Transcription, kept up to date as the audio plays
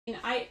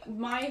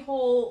My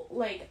whole,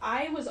 like,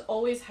 I was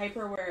always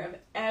hyper aware of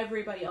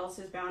everybody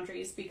else's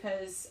boundaries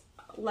because,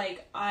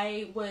 like,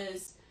 I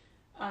was,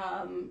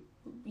 I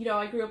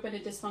grew up in a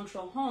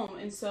dysfunctional home.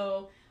 And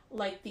so,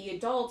 like, the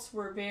adults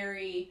were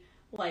very,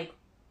 like,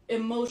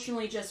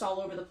 emotionally just all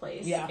over the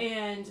place. Yeah.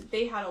 And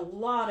they had a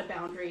lot of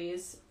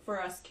boundaries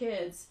for us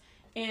kids.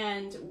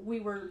 And we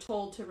were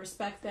told to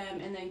respect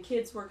them. And then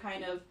kids were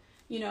kind of,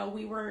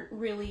 we weren't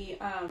really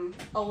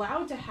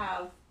allowed to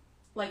have,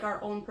 like,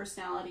 our own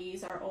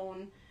personalities, our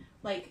own,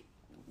 like,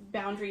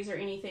 boundaries or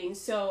anything.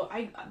 So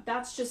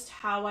that's just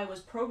how I was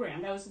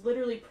programmed. I was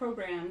literally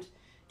programmed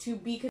to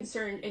be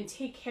concerned and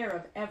take care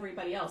of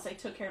everybody else. I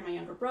took care of my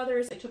younger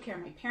brothers. I took care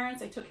of my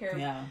parents. I took care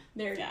of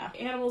their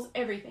animals,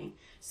 everything.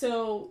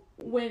 So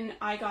when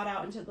I got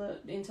out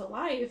into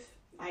life,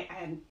 I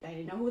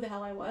didn't know who the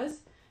hell I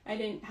was. I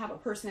didn't have a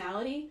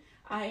personality.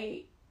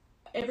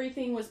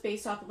 Everything was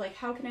based off of, like,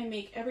 how can I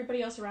make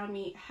everybody else around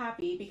me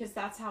happy? Because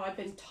that's how I've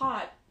been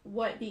taught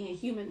what being a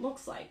human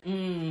looks like.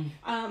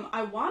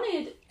 I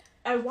wanted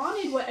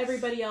what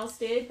everybody else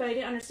did, but I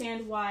didn't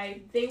understand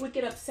why they would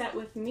get upset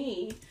with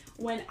me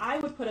when I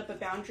would put up a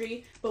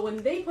boundary. But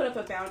when they put up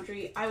a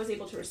boundary, I was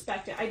able to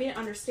respect it. I didn't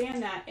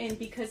understand that, and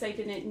because I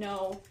didn't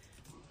know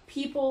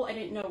people, I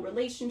didn't know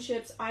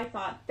relationships, I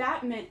thought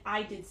that meant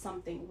I did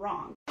something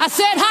wrong. I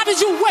said, how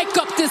did you wake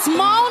up this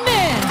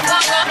morning?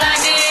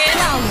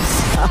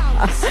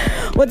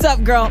 What's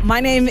up, girl? My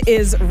name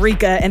is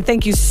Rika, and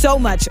thank you so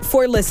much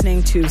for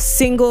listening to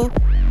Single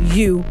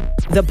You,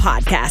 the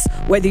podcast.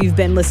 Whether you've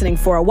been listening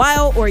for a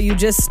while or you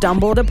just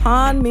stumbled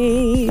upon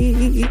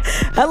me.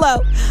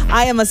 Hello,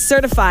 I am a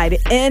certified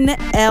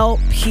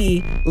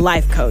NLP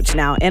life coach.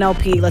 Now,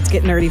 NLP, let's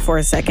get nerdy for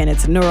a second.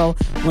 It's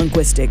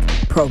neuro-linguistic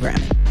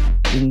programming.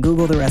 You can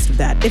Google the rest of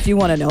that if you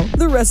want to know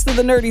the rest of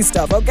the nerdy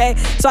stuff, okay?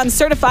 So I'm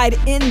certified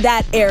in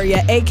that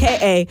area,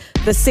 aka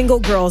the Single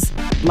Girls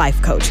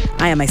Life Coach.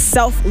 I am a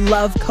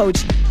self-love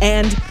coach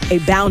and a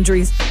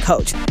boundaries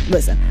coach.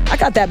 Listen, I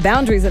got that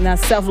boundaries and that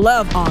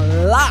self-love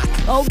on lock,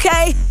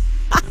 okay?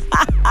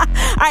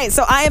 All right,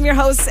 so I am your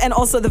host and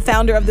also the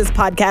founder of this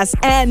podcast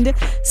and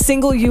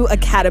Single You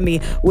Academy,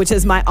 which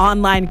is my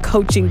online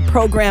coaching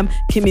program,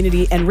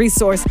 community, and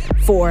resource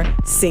for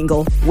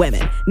single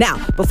women.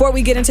 Now, before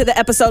we get into the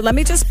episode, let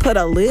me just put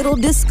a little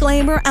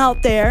disclaimer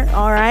out there,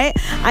 all right?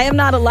 I am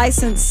not a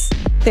licensed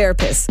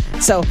therapist,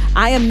 so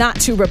I am not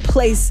to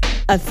replace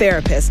a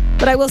therapist.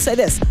 But I will say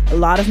this, a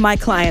lot of my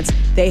clients,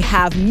 they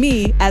have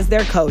me as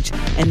their coach,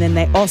 and then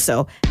they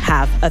also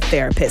have a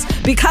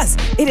therapist because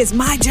it is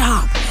my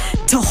job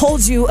to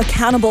hold you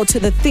accountable to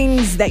the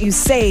things that you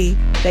say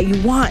that you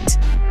want.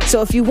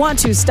 So if you want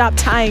to stop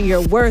tying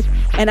your worth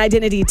and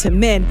identity to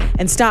men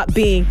and stop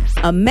being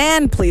a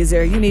man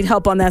pleaser, you need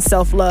help on that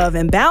self-love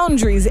and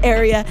boundaries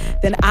area,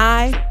 then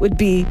I would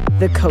be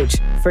the coach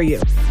for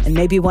you. And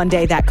maybe one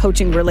day that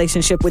coaching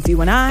relationship with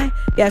you and I,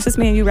 yeah, it's just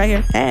me and you right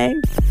here, hey,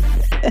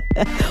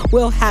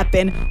 will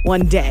happen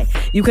one day.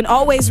 You can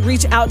always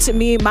reach out to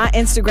me. My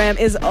Instagram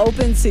is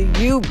open to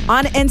you.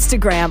 On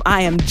Instagram,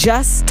 I am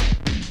just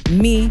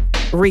me,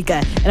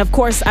 Rika. And of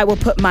course, I will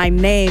put my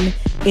name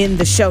in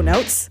the show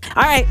notes.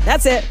 All right,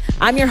 that's it.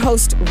 I'm your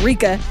host,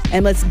 Rika,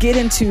 and let's get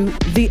into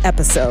the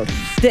episode.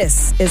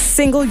 This is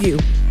Single You,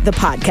 the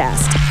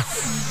podcast.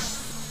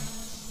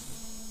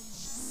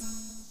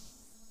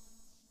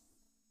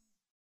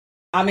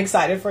 I'm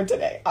excited for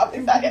today.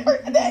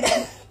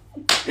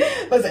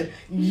 Listen,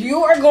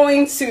 you are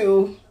going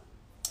to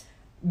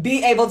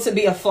be able to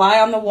be a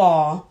fly on the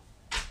wall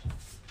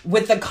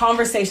with the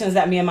conversations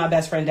that me and my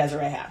best friend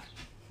Desiree have.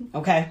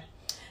 Okay?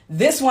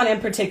 This one in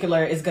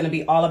particular is going to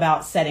be all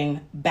about setting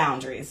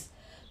boundaries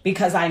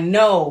because I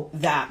know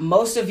that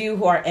most of you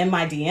who are in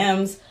my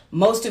DMs,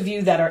 most of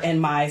you that are in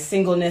my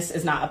Singleness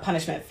is Not a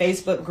Punishment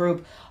Facebook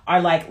group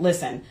are like,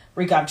 listen,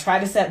 Rika, I've tried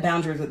to set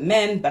boundaries with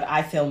men, but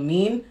I feel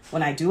mean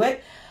when I do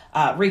it.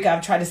 Rika,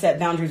 I've tried to set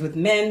boundaries with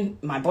men,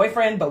 my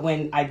boyfriend, but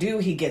when I do,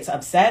 he gets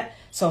upset.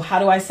 So how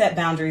do I set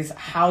boundaries?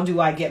 How do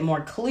I get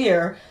more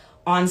clear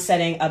on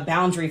setting a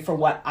boundary for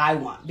what I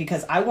want?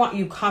 Because I want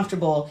you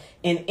comfortable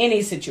in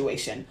any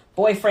situation,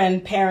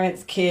 boyfriend,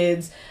 parents,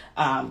 kids,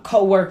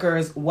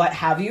 co-workers, what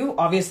have you.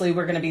 Obviously,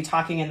 we're going to be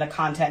talking in the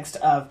context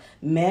of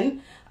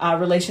men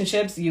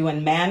relationships, you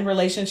and man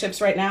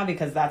relationships right now,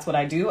 because that's what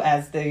I do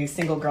as the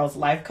Single Girls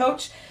Life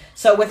Coach.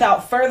 So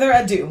without further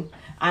ado,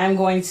 I am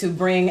going to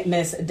bring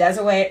Miss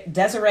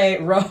Desiree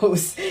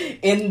Rose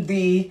in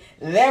the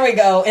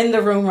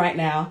room right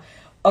now.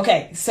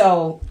 Okay,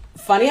 so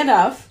funny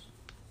enough,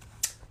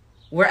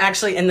 we're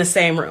actually in the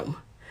same room.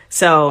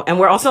 So, and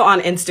we're also on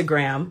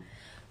Instagram.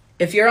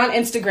 If you're on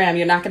Instagram,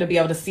 you're not going to be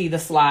able to see the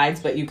slides,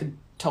 but you could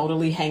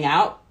totally hang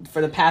out.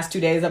 For the past 2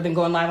 days, I've been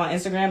going live on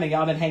Instagram and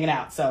y'all been hanging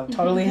out. So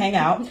totally hang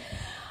out.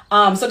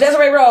 So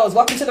Desiree Rose,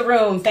 welcome to the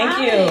room. Thank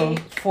you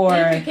for...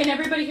 Can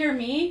everybody hear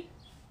me?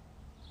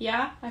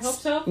 Yeah, I hope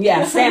so.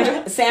 Yeah,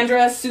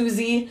 Sandra,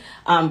 Susie,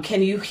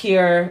 can you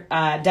hear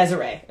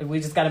Desiree? We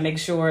just got to make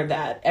sure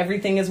that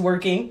everything is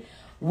working.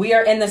 We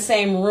are in the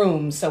same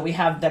room, so we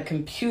have the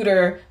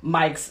computer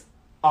mics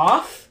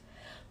off.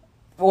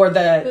 or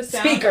the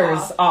sound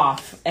speakers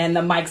off and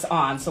the mic's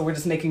on. So we're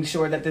just making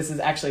sure that this is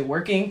actually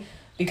working,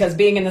 because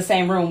being in the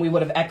same room, we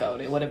would have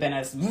echoed. It would have been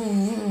a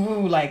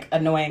like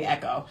annoying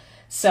echo.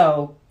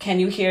 So can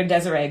you hear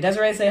Desiree?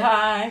 Desiree, say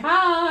hi.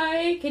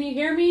 Hi. Can you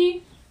hear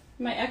me?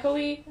 Am I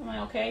echoey? Am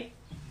I okay?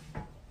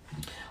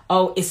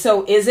 Oh,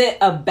 so is it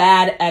a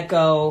bad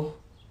echo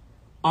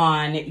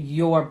on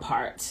your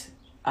part,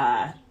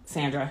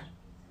 Sandra?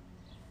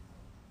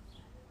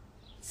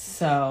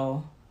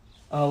 So,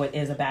 it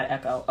is a bad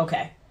echo.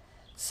 Okay.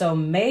 So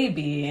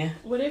maybe...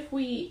 What if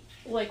we,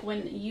 like,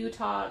 when you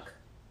talk,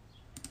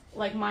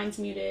 like, mine's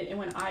muted, and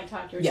when I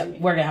talk, yours is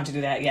muted? We're going to have to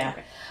do that,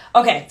 yeah.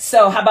 Okay,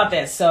 so how about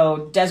this?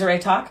 So, Desiree,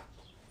 talk.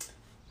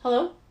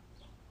 Hello?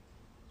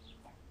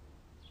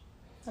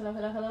 Hello,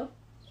 hello, hello?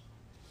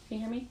 Can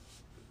you hear me?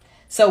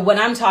 So when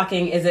I'm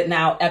talking, is it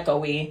now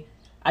echoey?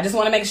 I just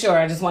want to make sure.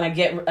 I just want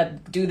to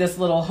do this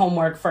little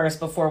homework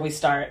first before we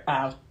start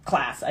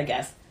class, I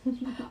guess.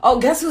 Oh,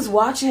 guess who's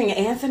watching?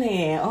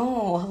 Anthony.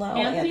 Oh, hello,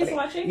 Anthony's Anthony.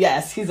 watching?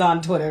 Yes, he's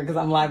on Twitter because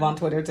I'm live on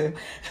Twitter too.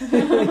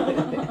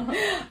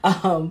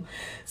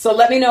 So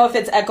let me know if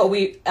it's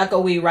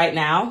echoey right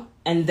now,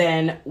 and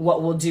then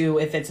what we'll do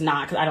if it's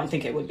not, because I don't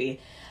think it would be.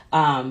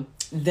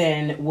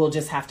 Then we'll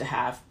just have to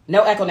have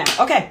no echo now.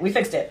 Okay, we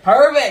fixed it.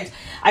 Perfect.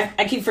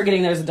 I keep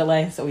forgetting there's a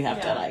delay, so we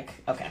have to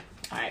okay.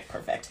 All right,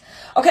 perfect.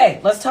 Okay,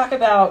 let's talk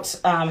about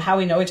how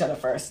we know each other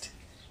first.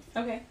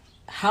 Okay.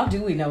 How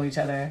do we know each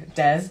other?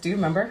 Des, do you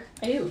remember?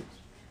 I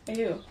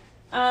do.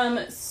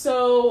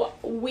 So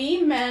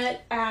we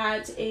met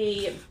at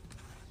a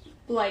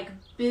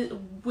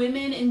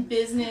women in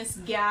business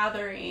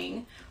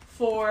gathering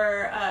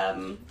for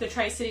the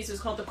Tri-Cities. It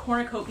was called the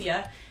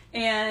Cornucopia,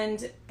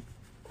 and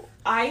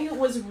I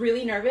was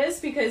really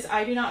nervous because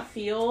I do not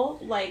feel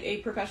like a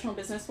professional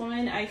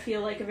businesswoman. I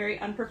feel like a very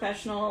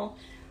unprofessional,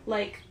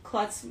 like,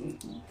 klutz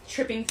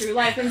tripping through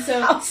life. And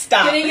so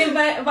getting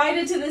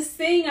invited to this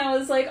thing, I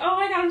was like, oh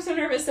my God, I'm so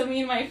nervous. So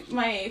me and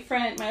my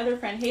other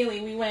friend,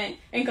 Haley, we went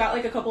and got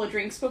like a couple of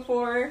drinks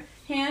beforehand,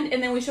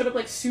 and then we showed up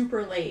like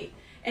super late.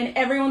 And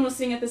everyone was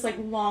sitting at this like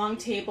long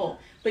table.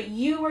 But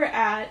you were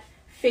at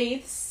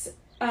Faith's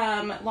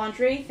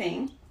lingerie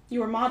thing. You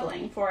were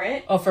modeling for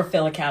it. Oh, for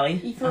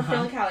Philicali. For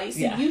Philicali.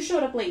 So you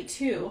showed up late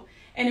too.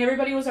 And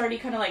everybody was already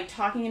kind of like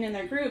talking in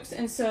their groups.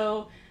 And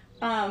so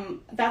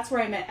that's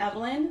where I met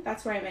Evelyn.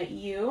 That's where I met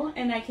you.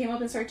 And I came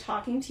up and started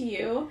talking to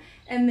you.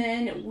 And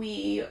then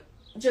we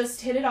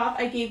just hit it off.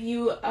 I gave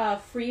you a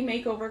free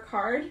makeover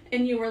card.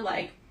 And you were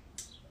like,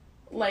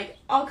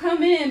 I'll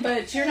come in,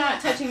 but you're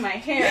not touching my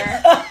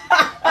hair.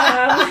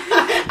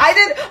 I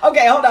did.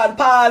 Okay, hold on.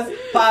 Pause.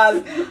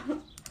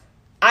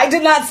 I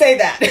did not say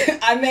that.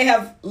 I may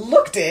have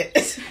looked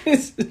it,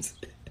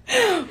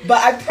 but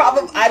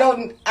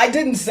I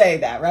didn't say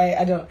that, right?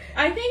 Hold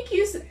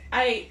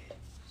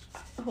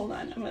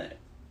on.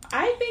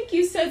 I think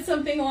you said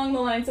something along the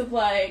lines of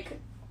like,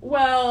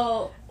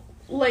 well,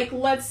 like,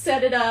 let's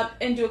set it up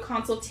and do a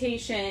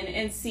consultation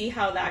and see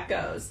how that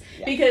goes.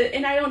 Yeah.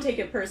 And I don't take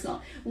it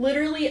personal.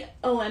 Literally,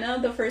 Elena,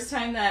 the first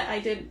time that I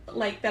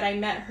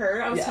met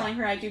her, I was telling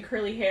her I do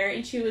curly hair,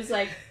 and she was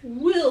like,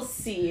 we'll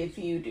see if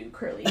you do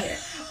curly hair.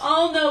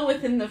 I'll know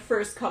within the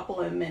first couple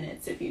of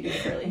minutes if you do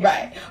curly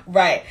hair.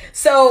 Right.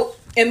 So,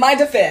 in my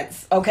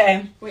defense,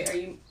 okay? Wait, are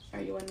you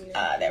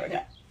unmuted? There we go.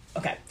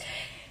 Okay.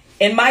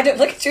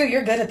 Look at you,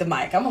 you're good at the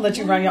mic. I'm gonna let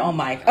you run your own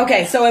mic.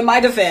 Okay, so in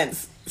my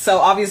defense, so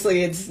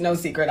obviously it's no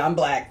secret, I'm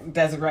black,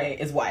 Desiree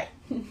is white.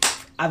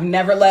 I've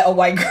never let a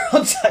white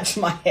girl touch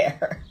my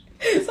hair.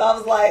 So I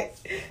was like,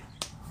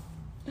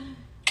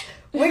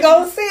 we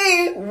gonna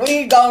see.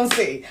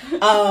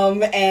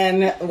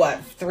 And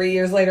what, 4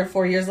 years later,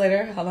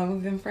 how long have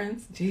we been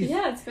friends? Jeez.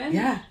 Yeah, it's been.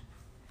 Yeah.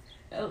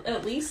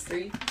 At least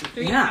three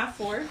and a half,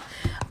 4.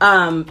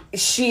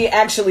 She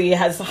actually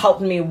has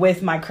helped me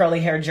with my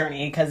curly hair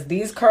journey, because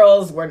these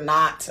curls were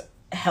not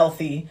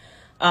healthy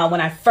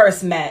when I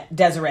first met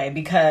Desiree,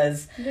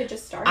 because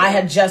I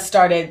had just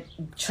started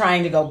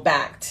trying to go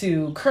back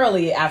to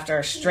curly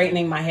after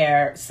straightening my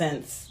hair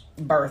since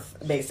birth,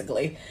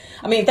 basically.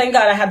 I mean, thank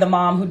God I had the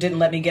mom who didn't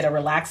let me get a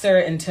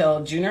relaxer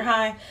until junior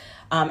high.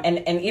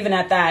 And even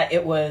at that,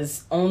 it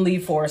was only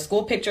for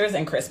school pictures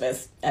and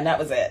Christmas. And that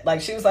was it. Like,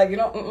 she was like, we're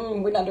not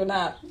doing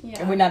that.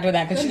 Yeah. We're not doing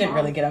that, because she didn't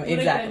really get them.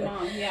 Exactly.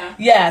 Mom, yeah.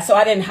 Yeah, so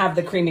I didn't have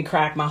the creamy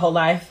crack my whole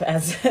life,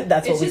 as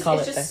that's what we call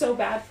it. It's just so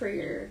bad for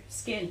your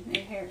skin and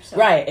hair. So.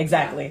 Right,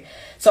 exactly. Yeah.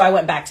 So I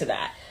went back to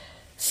that.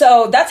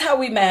 So that's how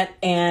we met.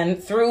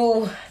 And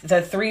through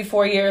the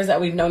 3-4 years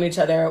that we've known each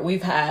other,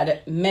 we've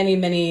had many,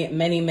 many,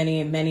 many,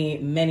 many, many,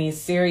 many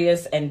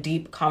serious and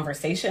deep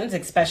conversations,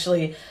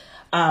 especially...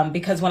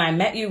 because when I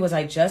met you, was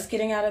I just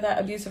getting out of that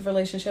abusive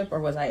relationship, or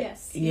was I?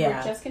 Yes, you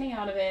were just getting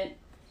out of it.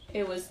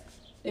 It was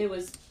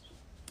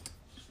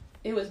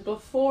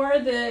before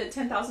the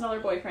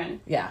 $10,000 boyfriend.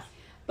 Yeah.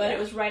 But it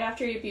was right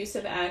after your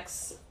abusive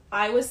ex.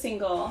 I was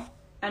single,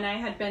 and I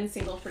had been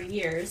single for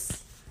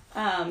years.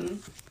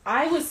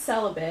 I was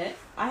celibate.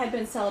 I had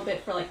been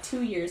celibate for like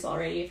 2 years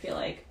already, I feel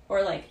like,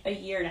 or like a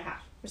year and a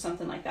half or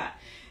something like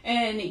that.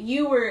 And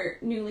you were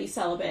newly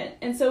celibate,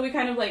 and so we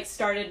kind of like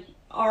started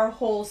our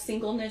whole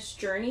singleness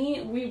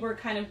journey, we were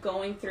kind of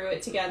going through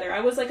it together.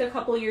 I was like a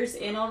couple years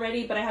in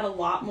already, but I had a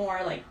lot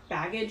more like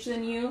baggage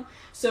than you.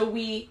 So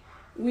we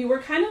were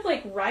kind of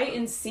like right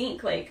in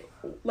sync, like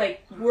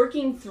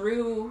working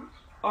through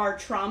our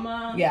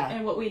trauma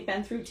and what we'd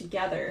been through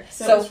together.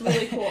 So it was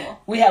really cool.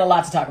 We had a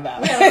lot to talk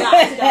about.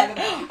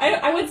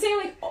 I would say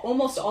like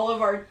almost all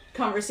of our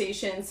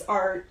conversations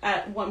are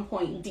at one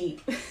point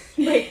deep.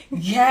 Like,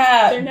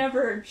 they're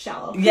never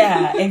shallow.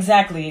 Yeah,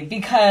 exactly.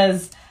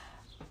 Because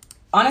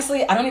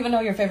honestly, I don't even know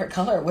your favorite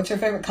color. What's your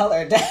favorite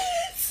color?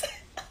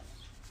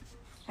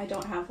 I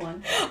don't have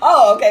one.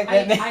 Oh, okay.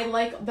 I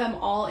like them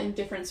all in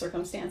different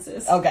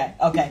circumstances. Okay.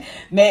 Okay.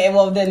 Now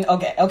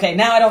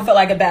I don't feel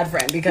like a bad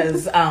friend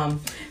because all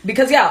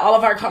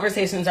of our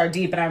conversations are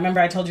deep. And I remember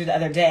I told you the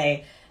other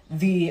day,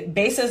 the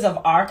basis of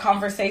our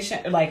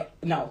conversation,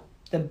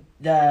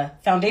 the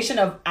foundation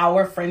of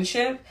our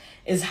friendship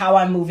is how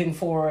I'm moving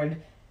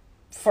forward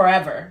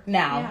forever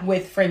now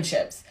with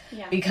friendships.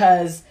 Yeah.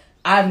 Because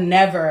I've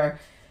never,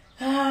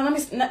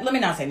 let me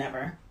not say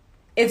never.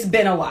 It's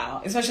been a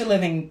while, especially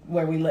living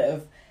where we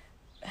live,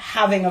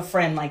 having a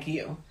friend like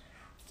you.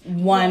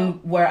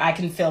 One where I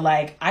can feel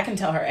like I can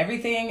tell her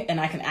everything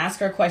and I can ask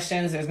her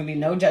questions. There's going to be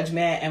no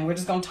judgment and we're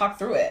just going to talk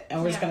through it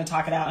and we're just going to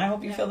talk it out. And I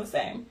hope you feel the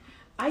same.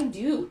 I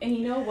do. And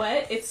you know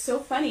what? It's so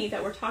funny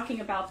that we're talking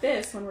about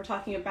this when we're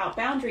talking about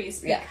boundaries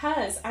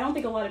because I don't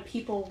think a lot of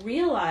people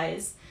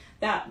realize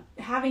that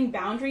having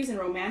boundaries in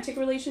romantic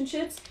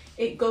relationships,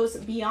 it goes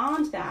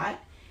beyond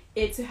that.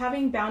 It's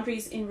having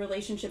boundaries in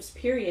relationships,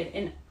 period.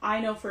 And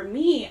I know for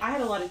me, I had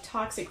a lot of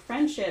toxic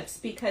friendships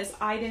because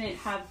I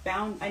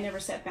never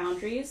set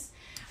boundaries.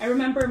 I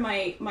remember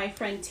my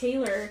friend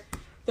Taylor,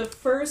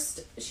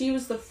 she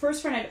was the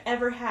first friend I've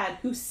ever had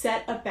who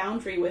set a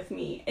boundary with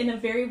me in a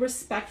very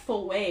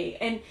respectful way.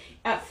 And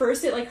at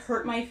first it like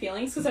hurt my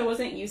feelings because I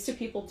wasn't used to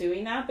people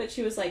doing that. But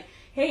she was like,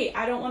 hey,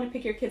 I don't want to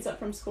pick your kids up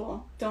from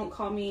school. Don't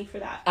call me for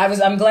that.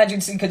 I'm glad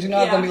you see, because I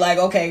was going to be like,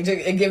 okay,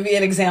 give me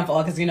an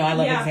example, because I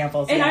love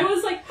examples. And I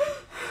was like,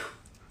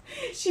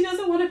 she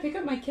doesn't want to pick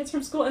up my kids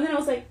from school. And then I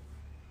was like,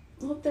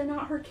 well, they're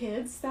not her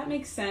kids. That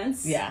makes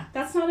sense. Yeah.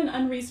 That's not an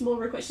unreasonable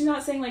request. She's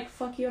not saying like,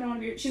 fuck you, I don't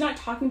want to be. She's not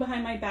talking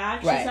behind my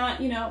back. Right. She's not,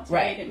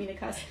 sorry, I didn't mean to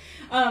cuss.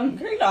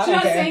 She's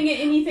not saying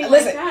anything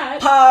like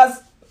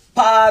that.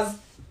 Pause.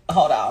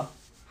 Hold on.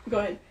 Go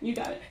ahead. You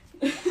got it.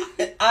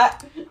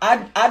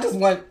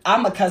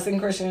 I'm a cussing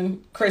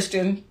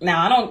Christian.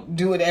 Now I don't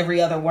do it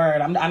every other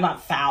word. I'm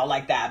not foul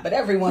like that, but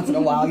every once in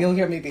a while you'll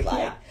hear me be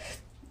like,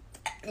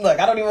 look,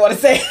 I don't even want to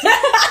say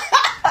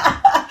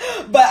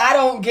but I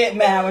don't get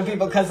mad when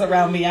people cuss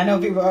around me. I know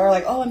people are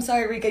like, oh, I'm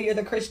sorry, Rika, you're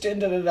the Christian.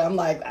 Da, da, da. I'm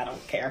like, I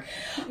don't care.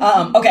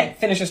 Okay,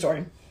 finish your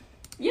story.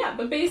 Yeah,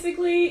 but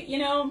basically,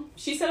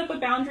 she set up a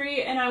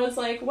boundary and I was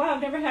like, wow,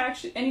 I've never had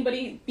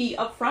anybody be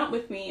upfront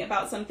with me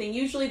about something.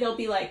 Usually they'll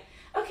be like,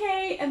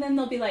 okay, and then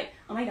they'll be like,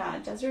 oh my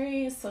god,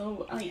 Desiree is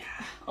so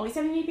always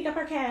having me pick up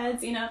our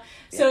kids,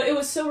 So it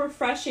was so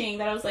refreshing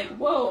that I was like,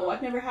 whoa,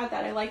 I've never had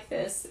that. I like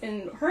this.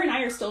 And her and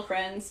I are still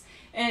friends.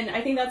 And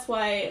I think that's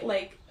why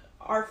like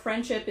our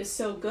friendship is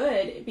so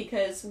good,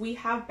 because we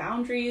have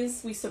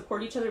boundaries, we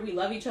support each other, we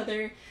love each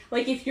other.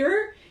 Like if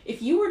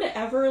you were to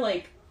ever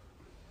like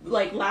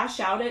lash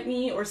out at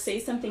me or say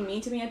something mean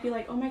to me, I'd be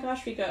like, oh my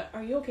gosh, Rika,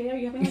 are you okay? Are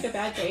you having like a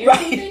bad day or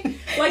something?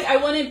 Like I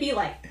wouldn't be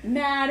like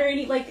mad or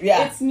any, like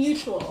it's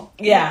mutual.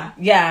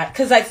 Yeah.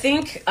 Cause I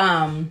think,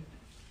 there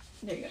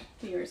you go.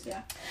 To yours.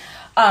 Yeah.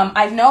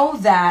 I know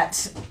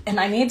that, and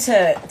I need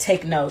to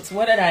take notes.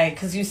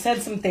 Cause you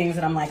said some things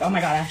and I'm like, oh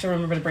my God, I have to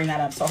remember to bring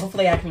that up. So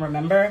hopefully I can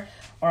remember,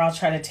 or I'll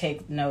try to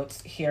take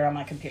notes here on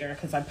my computer.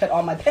 Cause I put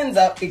all my pens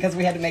up because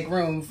we had to make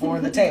room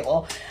for the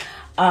table.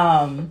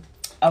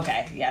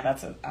 Okay, yeah,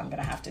 that's what I'm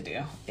gonna have to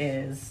do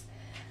is,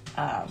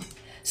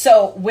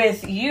 so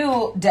with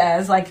you,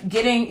 Des, like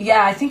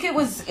I think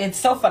it's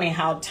so funny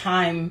how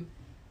time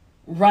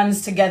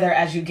runs together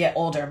as you get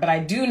older, but I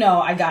do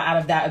know I got out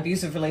of that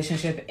abusive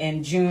relationship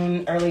in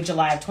early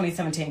July of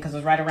 2017, because it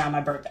was right around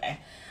my birthday.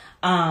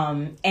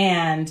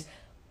 And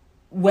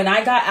when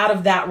I got out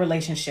of that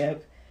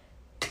relationship,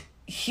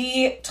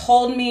 he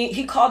called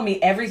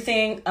me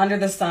everything under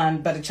the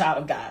sun but a child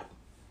of God.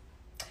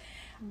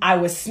 I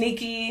was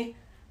sneaky.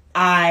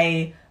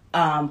 I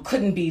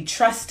couldn't be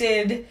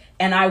trusted.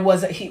 And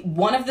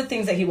one of the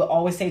things that he would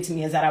always say to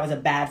me is that I was a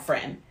bad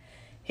friend.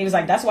 He was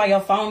like, that's why your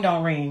phone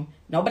don't ring.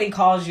 Nobody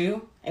calls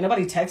you. Ain't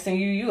nobody texting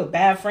you. You a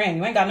bad friend.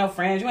 You ain't got no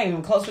friends. You ain't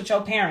even close with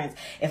your parents.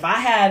 If I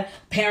had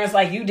parents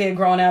like you did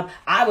growing up,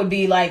 I would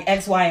be like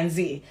X, Y, and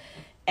Z.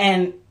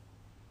 And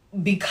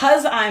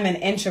because I'm an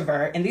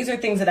introvert, and these are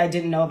things that I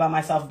didn't know about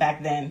myself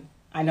back then,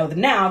 I know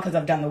them now because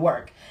I've done the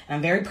work and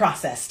I'm very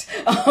processed.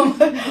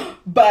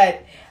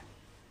 But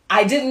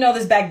I didn't know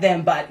this back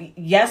then, but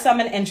yes, I'm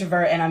an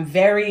introvert and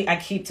I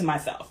keep to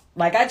myself.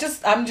 Like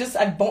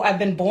I've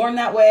been born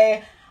that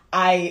way.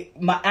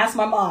 Ask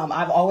my mom.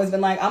 I've always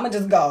been like, I'm gonna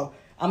just go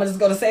to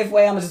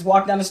Safeway. I'm gonna just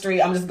walk down the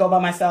street. I'm gonna just go by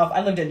myself.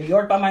 I lived in New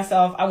York by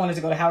myself. I wanted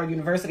to go to Howard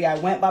University. I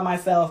went by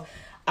myself.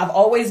 I've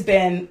always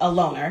been a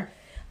loner.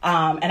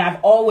 And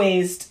I've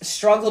always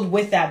struggled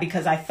with that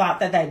because I thought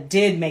that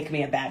did make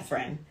me a bad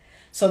friend.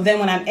 So then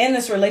when I'm in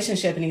this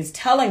relationship and he's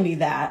telling me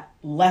that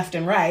left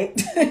and right,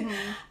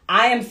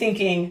 I am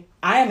thinking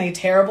I am a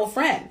terrible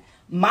friend.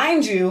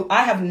 Mind you,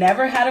 I have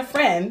never had a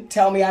friend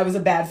tell me I was a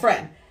bad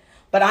friend.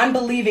 But I'm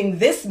believing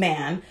this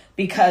man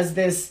because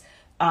this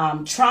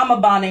trauma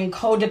bonding,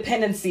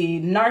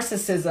 codependency,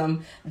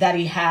 narcissism that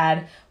he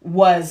had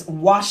was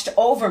washed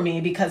over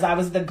me because I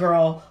was the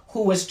girl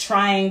who was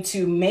trying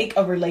to make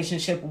a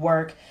relationship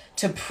work,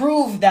 to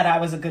prove that I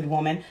was a good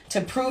woman,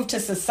 to prove to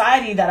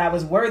society that I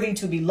was worthy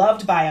to be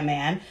loved by a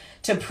man,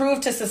 to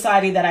prove to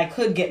society that I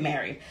could get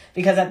married.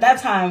 Because at that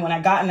time, when I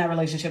got in that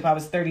relationship, I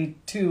was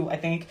 32, I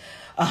think.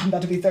 I'm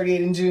about to be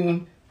 38 in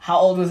June. How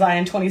old was I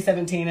in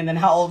 2017? And then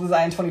how old was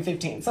I in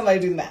 2015? Somebody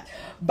do the math.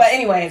 But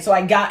anyway, so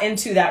I got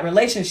into that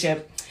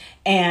relationship.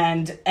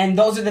 And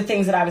those are the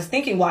things that I was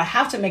thinking, well, I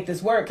have to make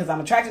this work because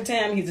I'm attracted to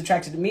him. He's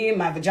attracted to me.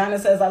 My vagina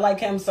says I like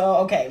him. So,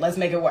 okay, let's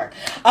make it work.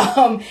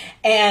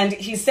 And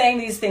he's saying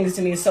these things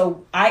to me.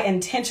 So I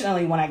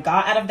intentionally, when I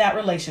got out of that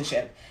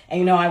relationship,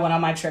 and, I went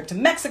on my trip to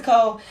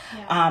Mexico,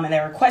 and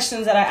there were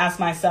questions that I asked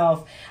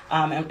myself,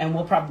 and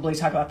we'll probably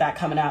talk about that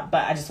coming up.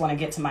 But I just want to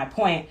get to my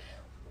point.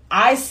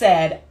 I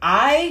said,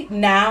 I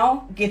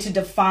now get to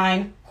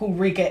define who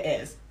Rika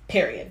is,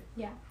 period.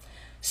 Yeah.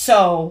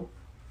 So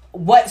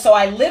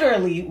I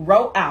literally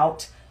wrote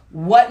out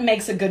what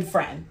makes a good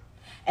friend.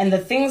 And the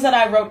things that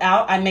I wrote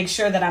out, I make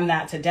sure that I'm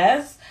that to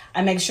Des.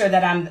 I make sure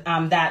that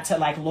I'm that to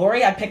like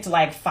Lori. I picked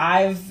like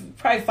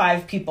probably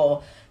five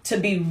people to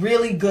be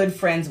really good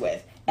friends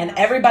with. And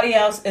everybody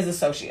else is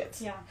associates.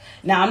 Yeah.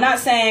 Now, I'm not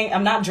saying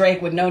I'm not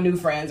Drake with no new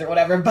friends or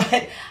whatever,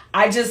 but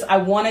I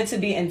wanted to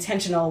be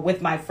intentional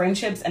with my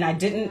friendships, and I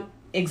didn't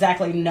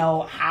exactly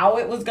know how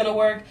it was going to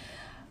work,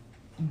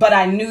 but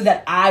I knew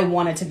that I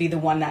wanted to be the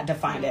one that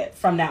defined it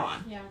from now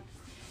on. Yeah.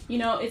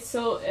 It's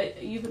so,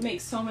 you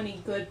make so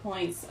many good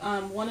points.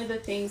 One of the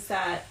things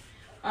that,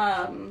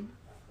 I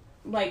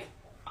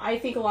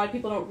think a lot of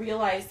people don't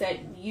realize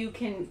that you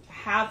can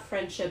have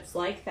friendships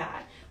like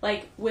that.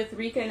 Like with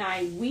Rika and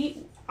I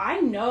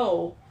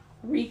know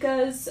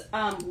Rika's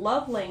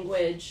love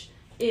language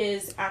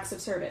is acts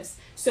of service.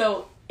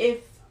 So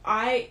it's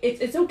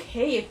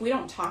okay if we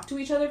don't talk to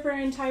each other for an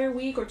entire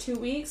week or 2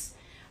 weeks,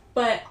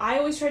 but I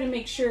always try to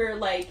make sure,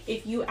 like,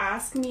 if you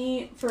ask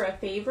me for a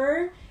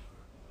favor,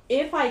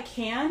 if I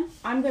can,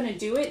 I'm going to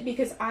do it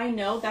because I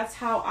know that's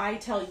how I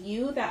tell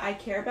you that I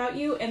care about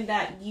you and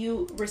that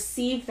you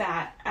receive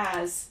that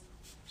as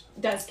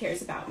Des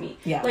cares about me.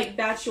 Yeah. Like,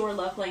 that's your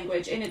love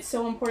language. And it's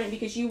so important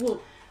because you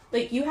will,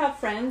 like, you have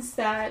friends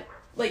that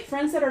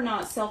are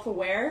not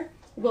self-aware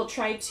will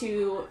try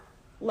to,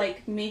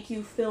 like, make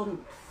you fill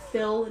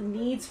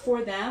needs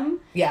for them.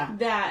 Yeah.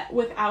 That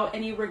without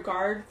any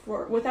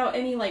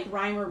like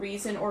rhyme or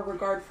reason or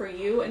regard for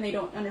you, and they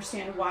don't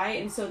understand why,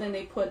 and so then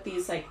they put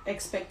these like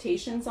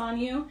expectations on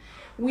you.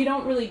 We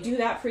don't really do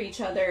that for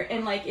each other.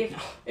 And like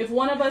if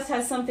one of us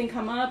has something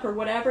come up or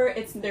whatever,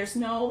 there's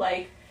no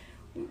like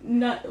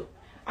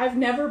I've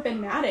never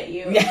been mad at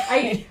you.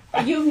 Yeah.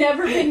 You've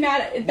never been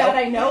mad at that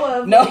I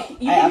know of. No,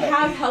 you can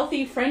have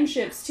healthy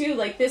friendships too.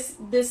 Like this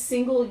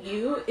single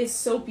you is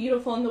so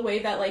beautiful in the way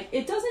that like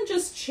it doesn't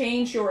just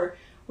change your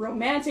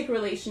romantic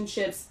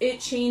relationships, it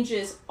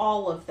changes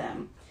all of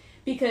them.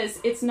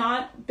 Because it's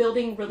not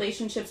building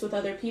relationships with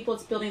other people,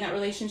 it's building that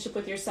relationship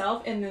with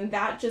yourself, and then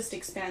that just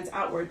expands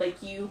outward.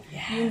 Like you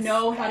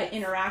know how to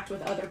interact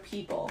with other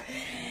people.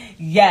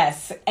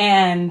 Yes,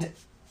 and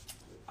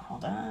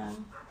hold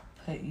on.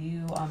 Put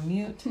you on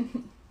mute.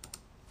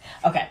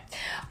 Okay.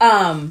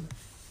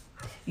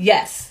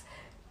 Yes.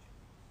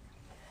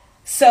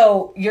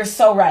 So you're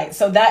so right.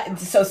 So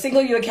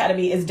Single You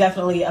Academy is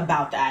definitely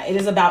about that. It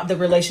is about the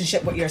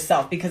relationship with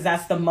yourself because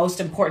that's the most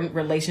important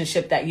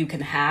relationship that you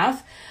can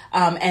have.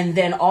 And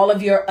then all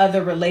of your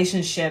other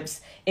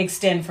relationships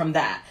extend from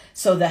that.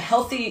 So the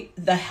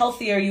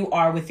healthier you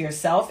are with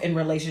yourself in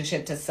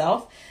relationship to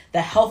self,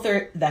 the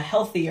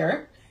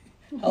healthier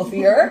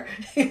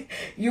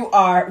you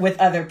are with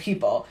other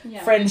people,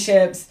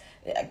 friendships,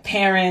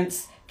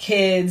 parents,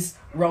 kids,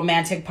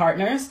 romantic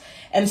partners.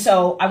 And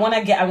so I want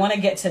to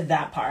get to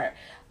that part.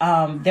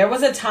 There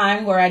was a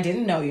time where I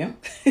didn't know you.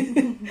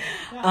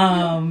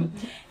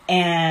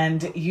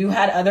 And you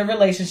had other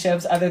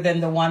relationships other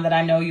than the one that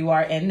I know you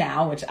are in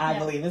now, which I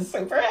believe is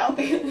super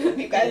healthy.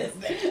 You guys,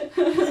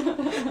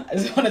 I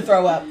just want to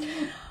throw up.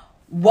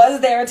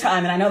 Was there a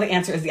time, and I know the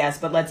answer is yes,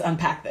 but let's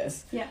unpack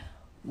this. Yeah.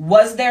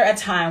 Was there a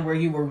time where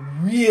you were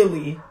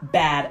really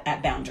bad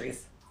at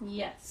boundaries?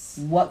 Yes.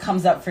 What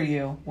comes up for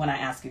you when I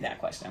ask you that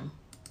question?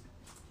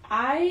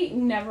 I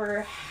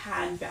never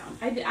had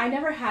I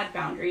never had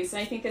boundaries,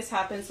 and I think this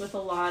happens with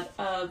a lot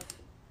of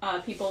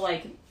people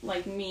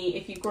like me.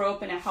 If you grow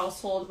up in a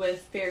household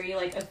with very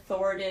like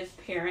authoritative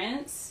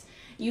parents,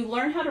 you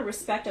learn how to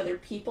respect other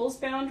people's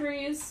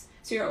boundaries.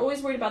 So you're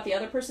always worried about the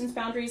other person's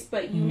boundaries,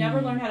 but you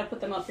never learn how to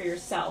put them up for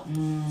yourself.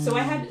 So I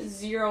had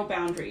zero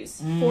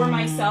boundaries for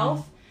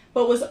myself,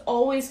 but was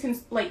always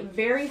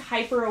very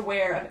hyper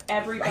aware of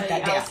everybody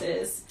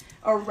else's.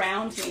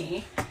 around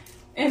me.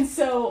 And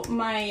so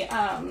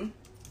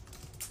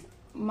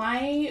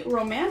my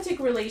romantic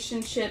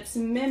relationships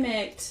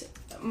mimicked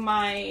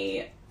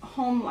my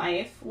home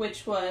life,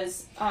 which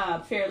was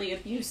fairly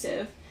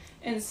abusive.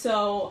 And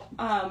so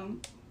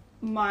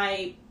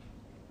my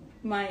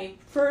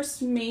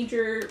first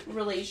major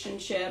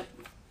relationship,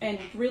 and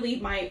really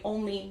my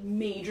only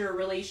major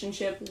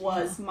relationship,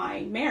 was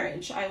my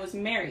marriage. I was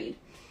married.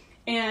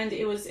 And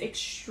it was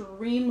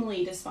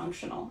extremely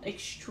dysfunctional.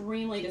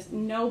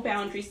 No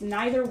boundaries.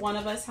 Neither one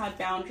of us had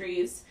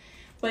boundaries.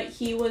 But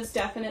he was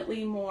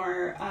definitely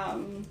more,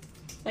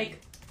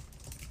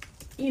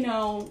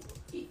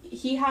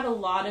 he had a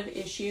lot of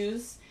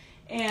issues.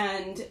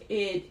 And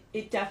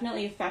it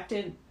definitely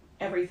affected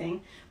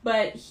everything.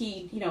 But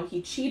he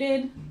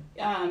cheated.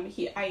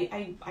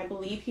 I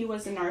believe he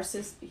was a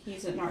narcissist.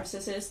 He's a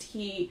narcissist.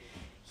 He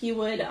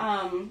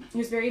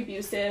was very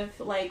abusive.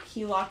 Like,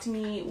 he locked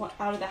me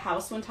out of the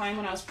house one time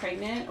when I was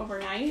pregnant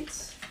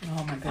overnight.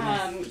 Oh my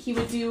goodness. He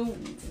would do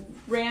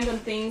random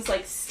things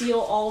like steal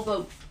all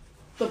the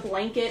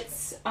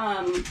blankets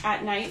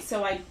at night,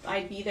 so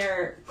I'd be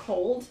there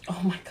cold.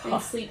 Oh my God.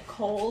 And sleep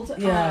cold.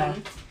 Yeah.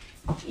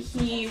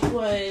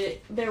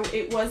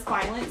 It was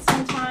violent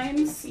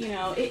sometimes,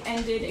 it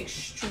ended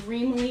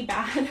extremely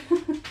bad.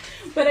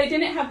 But I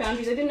didn't have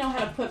boundaries. I didn't know how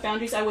to put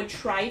boundaries. I would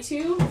try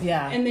to.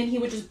 Yeah. And then he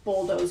would just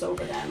bulldoze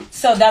over them.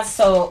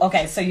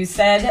 Okay, so you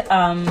said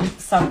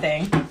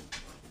something,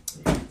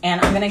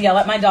 and I'm going to yell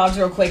at my dogs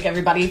real quick,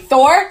 everybody.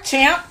 Thor,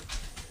 champ.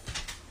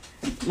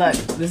 Look,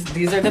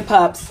 these are the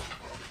pups.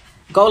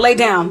 Go lay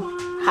down.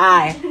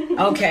 Hi.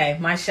 Okay,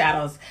 my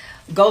shadows.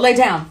 Go lay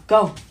down.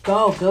 Go.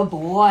 Good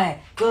boy.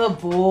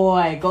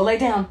 Go lay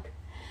down.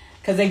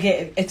 Because they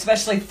get,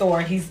 especially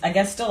Thor, he's, I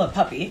guess, still a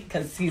puppy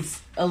because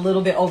he's a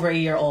little bit over a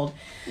year old.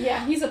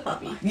 Yeah, he's a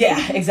puppy.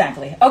 Yeah,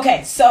 exactly.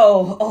 Okay,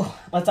 so,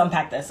 let's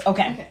unpack this.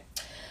 Okay.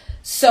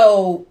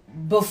 So,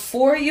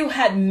 before you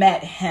had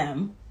met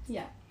him,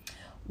 yeah,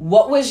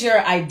 what was your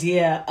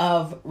idea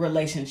of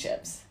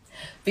relationships?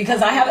 Because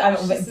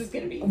this is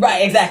gonna be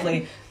right,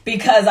 exactly.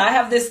 Because I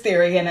have this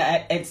theory, and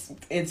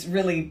it's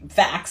really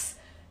facts.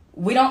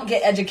 We don't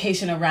get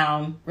education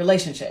around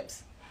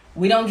relationships.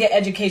 We don't get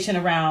education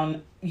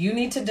around, you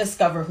need to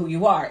discover who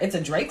you are. It's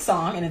a Drake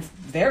song, and it's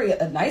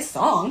a nice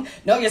song.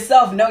 Know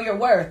yourself, know your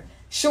worth.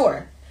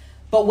 Sure.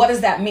 But what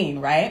does that mean,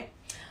 right?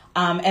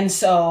 And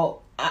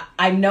so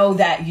I know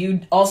that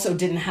you also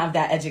didn't have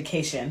that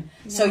education.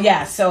 No. So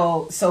yeah,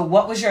 so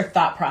what was your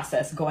thought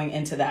process going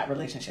into that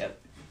relationship?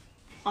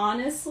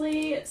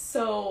 Honestly,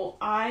 so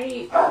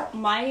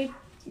my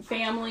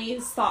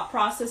family's thought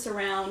process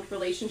around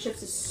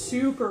relationships is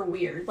super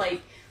weird.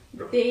 Like,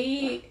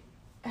 they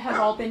have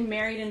all been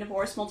married and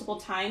divorced multiple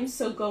times,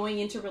 so going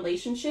into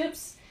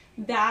relationships,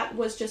 that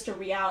was just a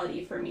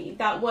reality for me.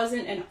 That was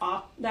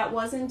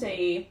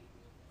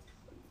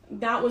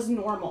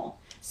normal.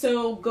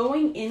 So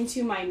going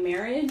into my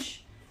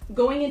marriage,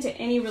 going into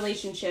any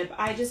relationship,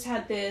 I just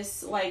had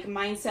this like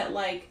mindset.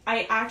 Like,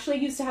 I actually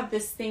used to have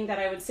this thing that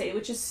I would say,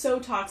 which is so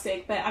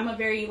toxic, but I'm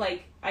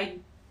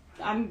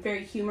I'm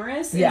very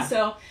humorous. Yeah. And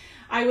so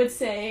I would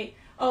say,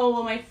 oh,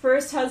 well, my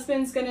first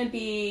husband's going to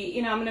be,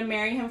 I'm going to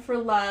marry him for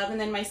love. And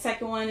then my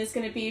second one is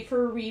going to be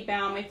for a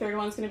rebound. My third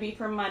one's going to be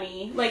for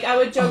money. Like, I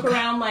would joke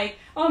around like,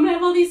 oh, I'm going to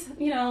have all these,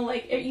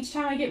 like each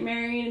time I get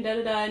married and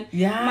da-da-da. And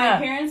yeah. My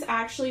parents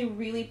actually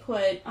really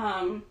put,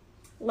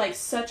 like,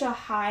 such a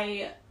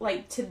high,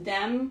 like, to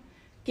them,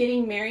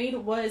 getting married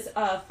was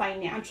a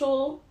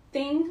financial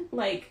thing.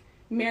 Like,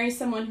 marry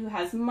someone who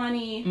has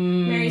money,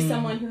 marry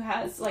someone who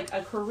has, like,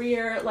 a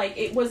career. Like,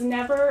 it was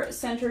never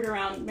centered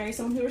around marry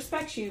someone who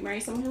respects you, marry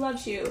someone who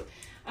loves you.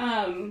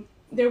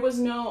 There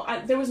was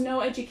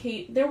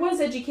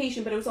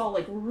education, but it was all,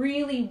 like,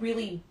 really,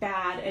 really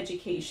bad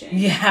education.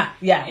 Yeah,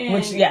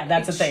 And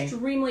that's a thing.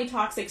 Extremely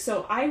toxic.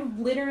 So I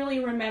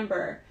literally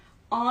remember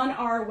on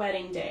our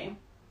wedding day,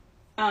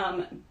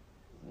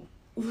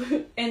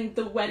 and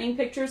the wedding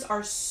pictures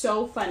are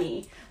so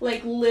funny.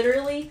 Like,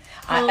 literally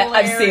hilarious.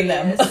 I've seen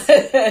them.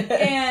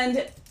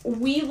 And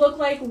we look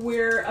like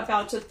we're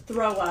about to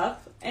throw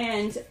up.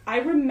 And I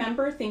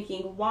remember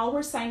thinking, while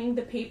we're signing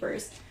the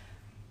papers,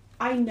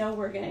 I know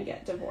we're going to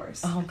get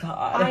divorced. Oh,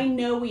 God. I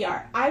know we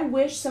are. I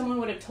wish someone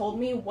would have told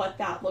me what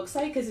that looks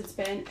like, because it's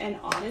been an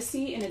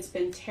odyssey and it's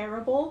been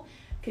terrible.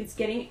 Because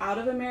getting out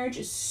of a marriage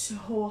is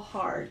so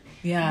hard.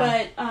 Yeah.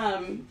 But,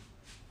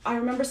 I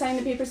remember signing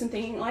the papers and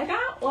thinking, like,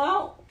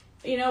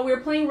 we were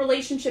playing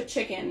relationship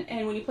chicken,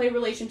 and when you play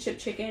relationship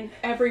chicken,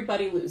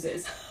 everybody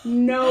loses.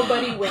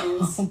 Nobody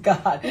wins. Oh,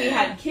 God. We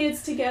had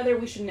kids together.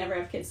 We should never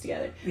have kids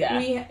together. Yeah.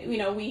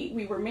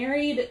 We were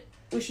married.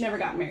 We should never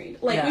got married.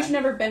 Like, yeah. We should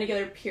never been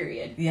together,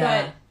 period.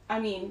 Yeah.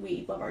 But,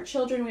 we love our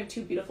children. We have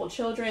 2 beautiful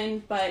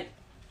children, but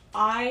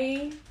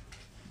I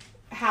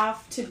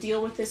have to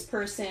deal with this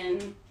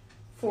person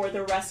for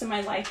the rest of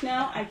my life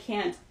now. I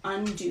can't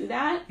undo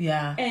that.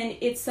 Yeah. And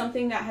it's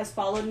something that has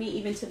followed me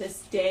even to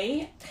this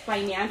day.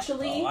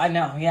 Financially. Oh, I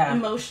know, yeah.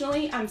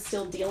 Emotionally, I'm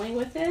still dealing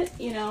with it,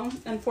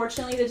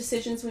 Unfortunately, the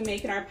decisions we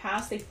make in our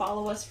past, they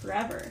follow us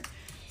forever.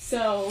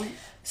 So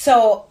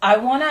So I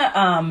want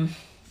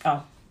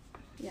to,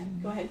 Yeah,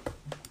 go ahead.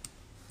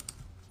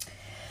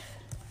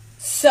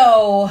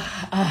 So,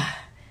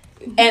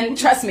 and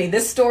trust me,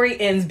 this story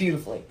ends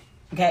beautifully.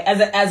 Okay,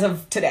 as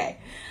of today,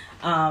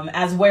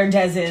 as where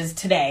Des is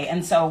today,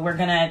 and so we're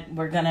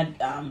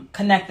gonna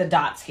connect the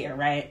dots here,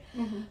 right?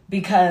 Mm-hmm.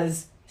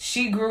 Because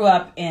she grew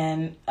up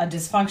in a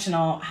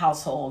dysfunctional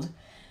household,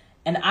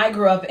 and I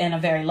grew up in a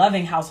very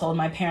loving household.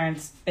 My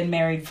parents been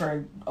married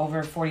for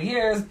over 40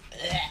 years.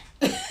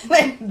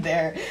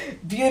 They're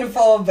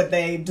beautiful, but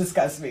they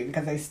disgust me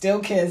because they still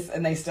kiss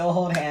and they still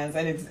hold hands,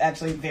 and it's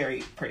actually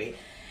very pretty.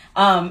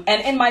 And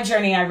in my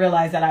journey, I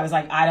realized that I was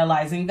like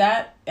idolizing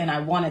that and I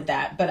wanted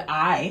that, but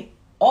I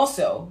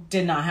also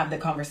did not have the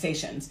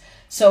conversations.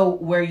 So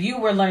where you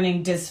were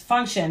learning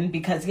dysfunction,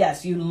 because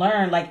yes, you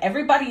learn, like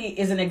everybody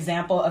is an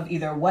example of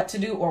either what to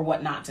do or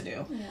what not to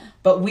do,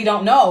 but we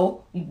don't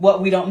know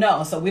what we don't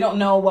know. So we don't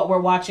know what we're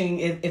watching,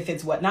 if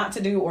it's what not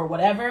to do or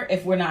whatever,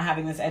 if we're not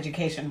having this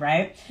education.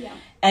 Right. Yeah.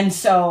 And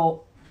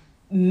so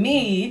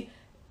me,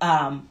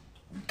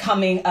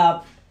 coming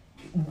up,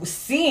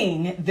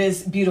 seeing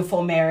this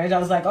beautiful marriage, I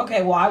was like,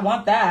 okay, well, I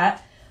want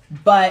that,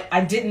 but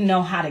I didn't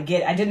know how to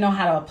I didn't know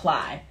how to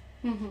apply.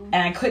 Mm-hmm. And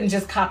I couldn't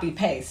just copy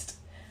paste,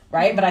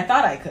 right? But I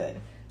thought I could.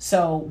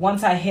 So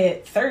once I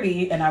hit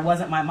 30 and I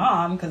wasn't my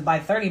mom, because by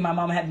 30, my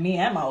mom had me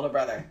and my older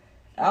brother.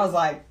 I was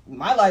like,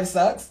 my life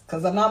sucks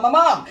because I'm not my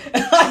mom.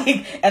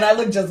 And I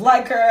looked just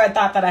like her. I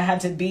thought that I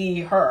had to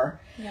be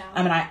her. Yeah.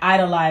 I mean, I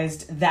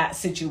idolized that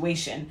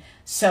situation.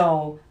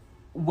 So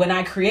when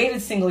I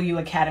created Single You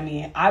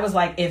Academy, I was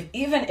like,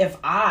 even if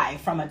I,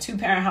 from a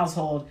 2-parent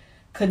household,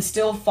 could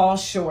still fall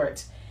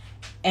short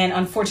and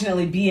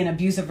unfortunately be in an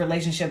abusive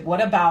relationship,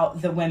 what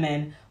about the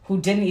women who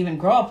didn't even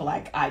grow up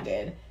like I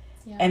did?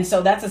 Yeah. And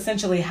so that's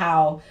essentially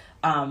how,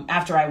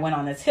 after I went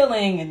on this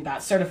healing and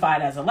got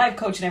certified as a life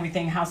coach and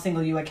everything, how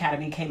Single You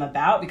Academy came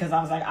about, because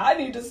I was like, I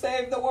need to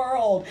save the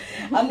world.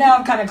 Now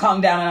I'm kind of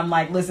calmed down and I'm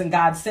like, listen,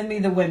 God, send me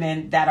the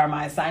women that are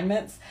my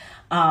assignments.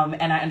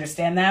 And I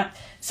understand that.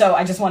 So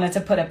I just wanted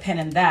to put a pin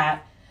in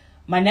that.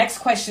 My next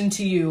question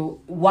to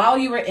you, while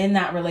you were in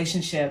that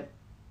relationship,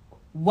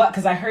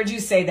 because I heard you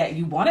say that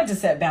you wanted to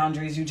set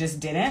boundaries, you just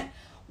didn't.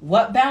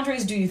 What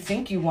boundaries do you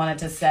think you wanted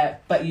to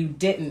set, but you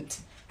didn't?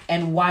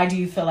 And why do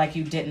you feel like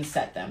you didn't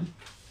set them?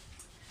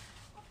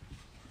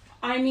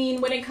 I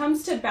mean, when it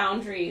comes to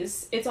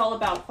boundaries, it's all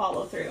about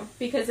follow through,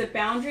 because a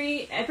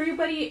boundary,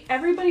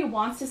 everybody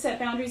wants to set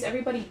boundaries.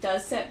 Everybody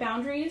does set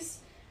boundaries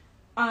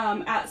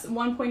at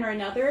one point or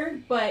another,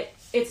 but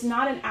it's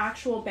not an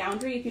actual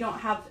boundary if you don't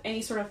have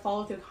any sort of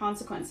follow through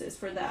consequences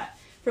for that,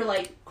 for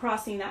like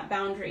crossing that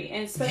boundary,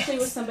 and especially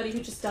with somebody who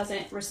just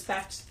doesn't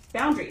respect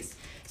boundaries.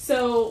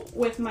 So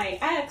with my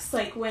ex,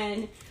 like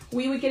when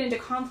we would get into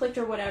conflict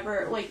or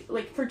whatever,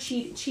 like for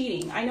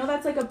cheating, I know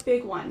that's like a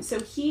big one. So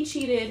he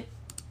cheated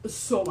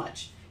so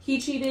much.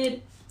 He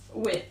cheated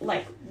with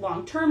like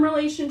long-term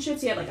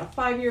relationships. He had like a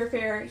 5-year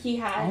affair. He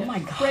had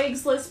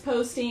Craigslist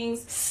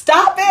postings.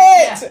 Stop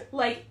it! Yeah,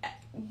 like,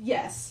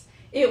 yes,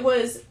 it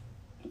was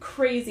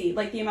crazy,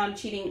 like the amount of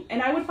cheating.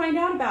 And I would find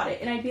out about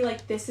it and I'd be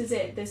like, this is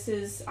it.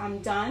 I'm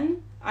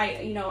done.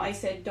 I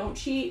said, don't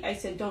cheat. I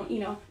said, don't,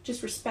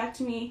 just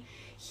respect me.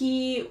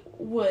 He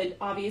would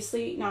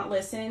obviously not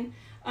listen.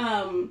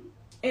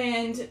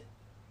 And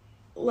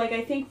like,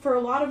 I think for a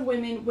lot of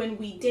women, when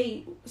we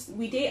date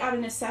out of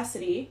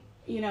necessity,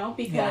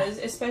 because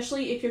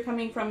especially if you're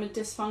coming from a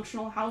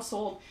dysfunctional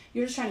household,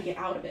 you're just trying to get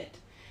out of it.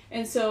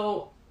 And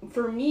so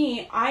for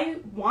me, I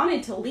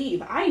wanted to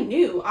leave. I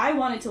knew I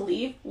wanted to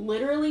leave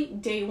literally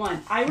day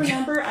one. I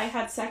remember I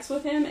had sex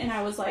with him and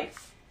I was like,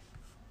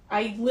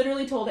 I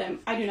literally told him,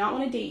 I do not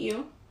want to date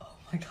you. Oh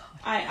my God.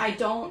 I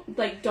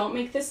don't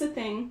make this a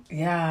thing.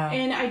 Yeah.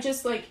 And I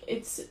just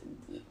it's,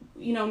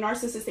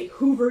 narcissists, they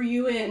hoover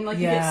you in, like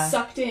you get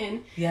sucked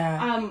in.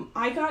 Yeah.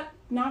 I got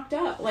knocked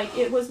up. Like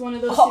it was one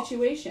of those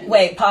situations.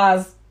 Wait,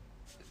 pause.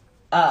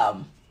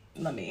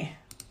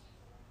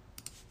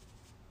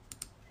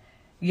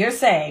 You're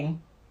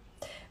saying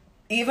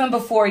even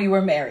before you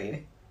were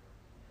married,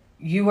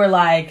 you were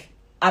like,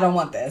 I don't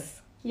want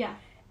this. Yeah.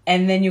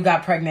 And then you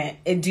got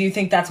pregnant. Do you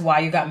think that's why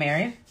you got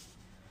married?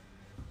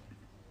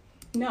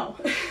 No.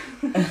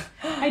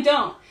 I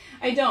don't.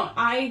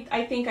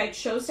 I think I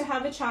chose to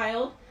have a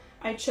child.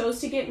 I chose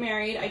to get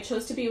married. I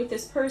chose to be with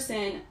this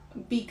person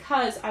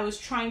because I was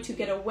trying to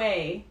get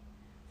away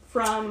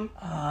from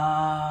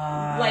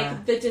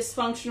like the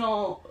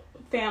dysfunctional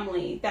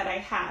family that I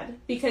had,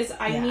 because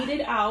I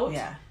needed out.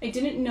 Yeah. I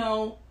didn't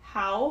know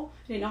how.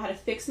 I didn't know how to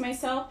fix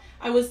myself.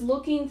 I was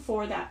looking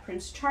for that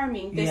Prince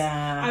Charming.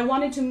 I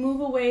wanted to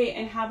move away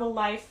and have a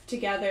life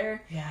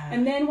together. Yeah.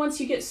 And then once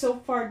you get so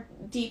far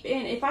deep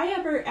in,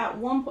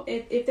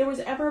 if there was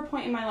ever a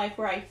point in my life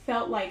where I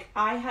felt like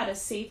I had a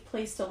safe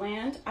place to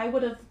land, I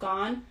would have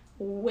gone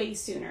way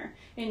sooner.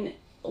 And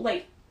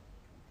like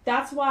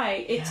That's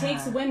why it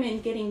takes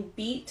women getting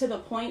beat to the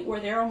point where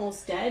they're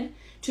almost dead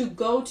to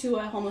go to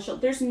a homeless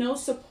shelter. There's no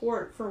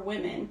support for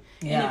women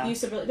in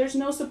abusive. There's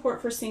no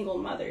support for single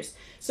mothers.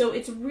 So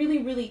it's really,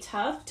 really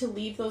tough to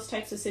leave those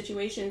types of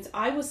situations.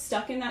 I was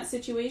stuck in that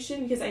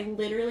situation because I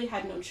literally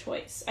had no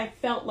choice. I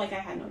felt like I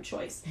had no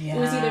choice. It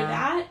was either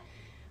that,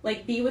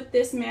 like, be with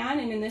this man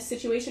and in this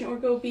situation, or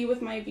go be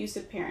with my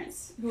abusive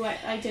parents, who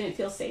I didn't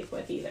feel safe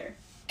with either.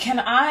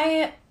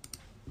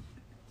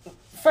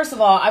 First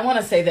of all, I want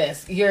to say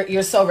this.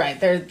 You're so right.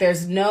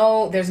 There's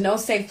no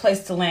safe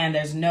place to land.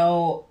 There's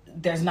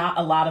not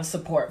a lot of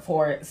support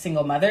for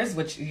single mothers,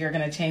 which you're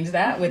going to change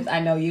that with, I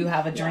know you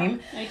have a dream.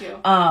 Yeah,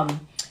 I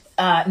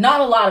do.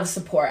 Not a lot of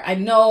support. I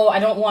know I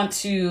don't want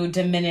to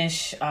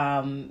diminish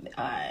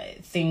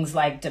things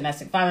like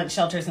domestic violence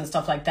shelters and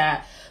stuff like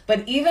that,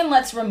 but even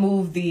let's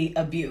remove the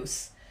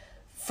abuse.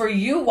 For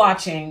you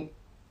watching,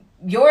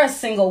 you're a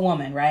single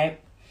woman,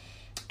 right?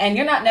 And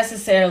you're not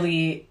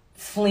necessarily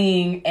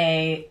fleeing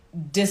a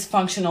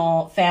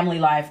dysfunctional family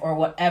life or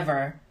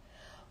whatever,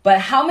 but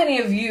how many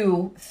of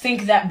you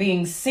think that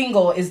being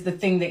single is the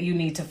thing that you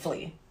need to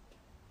flee?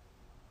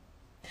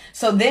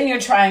 So then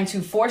you're trying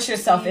to force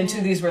yourself into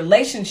these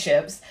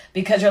relationships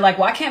because you're like,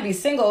 well, I can't be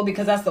single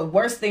because that's the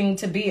worst thing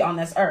to be on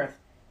this earth.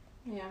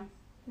 Yeah.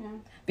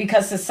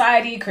 Because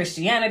society,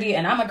 Christianity,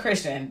 and I'm a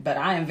Christian, but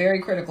I am very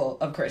critical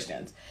of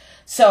Christians.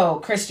 So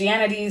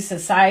Christianity,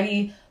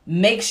 society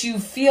makes you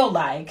feel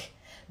like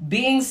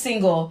being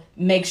single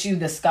makes you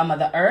the scum of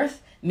the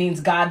earth,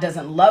 means God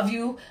doesn't love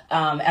you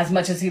as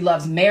much as he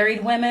loves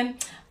married women,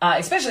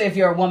 especially if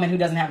you're a woman who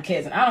doesn't have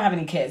kids. And I don't have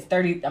any kids.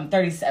 I'm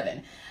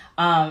 37.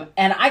 And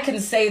I can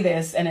say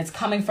this, and it's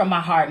coming from my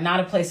heart, not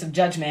a place of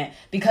judgment,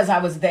 because I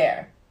was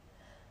there.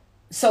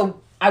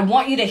 So I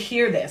want you to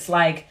hear this.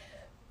 Like,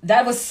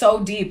 that was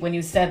so deep when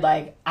you said,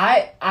 like,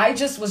 I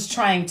just was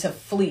trying to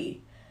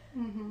flee.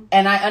 Mm-hmm.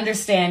 And I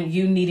understand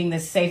you needing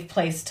this safe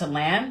place to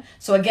land.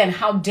 So again,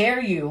 how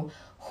dare you,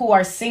 who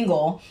are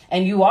single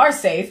and you are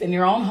safe in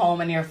your own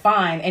home and you're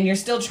fine and you're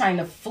still trying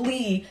to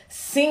flee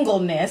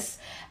singleness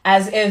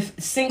as if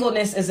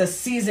singleness is a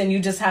season you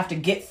just have to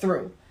get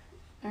through.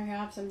 I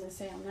have something to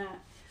say on that.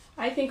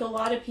 I think a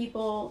lot of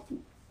people,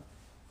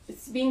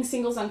 being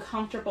single is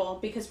uncomfortable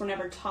because we're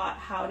never taught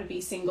how to be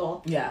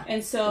single. Yeah.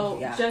 And so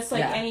just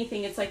like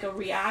anything, it's like a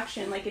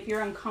reaction. Like if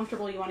you're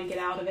uncomfortable, you want to get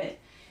out of it.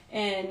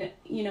 And,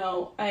 you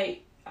know, I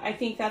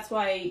think that's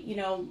why, you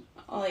know,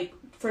 like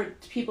for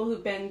people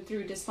who've been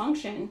through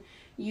dysfunction,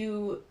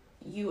 you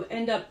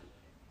end up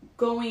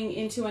going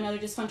into another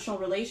dysfunctional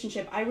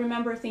relationship. I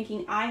remember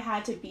thinking I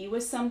had to be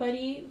with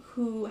somebody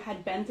who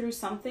had been through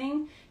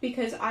something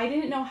because I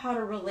didn't know how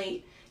to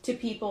relate to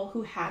people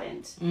who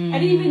hadn't. I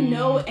didn't even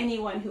know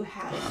anyone who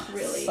hadn't,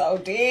 really. So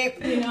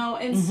deep. You know,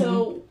 and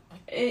so,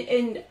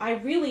 and I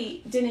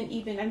really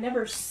I've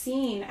never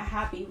seen a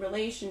happy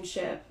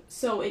relationship,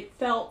 so it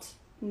felt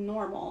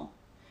normal.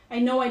 I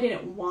know I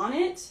didn't want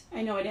it.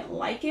 I know I didn't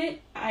like it.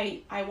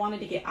 I wanted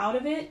to get out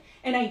of it.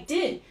 And I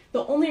did.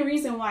 The only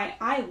reason why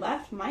I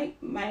left my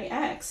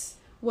ex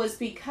was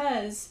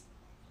because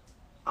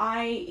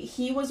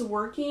he was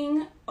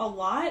working a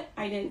lot.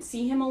 I didn't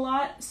see him a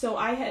lot. So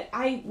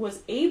I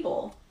was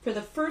able, for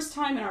the first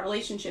time in our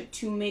relationship,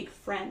 to make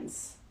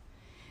friends.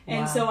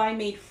 And so I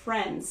made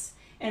friends.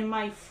 And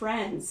my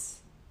friends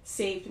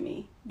saved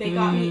me. They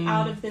got me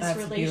out of this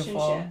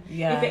relationship.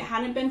 Yeah. If it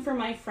hadn't been for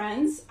my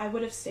friends, I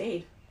would have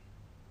stayed.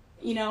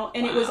 You know,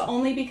 and it was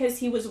only because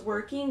he was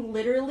working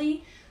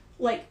literally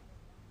like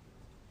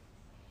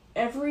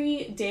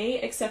every day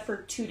except for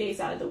 2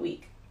 days out of the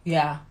week.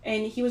 Yeah.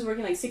 And he was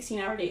working like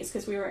 16-hour days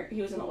because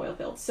he was in the oil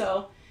field.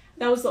 So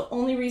that was the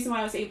only reason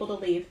why I was able to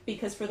leave,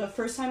 because for the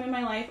first time in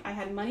my life, I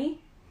had money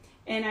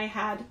and I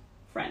had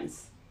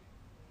friends.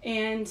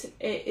 And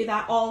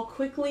that all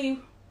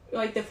quickly,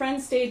 like the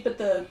friends stayed, but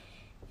the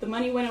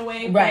money went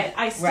away, but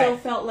I still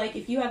felt like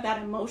if you have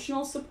that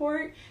emotional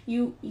support,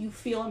 you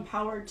feel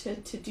empowered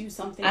to do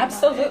something.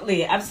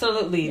 Absolutely,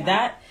 absolutely.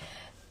 Yeah.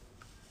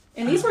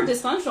 And these were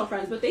dysfunctional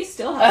friends, but they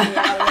still helped me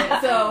out of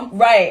it. So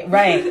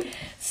right.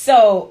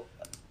 So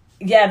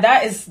yeah,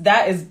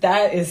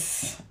 that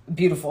is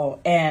beautiful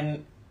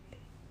and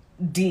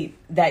deep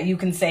that you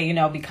can say, you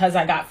know, because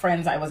I got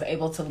friends, I was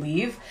able to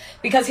leave.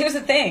 Because here's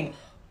the thing,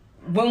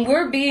 when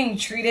we're being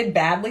treated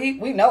badly,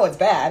 we know it's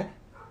bad.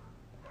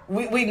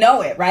 We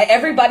know it, right?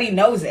 Everybody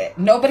knows it.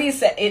 Nobody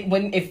said it.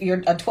 If you're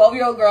a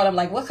 12-year-old girl, I'm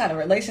like, what kind of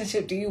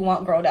relationship do you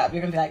want grown up?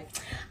 You're gonna be like,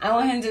 I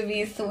want him to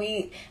be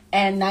sweet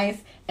and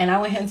nice, and I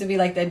want him to be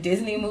like the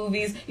Disney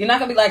movies. You're not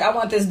gonna be like, I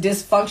want this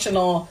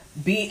dysfunctional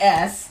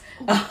BS.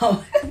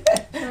 Oh,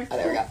 there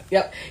we go.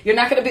 Yep. You're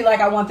not gonna be like,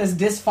 I want this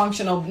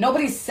dysfunctional.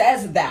 Nobody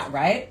says that,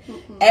 right?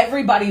 Mm-hmm.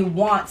 Everybody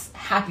wants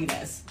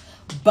happiness.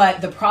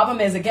 But the problem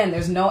is, again,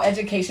 there's no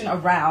education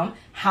around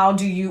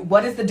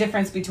what is the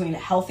difference between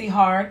healthy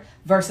hard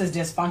versus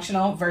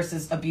dysfunctional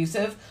versus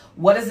abusive?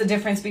 What is the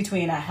difference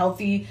between a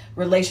healthy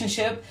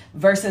relationship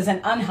versus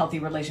an unhealthy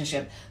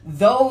relationship?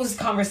 Those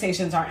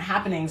conversations aren't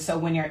happening. So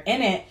when you're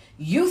in it,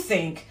 you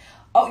think,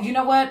 oh, you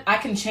know what? I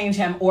can change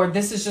him, or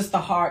this is just the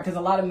hard, because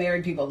a lot of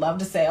married people love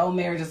to say, oh,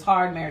 marriage is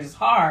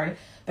hard,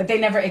 but they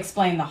never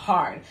explain the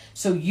hard.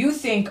 So you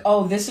think,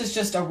 oh, this is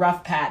just a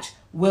rough patch.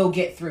 We'll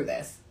get through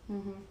this.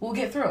 Mm-hmm. We'll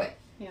get through it.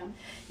 Yeah.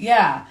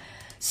 Yeah.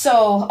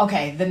 So,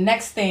 okay, the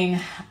next thing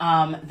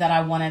that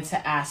I wanted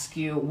to ask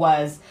you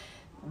was,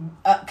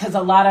 because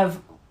a lot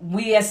of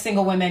we as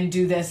single women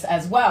do this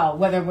as well,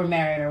 whether we're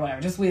married or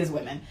whatever, just we as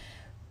women,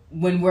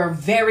 when we're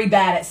very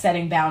bad at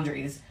setting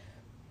boundaries.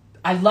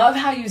 I love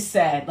how you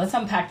said, let's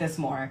unpack this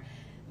more,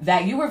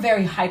 that you were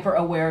very hyper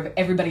aware of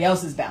everybody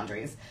else's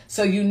boundaries.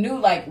 So you knew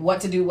like what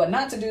to do, what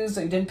not to do,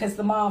 so you didn't piss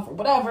them off or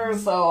whatever,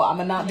 so I'm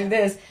gonna not do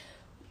this.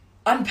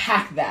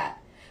 Unpack that.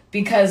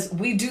 Because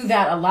we do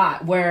that a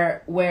lot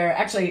where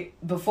actually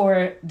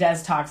before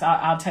Des talks,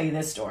 I'll tell you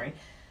this story.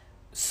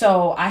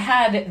 So I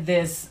had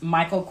this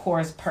Michael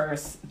Kors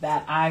purse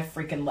that I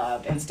freaking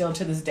loved, and still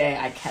to this day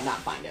I cannot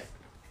find it.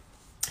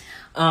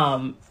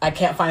 I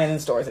can't find it in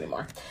stores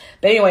anymore.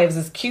 But anyway, it was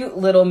this cute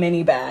little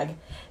mini bag,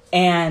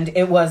 and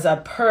it was a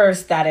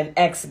purse that an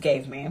ex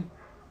gave me.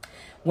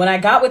 When I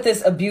got with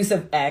this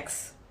abusive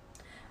ex,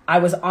 I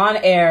was on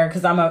air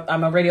because I'm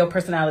a radio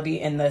personality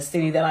in the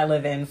city that I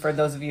live in, for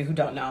those of you who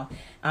don't know.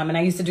 And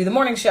I used to do the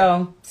morning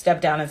show,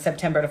 stepped down in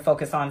September to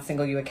focus on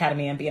Single You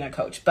Academy and being a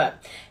coach.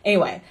 But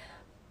anyway,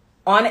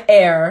 on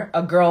air,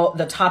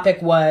 the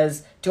topic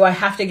was, do I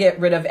have to get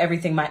rid of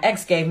everything my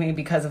ex gave me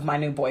because of my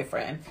new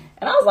boyfriend?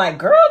 And I was like,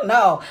 girl,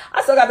 no.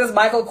 I still got this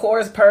Michael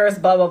Kors purse,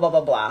 blah, blah, blah,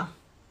 blah, blah.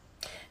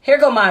 Here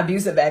go my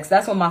abusive ex.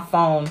 That's when my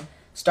phone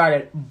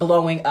started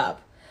blowing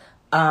up.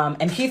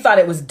 And he thought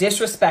it was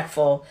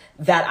disrespectful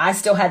that I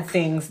still had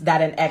things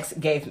that an ex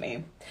gave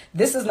me.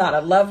 This is not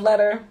a love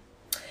letter.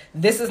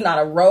 This is not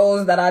a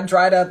rose that I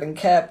dried up and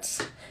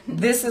kept.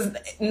 This is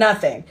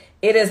nothing.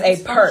 It is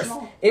a purse.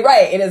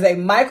 Right. It is a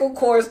Michael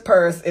Kors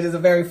purse. It is a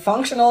very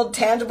functional,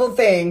 tangible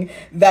thing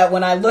that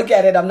when I look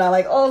at it, I'm not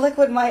like, oh, look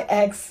what my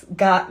ex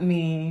got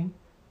me.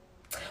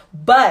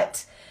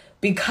 But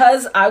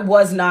because I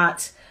was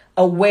not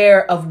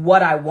aware of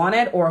what I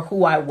wanted or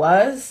who I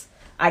was,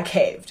 I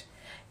caved.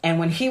 And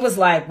when he was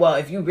like, well,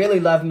 if you really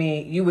love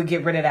me, you would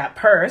get rid of that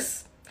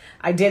purse,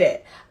 I did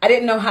it. I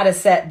didn't know how to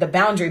set the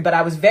boundary, but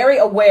I was very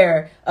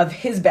aware of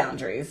his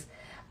boundaries.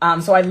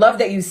 So I love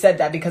that you said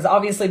that, because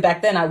obviously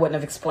back then I wouldn't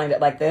have explained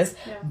it like this,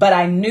 but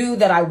I knew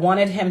that I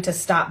wanted him to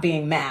stop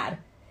being mad.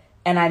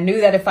 And I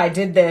knew that if I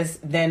did this,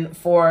 then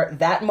for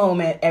that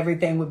moment,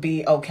 everything would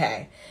be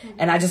okay. Mm-hmm.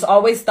 And I just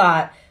always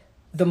thought,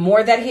 the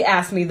more that he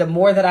asked me, the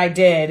more that I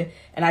did.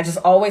 And I just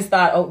always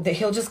thought, oh, that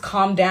he'll just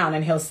calm down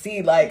and he'll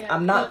see, like,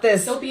 I'm not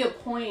this. There'll be a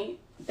point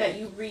that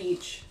you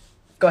reach.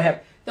 Go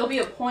ahead. There'll be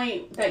a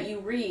point that you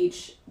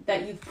reach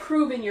that you've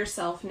proven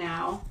yourself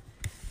now,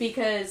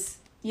 because,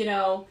 you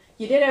know,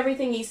 you did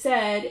everything he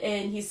said,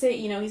 and he's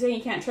saying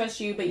he can't trust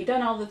you, but you've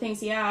done all the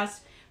things he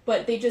asked,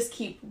 but they just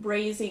keep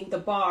raising the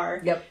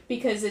bar. Yep.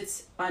 Because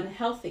it's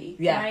unhealthy,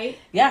 right?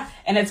 Yeah.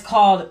 And it's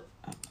called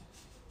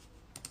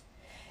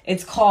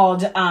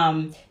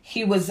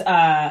he was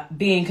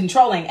being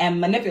controlling and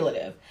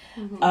manipulative.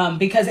 Mm-hmm.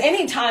 Because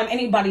anytime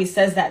anybody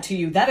says that to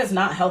you, that is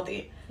not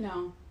healthy.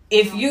 No.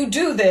 If you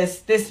do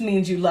this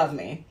means you love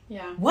me.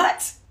 Yeah.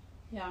 What?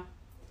 Yeah.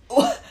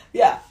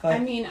 Yeah. Go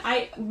ahead. I mean,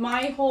 I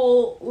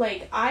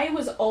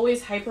was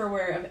always hyper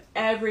aware of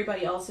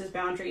everybody else's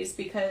boundaries,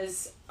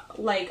 because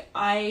like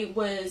I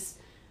was,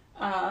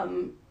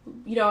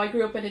 I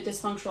grew up in a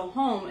dysfunctional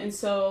home. And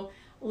so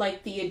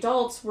like the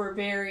adults were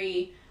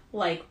very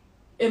like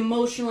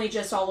emotionally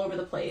just all over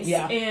the place.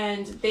 Yeah.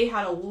 And they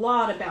had a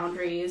lot of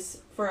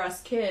boundaries for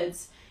us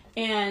kids,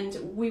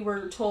 and we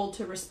were told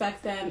to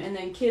respect them. And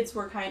then kids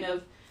were kind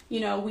of,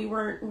 we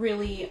weren't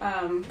really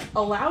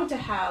allowed to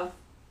have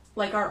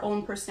like our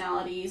own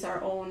personalities,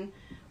 our own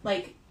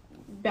like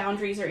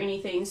boundaries or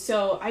anything.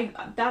 So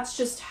that's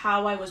just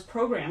how I was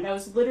programmed. I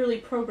was literally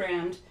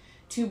programmed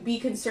to be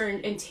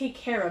concerned and take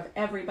care of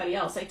everybody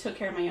else. I took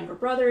care of my younger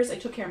brothers. I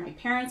took care of my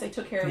parents. I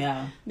took care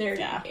of their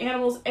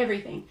animals,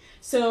 everything.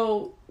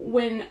 So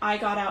when I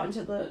got out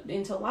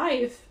into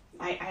life,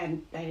 I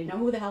didn't know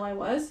who the hell I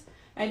was.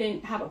 I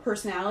didn't have a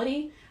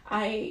personality.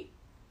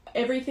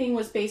 Everything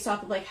was based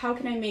off of like, how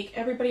can I make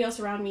everybody else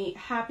around me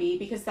happy?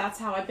 Because that's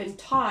how I've been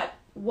taught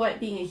what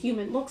being a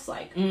human looks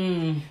like.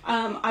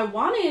 I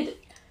wanted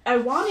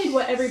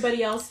what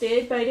everybody else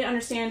did, but I didn't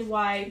understand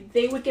why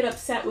they would get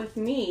upset with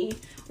me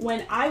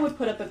when I would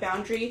put up a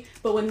boundary.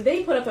 But when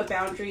they put up a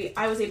boundary,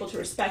 I was able to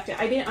respect it.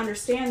 I didn't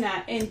understand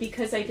that. And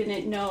because I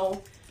didn't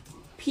know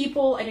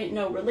people, I didn't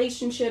know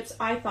relationships,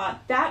 I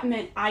thought that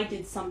meant I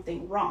did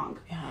something wrong.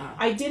 Yeah.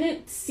 I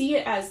didn't see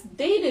it as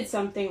they did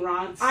something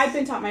wrong. I've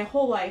been taught my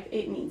whole life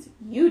it means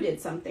you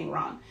did something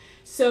wrong.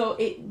 So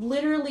it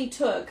literally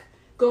took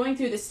going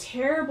through this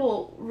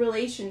terrible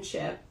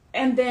relationship,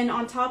 and then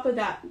on top of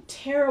that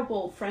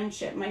terrible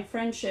friendship, my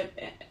friendship,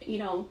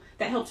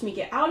 that helped me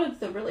get out of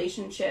the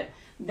relationship,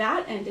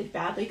 that ended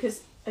badly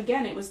because,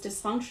 again, it was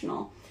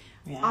dysfunctional.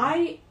 Yeah.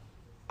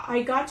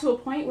 I got to a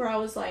point where I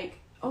was like,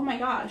 oh my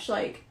gosh,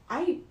 like,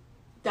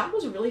 that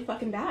was really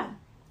fucking bad.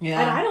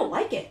 And I don't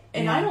like it.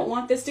 And I don't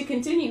want this to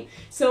continue.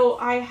 So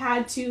I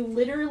had to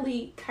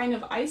literally kind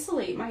of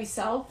isolate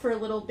myself for a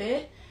little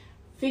bit,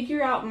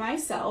 figure out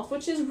myself,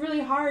 which is really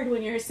hard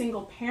when you're a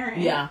single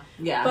parent. Yeah.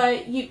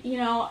 But you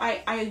know,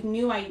 I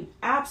knew I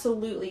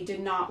absolutely did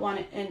not want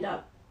to end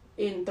up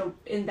in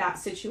that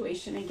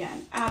situation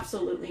again.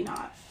 Absolutely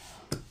not.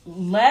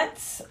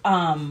 Let's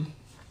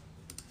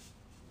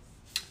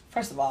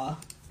first of all,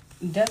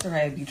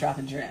 Desiree be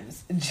dropping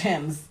gems,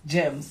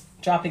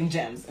 dropping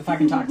gems. If I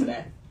can talk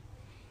today.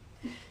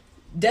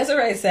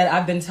 Desiree said,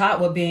 "I've been taught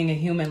what being a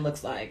human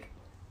looks like."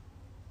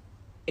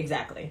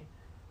 Exactly.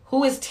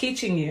 Who is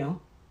teaching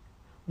you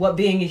what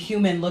being a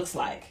human looks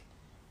like?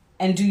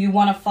 And do you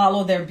want to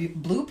follow their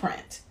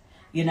blueprint?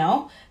 You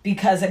know?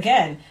 Because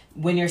again,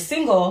 when you're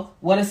single,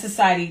 what is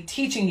society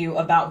teaching you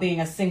about being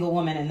a single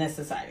woman in this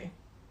society?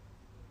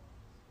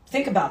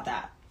 Think about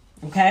that.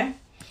 Okay?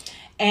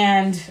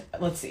 And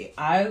let's see.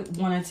 I've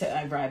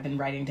been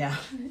writing down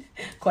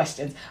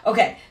questions.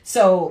 Okay.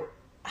 So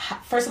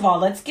first of all,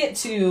 let's get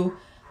to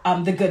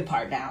the good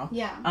part now.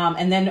 Yeah.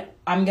 And then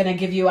I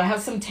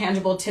have some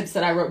tangible tips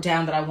that I wrote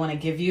down that I want to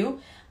give you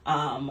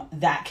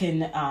that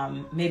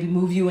can maybe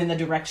move you in the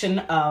direction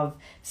of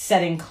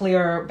setting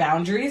clearer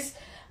boundaries,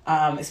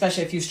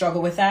 especially if you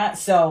struggle with that.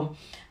 So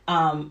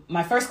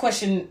my first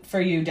question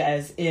for you,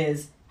 Des,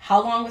 is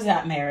how long was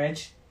that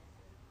marriage?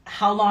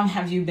 How long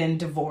have you been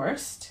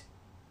divorced?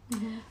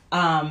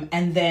 Mm-hmm.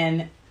 And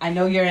then I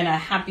know you're in a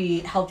happy,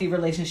 healthy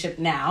relationship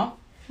now.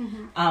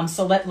 Mm-hmm.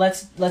 So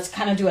let's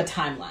kind of do a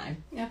timeline.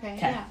 Okay.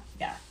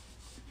 Yeah.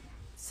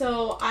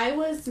 So I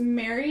was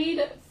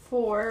married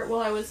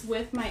I was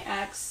with my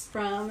ex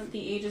from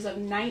the ages of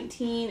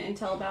 19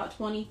 until about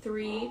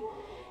 23.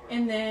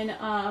 And then,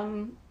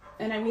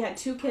 we had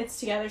 2 kids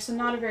together, so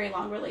not a very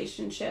long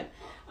relationship.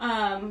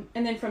 And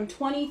then from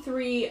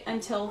 23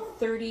 until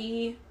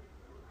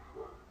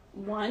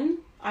 31,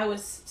 I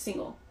was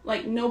single.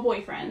 Like, no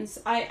boyfriends.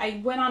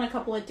 I went on a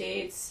couple of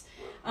dates.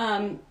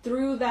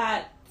 Through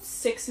that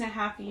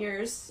 6.5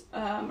 years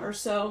or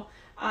so,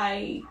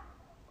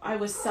 I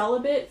was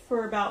celibate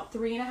for about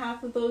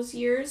 3.5 of those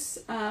years,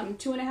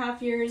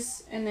 2.5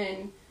 years, and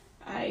then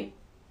I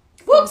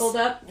crumpled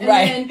up,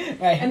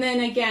 and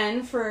then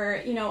again for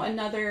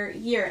another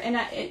year. And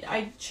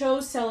I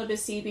chose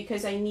celibacy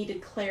because I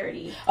needed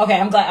clarity. Okay,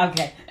 I'm glad.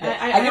 Okay,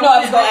 I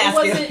was going to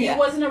ask you. It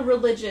wasn't a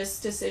religious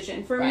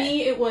decision for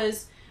me. It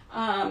was.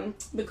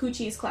 The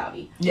coochie's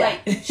cloudy. Yeah.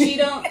 Like she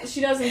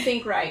doesn't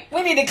think right.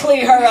 We need to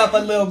clean her up a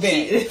little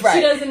bit.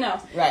 She doesn't know.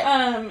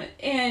 Right.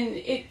 And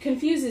it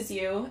confuses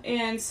you.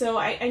 And so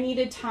I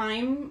needed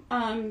time,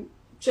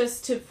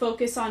 just to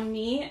focus on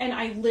me. And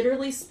I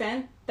literally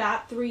spent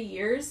that 3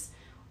 years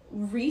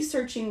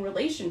researching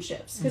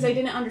relationships because I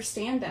didn't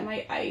understand them.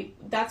 I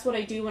that's what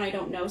I do when I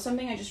don't know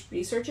something. I just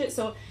research it.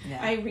 So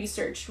I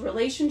researched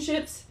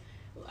relationships.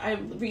 I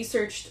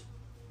researched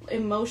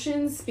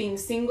emotions, being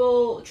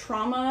single,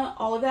 trauma,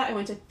 all of that. I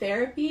went to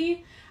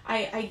therapy.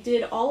 I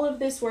did all of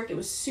this work. It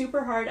was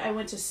super hard. I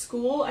went to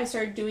school. I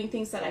started doing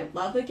things that I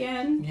love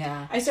again.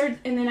 Yeah. I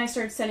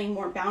started setting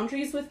more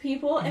boundaries with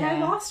people, and I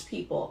lost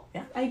people.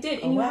 Yeah. I did.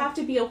 And you have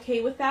to be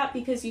okay with that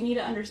because you need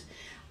to understand.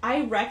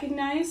 I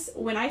recognize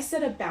when I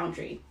set a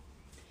boundary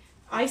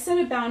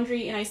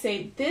and I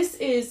say, this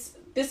is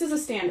a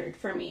standard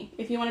for me.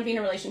 If you want to be in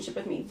a relationship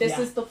with me, this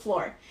is the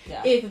floor.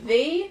 Yeah. If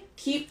they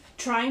keep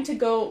trying to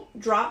go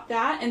drop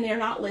that and they're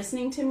not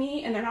listening to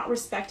me and they're not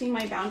respecting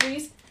my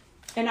boundaries,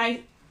 and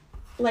I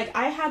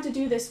had to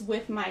do this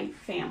with my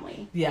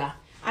family. Yeah.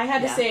 I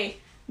had to say,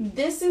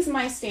 this is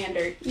my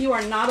standard. You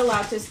are not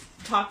allowed to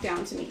talk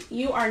down to me.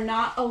 You are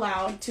not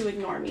allowed to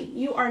ignore me.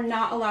 You are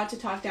not allowed to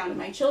talk down to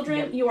my children.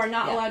 Yep. You are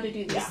not allowed to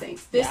do these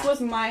things. This was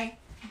my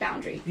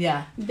boundary.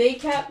 Yeah. They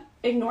kept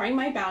ignoring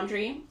my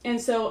boundary. And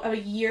so a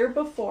year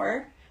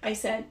before, I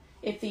said,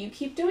 if you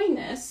keep doing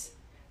this,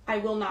 I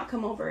will not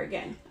come over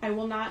again. I'm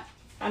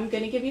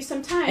going to give you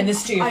some time. And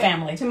this to your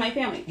family. To my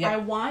family. Yep. I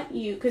want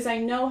you, because I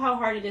know how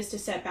hard it is to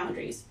set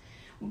boundaries.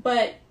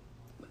 But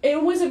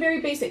it was a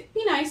very basic,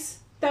 be nice.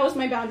 That was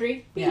my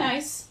boundary. Be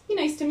nice. Be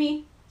nice to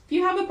me. If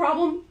you have a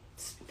problem,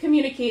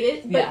 communicate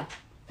it, but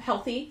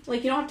healthy.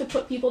 Like, you don't have to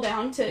put people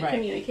down to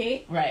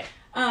communicate. Right.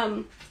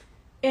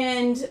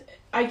 And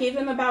I gave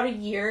them about a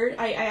year.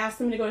 I asked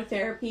them to go to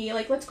therapy.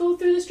 Like, let's go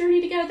through this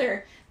journey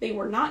together. They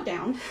were not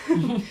down.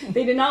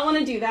 They did not want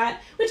to do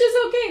that, which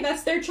is okay.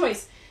 That's their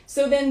choice.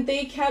 So then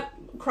they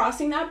kept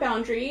crossing that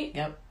boundary.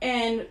 Yep.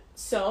 And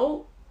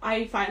so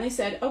I finally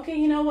said, okay,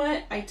 you know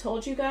what? I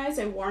told you guys.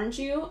 I warned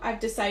you. I've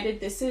decided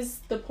this is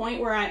the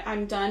point where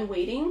I'm done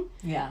waiting.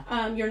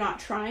 Yeah. You're not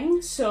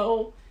trying.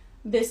 So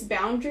this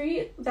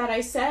boundary that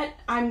I set,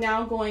 I'm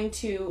now going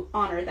to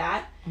honor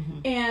that. Mm-hmm.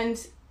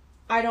 And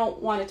I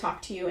don't want to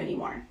talk to you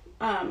anymore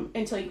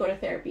until you go to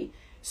therapy.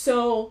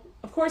 So,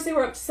 of course, they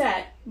were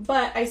upset,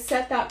 but I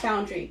set that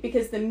boundary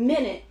because the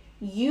minute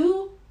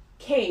you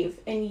cave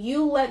and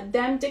you let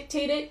them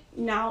dictate it,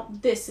 now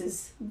this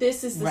is the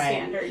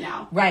standard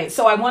now. Right.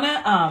 So I want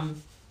to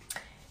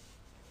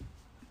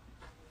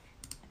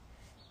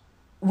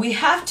we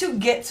have to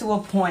get to a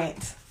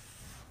point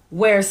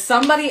where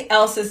somebody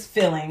else's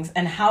feelings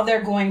and how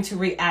they're going to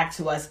react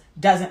to us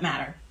doesn't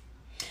matter.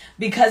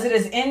 Because it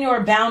is in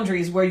your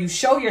boundaries where you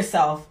show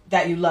yourself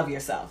that you love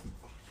yourself.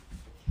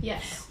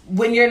 Yes.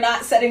 When you're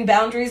not setting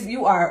boundaries,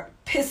 you are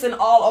pissing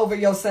all over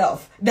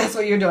yourself. That's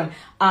what you're doing.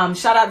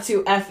 Shout out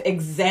to F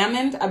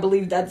Examined. I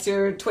believe that's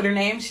your Twitter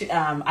name.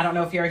 I don't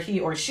know if you're a he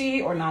or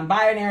she or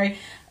non-binary.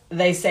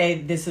 They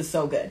say this is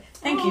so good.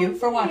 Thank you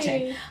for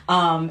watching.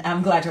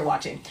 I'm glad you're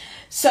watching.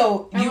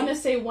 So I want to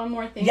say one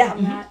more thing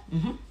on that.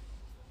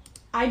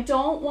 I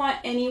don't want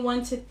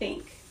anyone to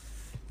think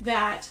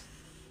that,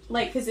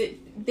 like, because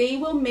they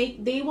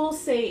will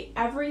say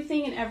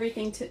anything and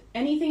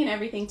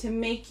everything to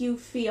make you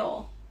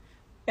feel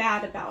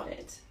bad about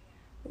it.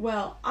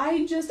 Well,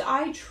 I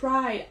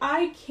tried.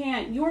 I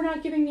can't. You're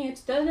not giving me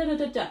it. Da da da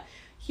da da.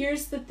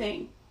 Here's the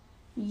thing.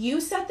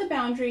 You set the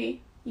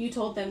boundary. You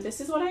told them,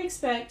 this is what I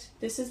expect.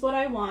 This is what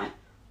I want.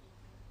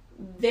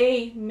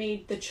 They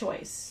made the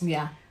choice.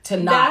 Yeah. To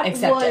not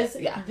accept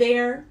it. That was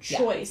their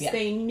choice. Yeah.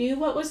 They knew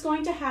what was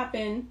going to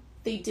happen.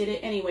 They did it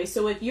anyway.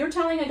 So if you're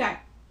telling a guy,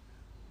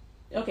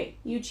 okay,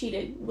 you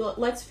cheated. Well,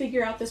 let's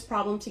figure out this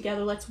problem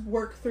together. Let's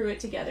work through it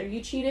together.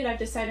 You cheated. I've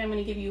decided I'm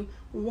going to give you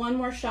one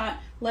more shot.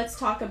 Let's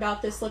talk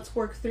about this. Let's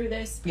work through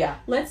this. Yeah.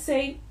 Let's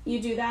say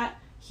you do that.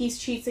 He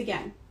cheats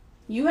again.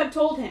 You have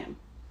told him,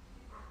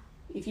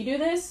 if you do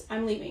this,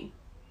 I'm leaving.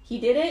 He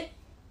did it.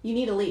 You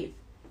need to leave.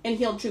 And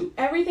he'll do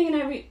anything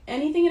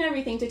and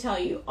everything to tell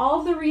you all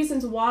of the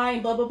reasons why,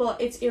 blah, blah, blah.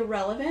 It's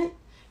irrelevant.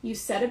 You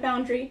set a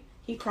boundary.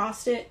 He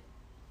crossed it.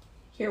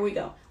 Here we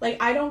go.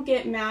 Like, I don't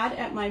get mad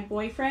at my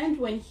boyfriend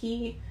when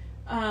he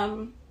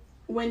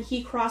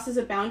crosses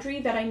a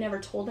boundary that I never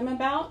told him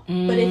about.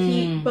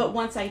 But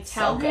once I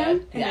tell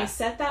him and I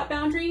set that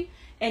boundary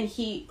and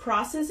he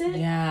crosses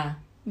it,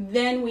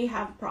 then we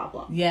have a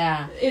problem.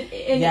 Yeah.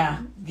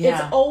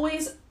 It's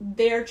always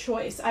their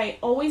choice. I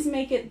always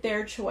make it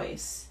their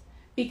choice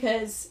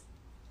because,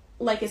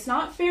 like, it's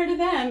not fair to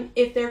them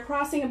if they're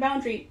crossing a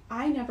boundary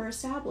I never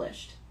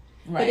established.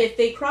 Right. But if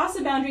they cross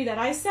a boundary that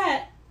I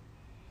set,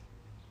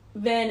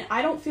 then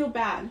I don't feel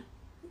bad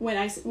when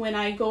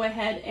I go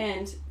ahead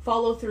and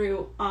follow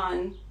through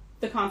on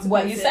the consequences.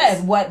 What you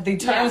said, what the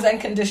terms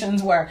and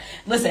conditions were.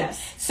 Listen,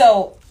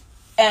 so,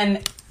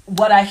 and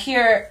what I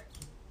hear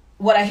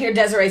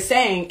Desiree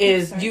saying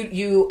is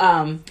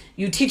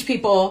you teach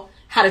people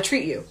how to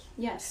treat you.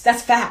 Yes.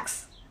 That's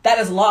facts. That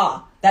is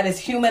law. That is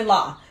human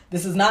law.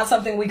 This is not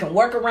something we can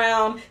work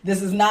around.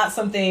 This is not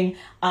something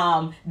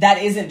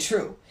that isn't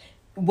true.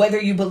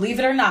 Whether you believe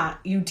it or not,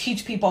 you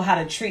teach people how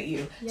to treat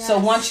you. Yes. So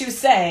once you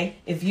say,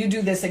 if you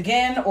do this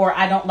again, or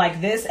I don't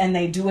like this, and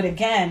they do it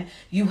again,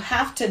 you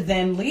have to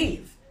then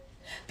leave.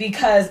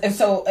 Because,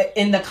 so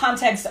in the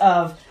context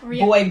of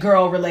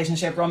boy-girl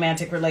relationship,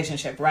 romantic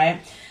relationship, right?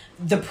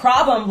 The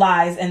problem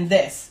lies in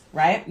this,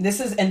 right? This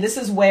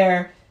is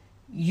where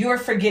you're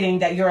forgetting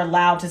that you're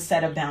allowed to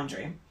set a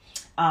boundary.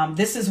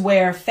 This is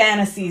where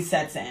fantasy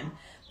sets in.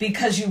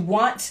 Because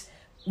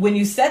when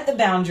you set the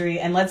boundary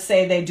and let's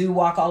say they do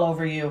walk all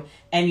over you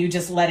and you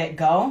just let it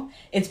go,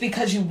 it's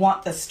because you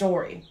want the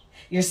story.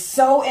 You're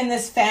so in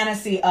this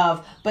fantasy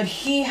of, but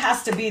he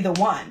has to be the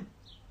one.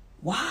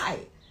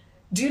 Why?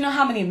 Do you know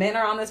how many men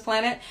are on this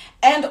planet?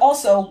 And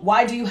also,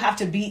 why do you have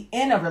to be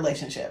in a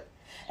relationship?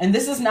 And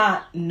this is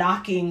not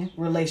knocking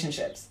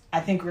relationships.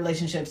 I think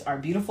relationships are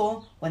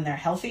beautiful when they're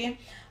healthy.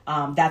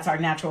 That's our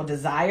natural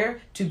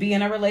desire to be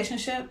in a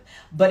relationship,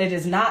 but it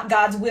is not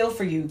God's will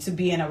for you to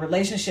be in a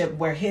relationship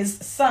where his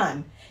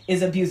son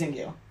is abusing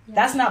you. Yeah.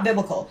 That's not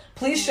biblical.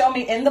 Please show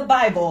me in the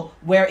Bible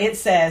where it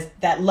says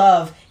that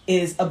love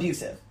is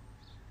abusive.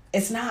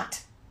 It's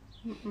not.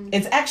 Mm-mm.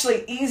 It's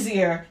actually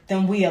easier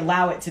than we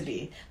allow it to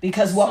be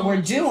because what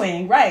we're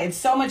doing, right, it's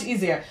so much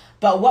easier.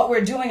 But what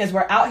we're doing is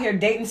we're out here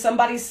dating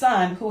somebody's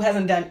son who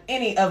hasn't done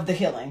any of the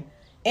healing,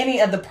 any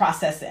of the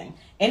processing,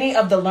 any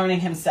of the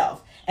learning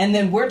himself. And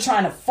then we're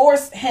trying to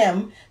force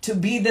him to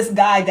be this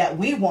guy that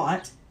we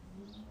want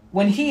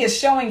when he is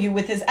showing you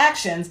with his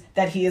actions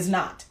that he is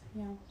not.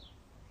 Yeah.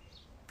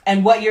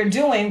 And what you're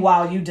doing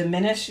while you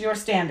diminish your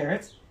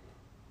standards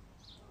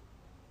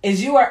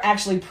is you are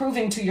actually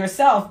proving to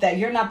yourself that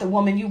you're not the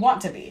woman you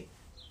want to be.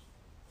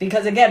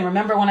 Because again,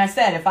 remember when I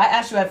said, if I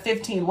asked you at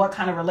 15, what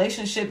kind of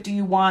relationship do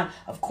you want?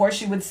 Of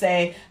course you would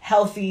say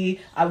healthy.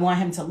 I want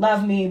him to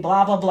love me,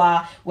 blah, blah,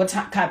 blah. What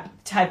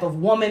type of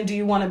woman do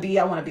you want to be?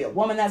 I want to be a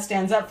woman that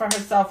stands up for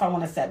herself. I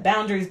want to set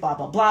boundaries, blah,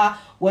 blah, blah.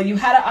 Well, you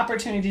had an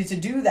opportunity to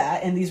do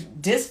that in these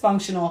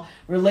dysfunctional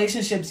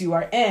relationships you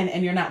are in,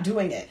 and you're not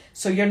doing it.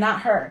 So you're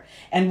not her.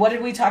 And what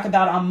did we talk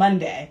about on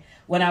Monday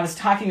when I was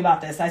talking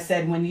about this? I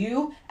said, when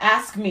you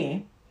ask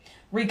me,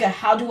 Rika,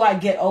 how do I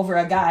get over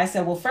a guy? I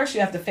said, well, first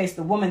you have to face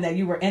the woman that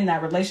you were in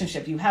that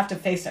relationship. You have to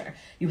face her.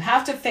 You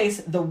have to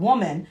face the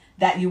woman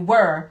that you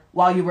were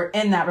while you were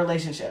in that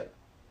relationship.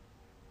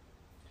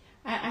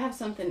 I have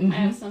something. Mm-hmm. I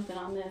have something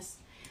on this.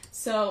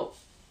 So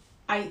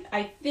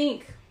I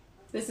think,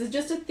 this is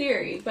just a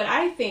theory, but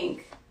I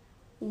think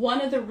one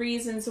of the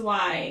reasons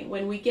why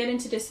when we get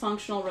into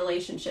dysfunctional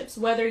relationships,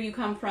 whether you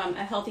come from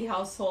a healthy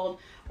household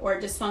or a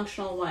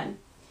dysfunctional one,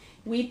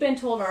 We've been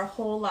told our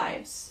whole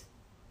lives,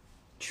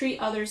 treat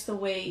others the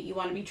way you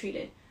want to be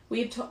treated.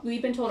 We've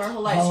been told our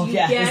whole lives,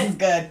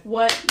 get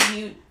what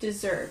you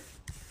deserve.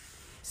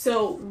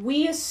 So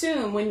we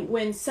assume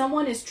when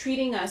someone is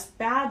treating us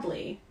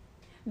badly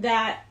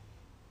that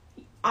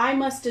I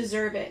must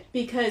deserve it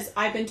because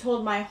I've been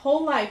told my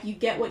whole life you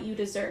get what you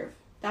deserve.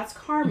 That's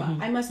karma.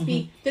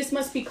 This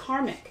must be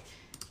karmic.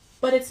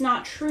 But it's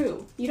not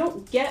true. You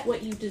don't get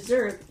what you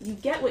deserve. You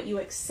get what you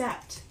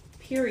accept.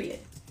 Period.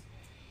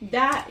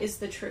 That is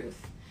the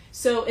truth.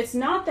 So it's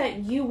not that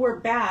you were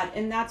bad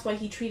and that's why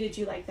he treated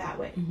you like that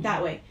way.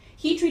 That way.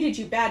 He treated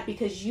you bad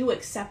because you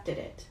accepted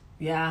it.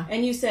 Yeah.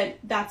 And you said,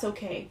 that's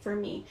okay for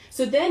me.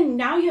 So then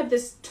now you have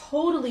this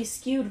totally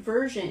skewed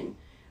version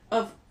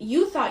of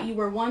you thought you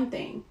were one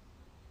thing.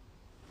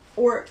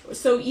 Or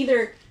so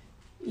either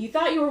you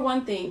thought you were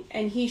one thing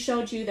and he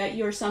showed you that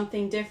you're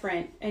something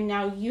different and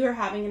now you're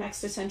having an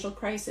existential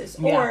crisis.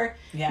 Or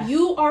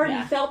you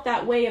already felt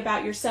that way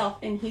about yourself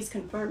and he's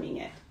confirming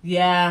it.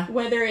 Yeah.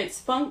 Whether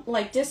it's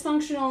like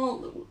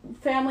dysfunctional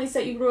families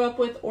that you grew up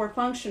with or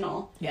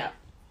functional. Yeah.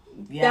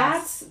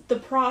 Yes.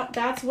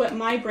 That's what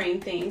my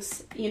brain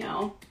thinks, I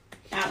don't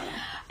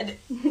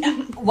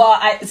know. Well,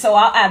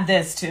 I'll add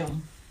this too.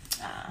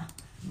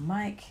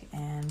 Mike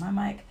and my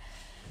mic.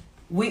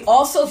 We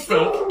also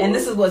think, and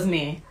this was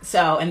me,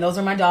 and those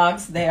are my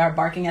dogs. They are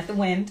barking at the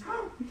wind.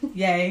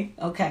 Yay.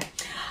 Okay.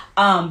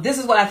 This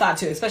is what I thought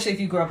too, especially if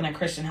you grew up in a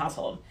Christian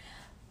household.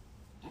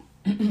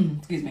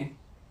 Excuse me.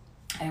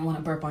 I didn't want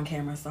to burp on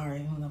camera.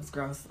 Sorry. Oh, that was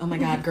gross. Oh my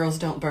God, girls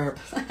don't burp.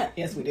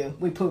 Yes, we do.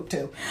 We poop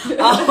too.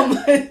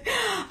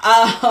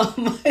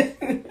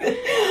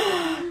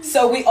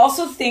 So we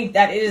also think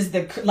that it is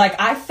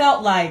I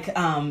felt like,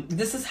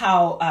 this is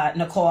how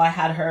Nicole, I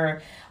had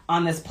her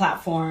on this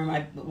platform,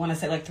 I want to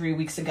say 3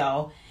 weeks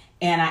ago.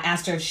 And I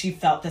asked her if she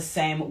felt the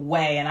same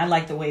way. And I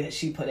like the way that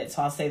she put it.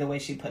 So I'll say the way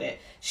she put it.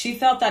 She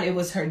felt that it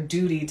was her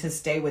duty to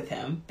stay with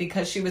him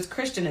because she was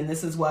Christian. And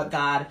this is what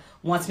God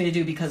wants me to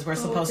do because we're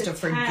supposed to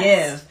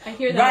forgive. I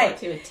hear that word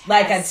too.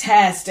 Like a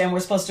test. And we're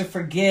supposed to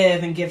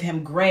forgive and give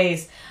him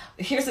grace.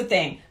 Here's the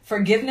thing.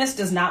 Forgiveness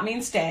does not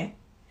mean stay.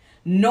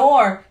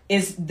 Nor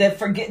is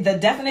the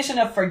definition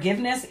of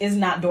forgiveness is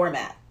not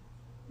doormat.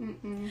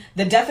 Mm-mm.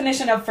 The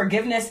definition of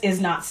forgiveness is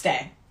not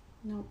stay.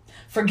 Nope.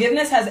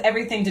 Forgiveness has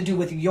everything to do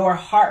with your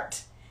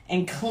heart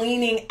and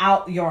cleaning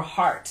out your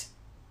heart.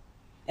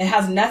 It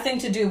has nothing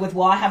to do with,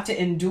 I have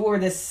to endure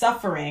this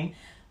suffering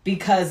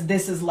because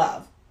this is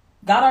love.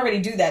 God already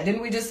do that.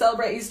 Didn't we just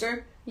celebrate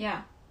Easter?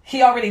 Yeah.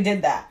 He already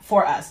did that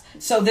for us.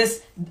 So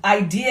this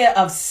idea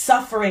of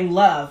suffering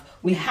love,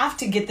 we have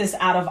to get this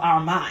out of our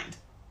mind.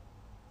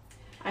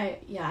 I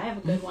have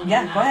a good one on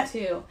that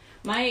too.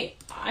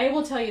 I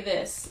will tell you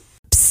this.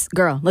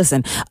 Girl,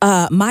 listen,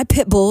 my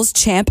pit bulls,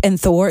 Champ and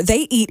Thor,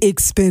 they eat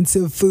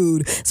expensive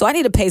food. So I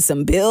need to pay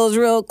some bills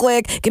real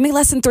quick. Give me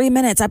less than 3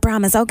 minutes, I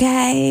promise,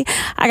 okay?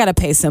 I got to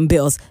pay some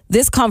bills.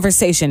 This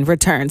conversation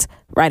returns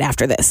right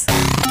after this.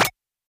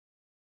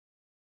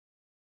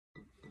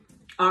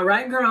 All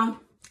right, girl,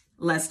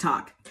 let's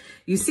talk.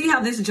 You see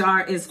how this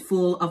jar is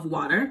full of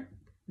water?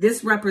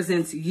 This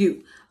represents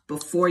you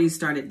before you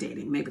started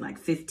dating, maybe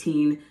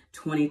 15,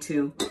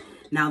 22.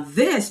 Now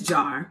this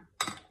jar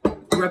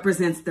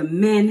represents the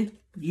men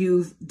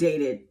you've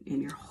dated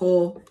in your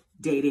whole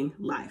dating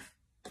life.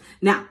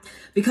 Now,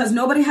 because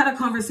nobody had a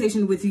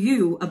conversation with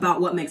you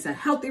about what makes a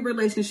healthy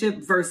relationship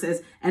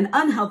versus an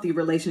unhealthy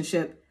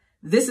relationship,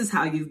 this is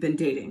how you've been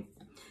dating.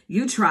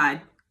 You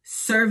tried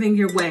serving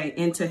your way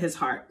into his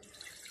heart.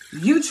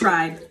 You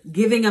tried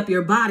giving up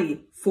your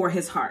body for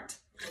his heart.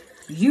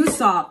 You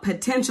saw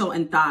potential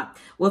and thought,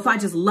 well, if I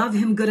just love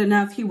him good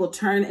enough, he will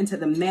turn into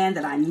the man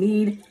that I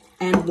need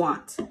and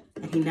want.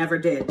 And he never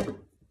did.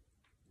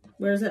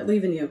 Where's that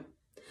leaving you?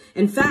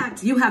 In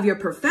fact, you have your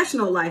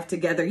professional life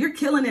together. You're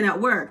killing it at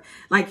work.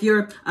 Like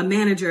you're a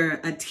manager,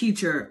 a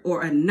teacher,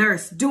 or a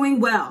nurse doing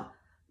well.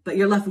 But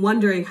you're left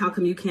wondering how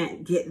come you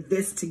can't get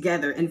this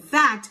together. In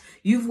fact,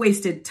 you've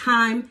wasted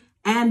time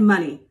and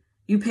money.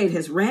 You paid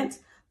his rent,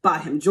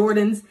 bought him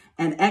Jordans,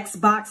 an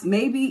Xbox,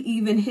 maybe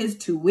even his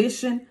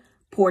tuition,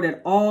 poured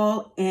it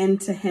all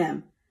into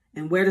him.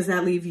 And where does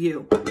that leave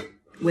you?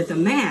 With a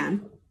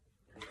man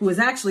who is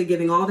actually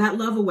giving all that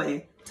love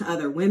away to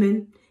other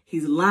women.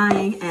 He's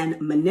lying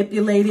and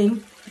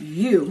manipulating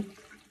you,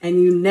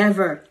 and you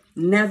never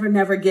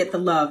get the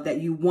love that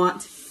you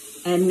want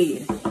and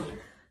need.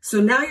 So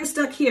now you're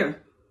stuck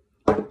here,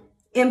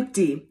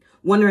 empty,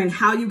 wondering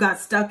how you got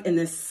stuck in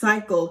this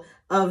cycle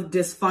of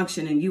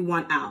dysfunction and you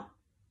want out.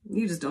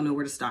 You just don't know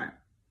where to start.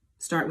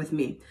 Start with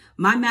me.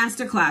 My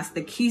masterclass,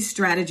 The Key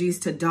Strategies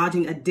to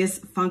Dodging a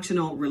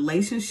Dysfunctional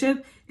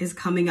Relationship, is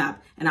coming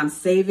up, and I'm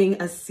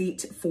saving a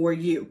seat for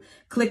you.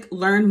 Click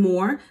Learn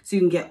More so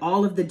you can get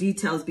all of the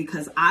details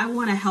because I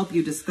want to help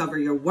you discover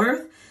your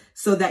worth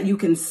so that you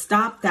can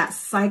stop that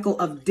cycle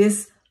of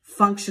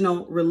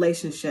dysfunctional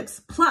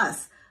relationships.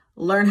 Plus,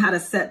 learn how to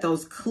set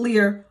those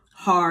clear,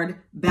 hard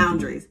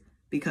boundaries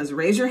because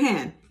raise your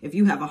hand if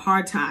you have a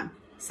hard time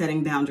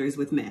setting boundaries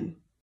with men.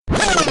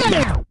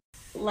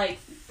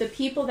 the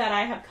people that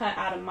I have cut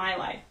out of my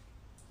life,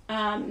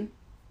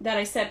 that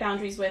I set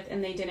boundaries with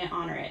and they didn't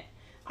honor it,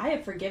 I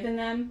have forgiven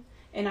them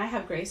and I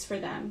have grace for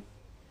them.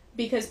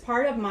 Because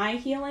part of my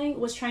healing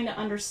was trying to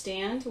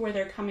understand where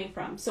they're coming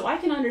from. So I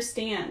can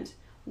understand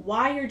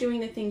why you're doing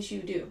the things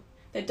you do.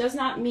 That does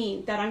not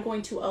mean that I'm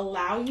going to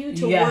allow you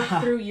to work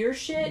through your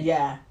shit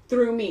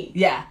through me.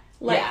 Yeah.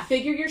 Like,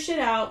 figure your shit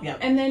out. Yep.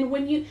 And then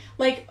when you,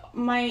 like,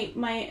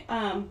 my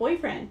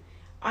boyfriend,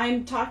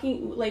 I'm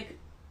talking, like,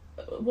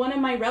 one of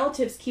my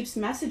relatives keeps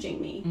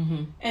messaging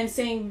me and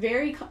saying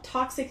very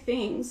toxic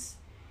things.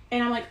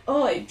 And I'm like,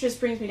 oh, it just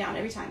brings me down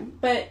every time.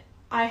 But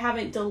I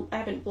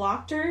haven't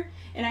blocked her,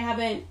 and I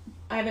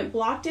haven't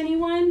blocked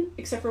anyone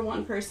except for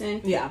one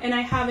person. Yeah. And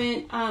I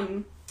haven't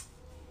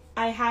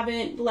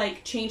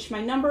like changed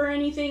my number or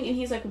anything. And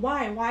he's like,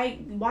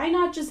 why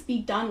not just be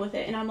done with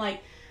it? And I'm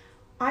like,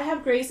 I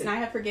have grace and I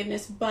have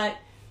forgiveness, but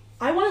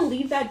I want to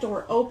leave that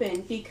door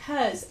open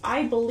because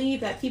I believe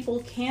that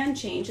people can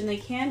change and they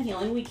can heal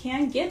and we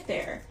can get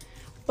there.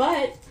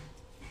 But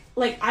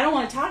like, I don't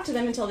want to talk to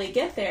them until they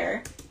get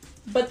there.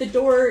 But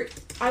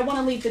I want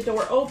to leave the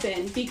door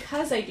open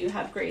because I do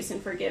have grace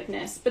and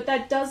forgiveness. But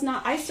that does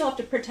not, I still have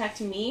to protect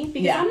me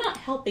because I'm not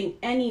helping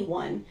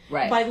anyone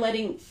by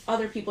letting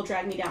other people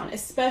drag me down,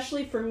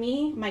 especially for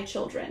me, my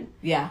children.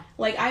 Yeah.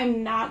 Like,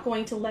 I'm not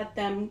going to let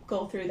them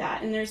go through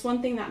that. And there's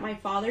one thing that my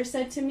father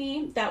said to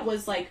me that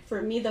was like,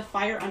 for me, the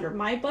fire under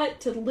my butt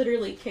to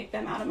literally kick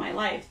them out of my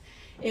life.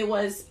 It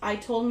was, I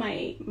told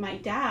my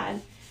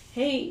dad,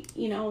 hey,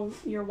 you know,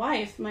 your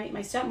wife, my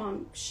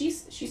stepmom,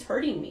 she's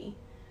hurting me.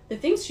 The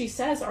things she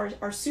says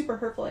are super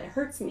hurtful. It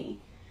hurts me.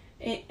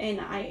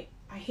 And I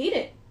hate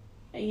it.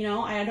 You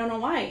know, I don't know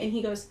why. And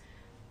he goes,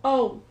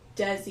 oh,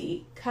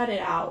 Desi, cut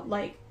it out.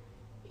 Like,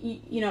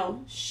 you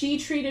know, she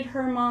treated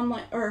her mom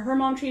like, or her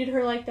mom treated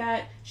her like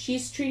that.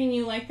 She's treating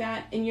you like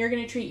that. And you're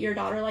going to treat your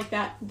daughter like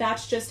that.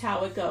 That's just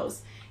how it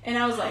goes. And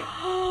I was like,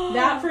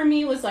 that for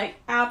me was like,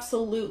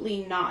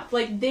 absolutely not.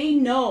 Like, they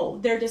know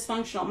they're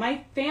dysfunctional.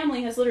 My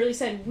family has literally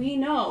said, we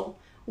know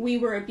we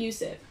were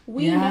abusive.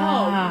 We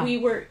know we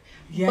were...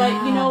 Yeah.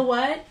 But you know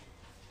what?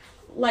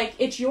 Like,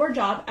 it's your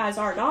job as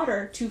our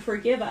daughter to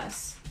forgive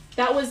us.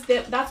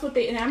 That's what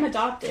and I'm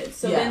adopted.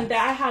 So then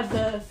I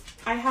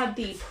had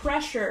the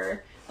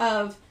pressure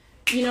of,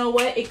 you know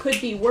what? It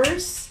could be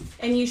worse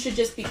and you should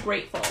just be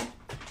grateful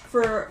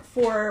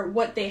for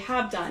what they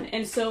have done.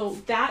 And so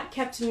that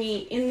kept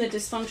me in the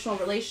dysfunctional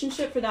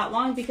relationship for that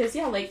long because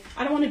like,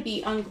 I don't want to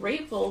be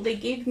ungrateful. They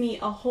gave me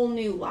a whole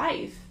new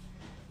life.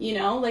 You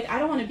know, like, I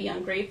don't want to be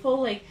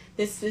ungrateful. Like,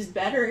 this is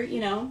better, you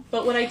know.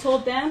 But what I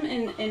told them,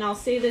 and I'll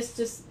say this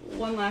just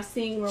one last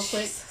thing real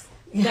quick,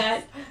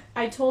 that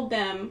I told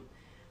them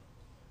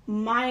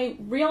my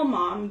real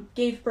mom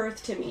gave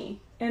birth to me.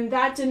 And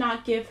that did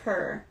not give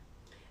her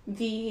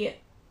the,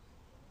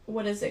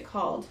 what is it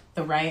called?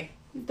 The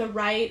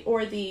right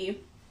or the...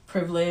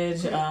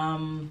 privilege.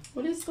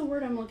 What is the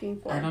word I'm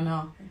looking for? I don't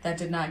know. That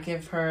did not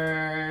give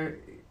her...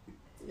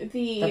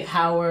 The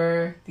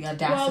power, the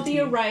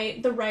audacity. Well,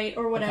 the right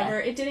or whatever.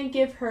 Okay. It didn't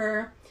give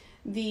her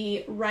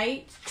the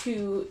right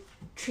to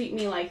treat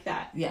me like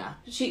that. Yeah.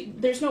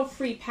 There's no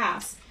free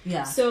pass.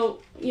 Yeah. So,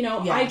 you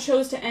know, I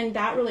chose to end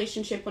that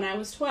relationship when I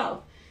was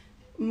 12.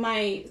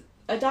 My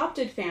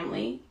adopted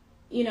family,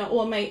 you know,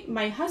 well,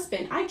 my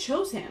husband, I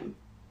chose him.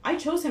 I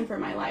chose him for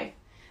my life.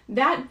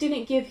 That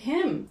didn't give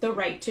him the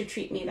right to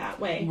treat me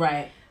that way.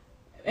 Right.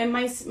 And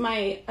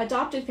my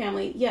adopted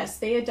family, yes,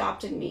 they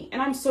adopted me.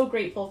 And I'm so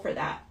grateful for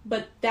that.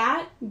 But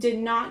that did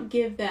not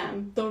give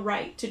them the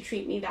right to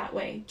treat me that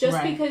way.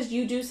 Just because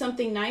you do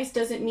something nice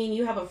doesn't mean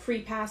you have a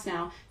free pass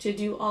now to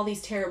do all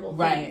these terrible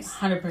things.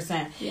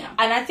 100%. Yeah.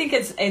 And I think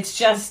it's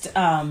just,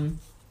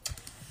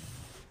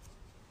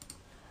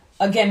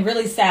 again,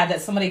 really sad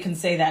that somebody can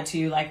say that to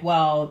you. Like,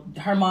 well,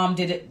 her mom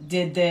did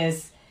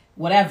this,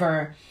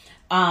 whatever,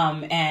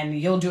 and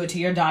you'll do it to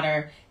your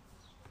daughter.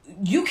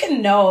 You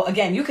can know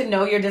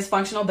you're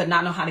dysfunctional, but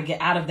not know how to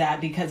get out of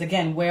that because,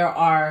 again,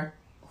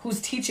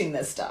 who's teaching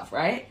this stuff,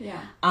 right?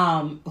 Yeah.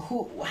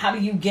 How do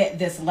you get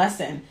this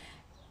lesson?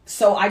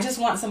 So I just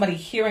want somebody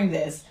hearing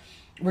this,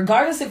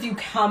 regardless if you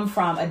come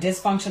from a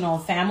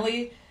dysfunctional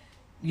family,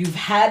 you've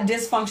had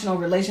dysfunctional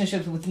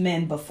relationships with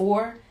men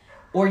before,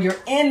 or you're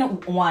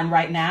in one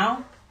right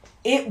now,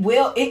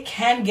 it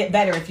can get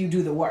better if you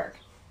do the work.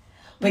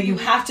 But you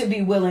have to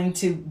be willing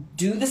to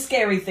do the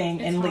scary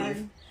thing and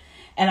leave.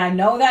 And I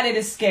know that it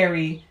is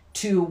scary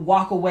to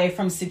walk away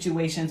from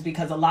situations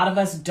because a lot of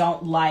us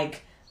don't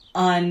like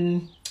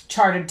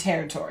uncharted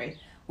territory.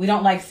 We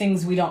don't like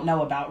things we don't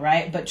know about,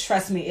 right? But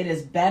trust me, it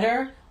is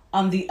better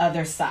on the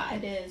other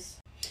side. It is.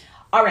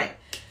 All right.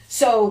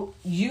 So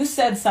you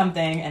said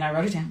something, and I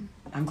wrote it down.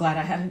 I'm glad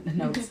I had the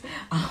notes.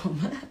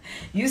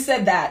 You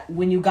said that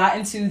when you got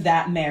into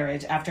that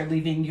marriage after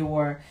leaving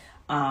your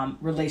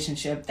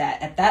relationship,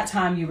 that at that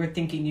time you were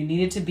thinking you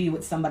needed to be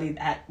with somebody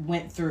that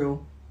went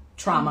through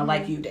trauma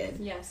like you did.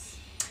 Yes.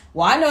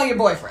 Well, I know your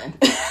boyfriend.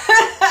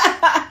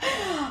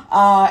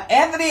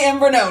 Anthony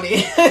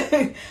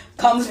Imbranoni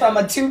comes from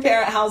a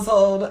 2-parent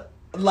household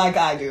like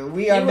I do.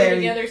 We They are were very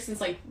together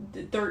since like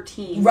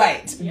 13.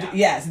 right. Yeah.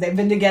 Yes, they've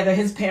been together.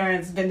 His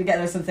parents been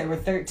together since they were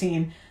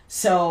 13.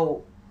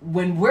 So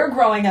when we're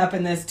growing up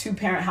in this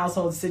 2-parent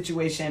household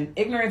situation,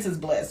 ignorance is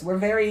bliss. We're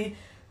very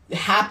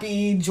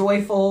happy,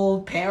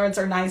 joyful. Parents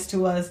are nice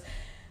to us.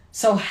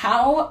 So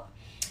how,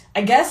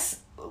 I guess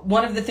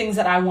one of the things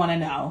that I want to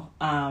know,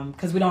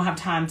 because we don't have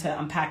time to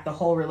unpack the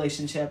whole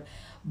relationship,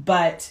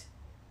 but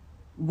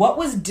what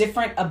was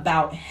different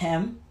about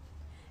him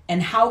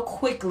and how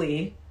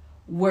quickly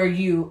were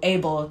you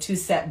able to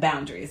set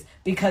boundaries?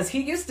 Because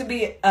he used to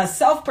be a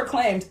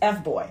self-proclaimed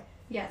F-boy.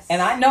 Yes.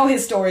 And I know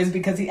his stories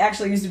because he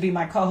actually used to be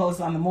my co-host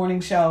on the morning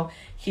show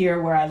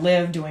here where I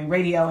live doing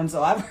radio. And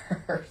so I've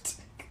heard.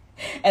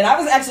 And I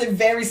was actually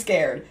very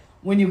scared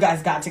when you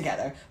guys got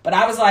together. But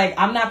I was like,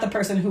 I'm not the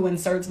person who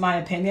inserts my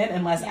opinion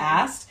unless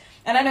asked.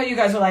 And I know you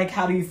guys were like,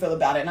 how do you feel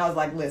about it? And I was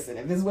like, listen,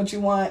 if this is what you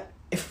want,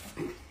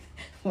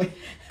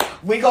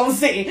 we gonna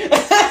see.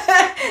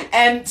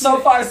 And so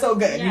far so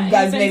good. Yeah, you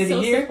guys he's made it been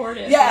a so year.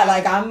 supportive. Yeah,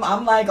 like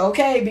I'm like,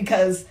 okay,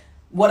 because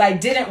what I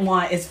didn't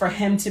want is for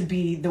him to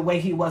be the way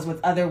he was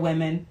with other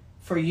women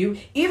for you.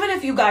 Even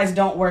if you guys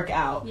don't work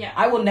out,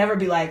 I will never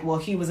be like, well,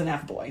 he was an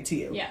F-boy to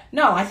you. Yeah.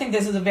 No, I think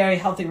this is a very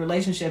healthy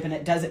relationship, and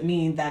it doesn't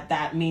mean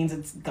that means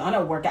it's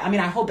gonna work out. I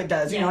mean, I hope it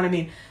does, you know what I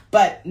mean?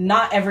 But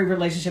not every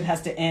relationship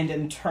has to end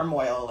in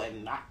turmoil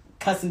and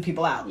cussing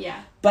people out. Yeah.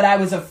 But I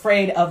was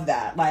afraid of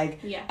that,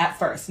 at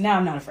first. Now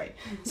I'm not afraid.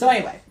 So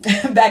anyway,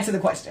 back to the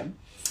question.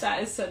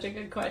 That is such a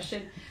good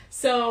question.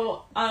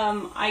 So,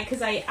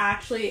 because I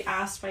actually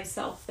asked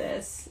myself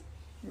this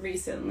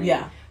recently.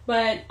 Yeah.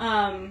 But,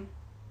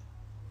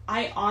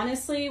 I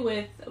honestly,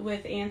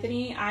 with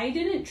Anthony, I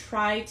didn't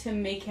try to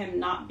make him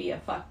not be a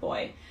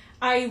fuckboy.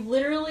 I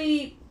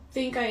literally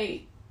think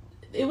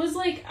it was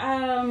like,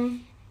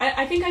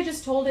 I think I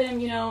just told him,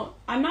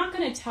 I'm not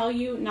going to tell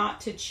you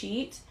not to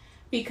cheat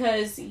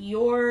because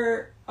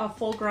you're a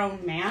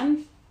full-grown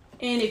man.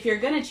 And if you're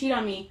going to cheat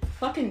on me,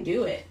 fucking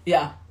do it.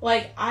 Yeah.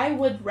 Like, I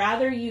would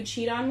rather you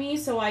cheat on me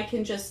so I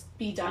can just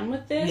be done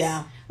with this.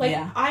 Yeah. Like,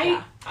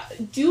 I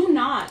do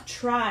not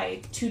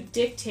try to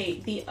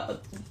dictate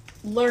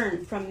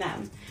learn from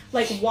them.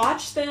 Like,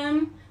 watch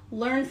them,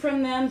 learn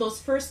from them. Those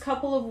first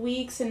couple of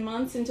weeks and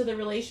months into the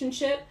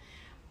relationship,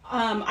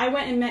 I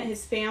went and met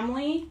his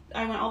family.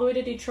 I went all the way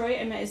to Detroit.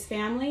 I met his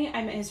family.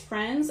 I met his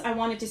friends. I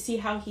wanted to see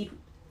how he'd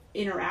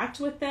interact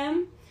with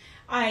them.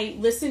 I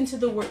listened to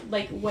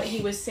what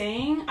he was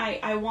saying.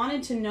 I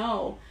wanted to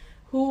know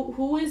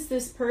who is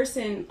this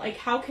person? Like,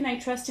 how can I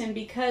trust him?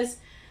 Because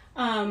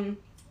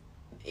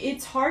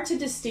it's hard to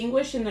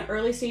distinguish in the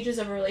early stages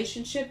of a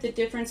relationship the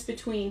difference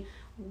between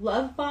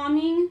love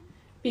bombing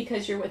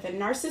because you're with a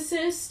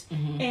narcissist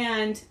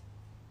and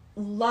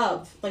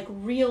love, like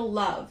real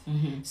love.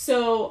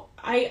 So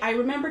I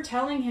remember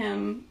telling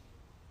him,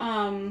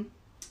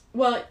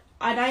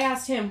 and I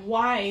asked him,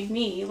 why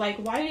me? Like,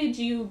 why did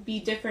you be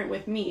different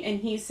with me? And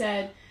he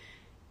said,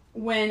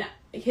 when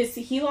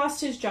he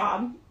lost his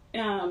job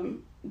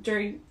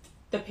during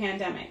the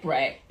pandemic.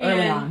 Right.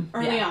 Early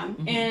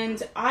on.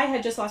 And I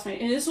had just lost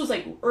and this was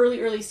like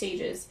early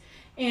stages.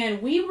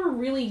 And we were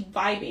really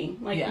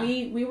vibing. Like,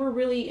 we were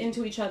really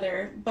into each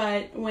other.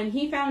 But when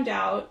he found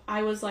out,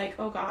 I was like,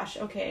 oh gosh,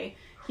 okay,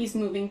 he's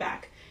moving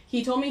back.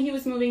 He told me he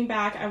was moving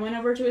back. I went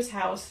over to his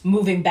house.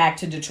 Moving back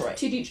to Detroit.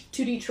 To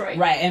Detroit.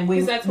 Right, and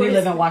we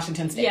live in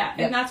Washington State. Yeah,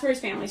 and that's where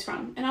his family's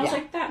from. And I was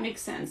like, that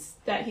makes sense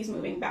that he's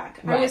moving back.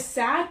 Right. I was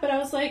sad, but I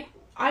was like,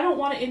 I don't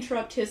want to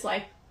interrupt his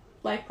life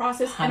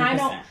process. 100%. And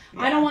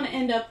I don't want to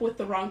end up with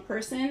the wrong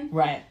person.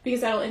 Right.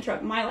 Because that'll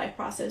interrupt my life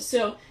process.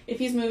 So if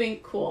he's moving,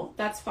 cool,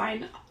 that's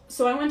fine.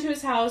 So I went to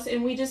his house,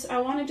 and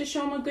I wanted to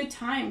show him a good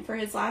time for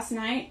his last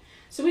night.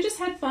 So we just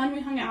had fun.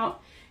 We hung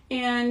out.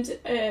 And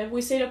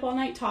we stayed up all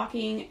night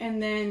talking,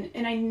 and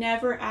I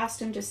never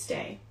asked him to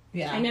stay.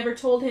 Yeah. I never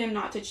told him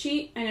not to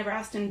cheat. I never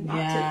asked him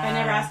I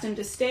never asked him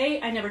to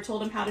stay. I never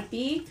told him how to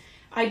be.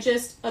 I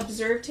just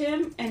observed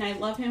him, and I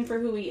love him for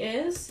who he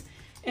is.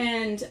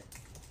 And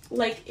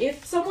like,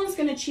 if someone's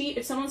gonna cheat,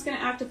 if someone's gonna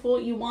act a fool,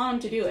 you want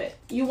them to do it.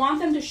 You want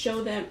them to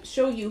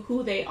show you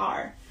who they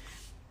are.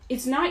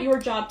 It's not your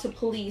job to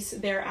police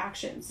their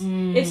actions.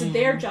 It's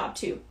their job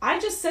to. I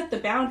just set the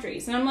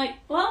boundaries. And I'm like,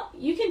 well,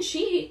 you can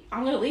cheat.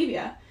 I'm going to leave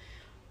you.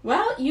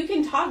 Well, you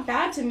can talk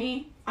bad to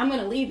me. I'm going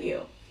to leave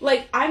you.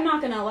 Like, I'm not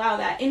going to allow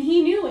that. And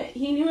he knew it.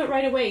 He knew it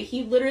right away.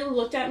 He literally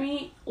looked at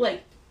me,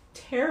 like,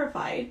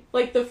 terrified.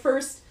 Like, the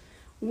first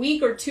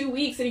week or 2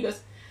 weeks. And he goes,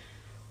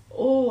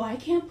 oh, I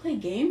can't play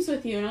games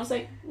with you. And I was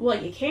like, well,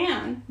 you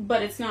can,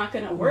 but it's not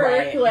going to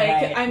work. Do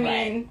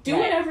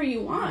whatever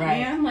you want,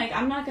 man. Like,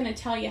 I'm not going to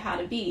tell you how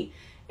to be.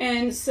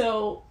 And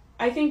so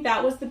I think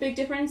that was the big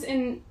difference.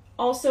 And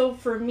also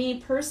for me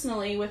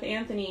personally with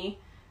Anthony,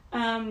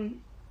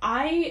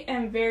 I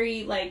am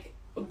very, like,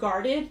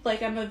 guarded.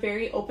 Like, I'm a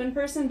very open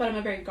person, but I'm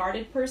a very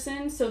guarded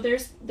person. So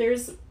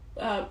there's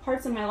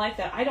parts of my life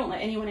that I don't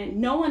let anyone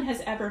in. No one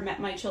has ever met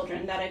my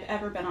children that I've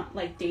ever been on,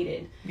 like,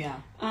 dated. Yeah.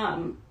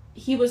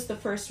 He was the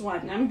first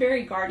one. I'm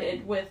very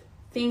guarded with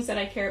things that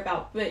I care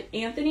about. But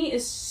Anthony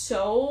is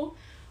so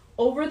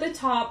over the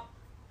top,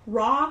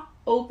 raw,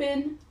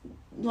 open,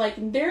 like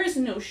there is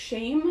no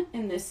shame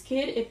in this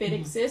kid. If it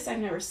exists, I've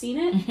never seen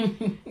it.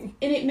 And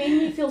it made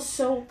me feel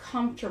so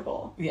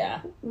comfortable.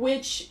 Yeah.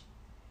 Which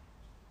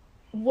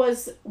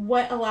was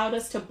what allowed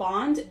us to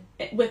bond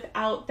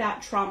without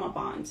that trauma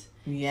bond.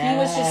 Yes. He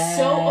was just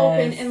so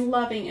open and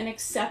loving and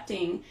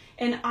accepting.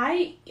 And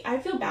I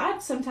feel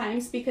bad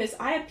sometimes because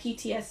I have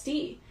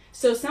PTSD.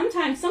 So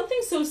sometimes something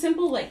so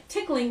simple like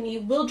tickling me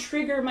will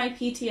trigger my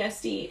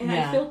PTSD. And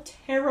I feel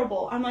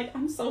terrible. I'm like,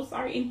 I'm so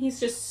sorry. And he's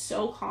just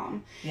so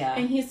calm. Yeah.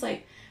 And he's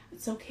like,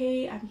 it's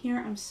okay. I'm here.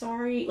 I'm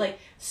sorry. Like,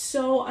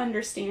 so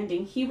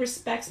understanding. He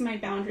respects my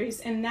boundaries.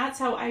 And that's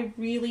how I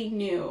really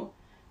knew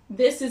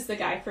this is the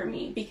guy for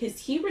me, because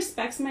he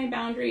respects my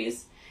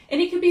boundaries.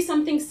 And it could be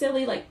something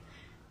silly like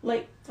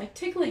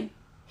tickling.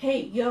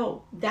 Hey,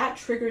 yo, that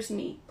triggers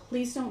me.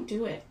 Please don't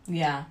do it.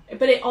 Yeah.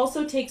 But it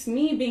also takes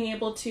me being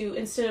able to,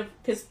 instead of,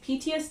 because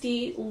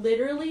PTSD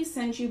literally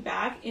sends you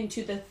back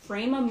into the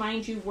frame of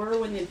mind you were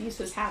when the abuse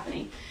was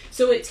happening.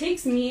 So it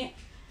takes me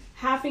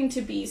having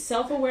to be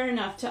self-aware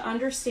enough to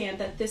understand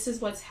that this is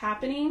what's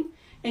happening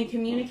and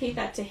communicate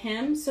that to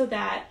him, so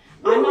that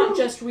I'm not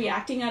just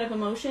reacting out of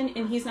emotion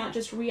and he's not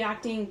just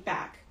reacting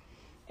back.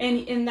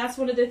 And that's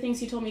one of the things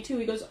he told me too.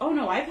 He goes, oh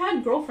no, I've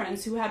had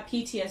girlfriends who have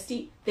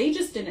PTSD. They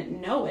just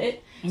didn't know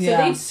it. So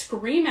they'd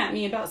scream at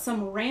me about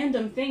some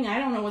random thing. I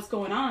don't know what's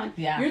going on.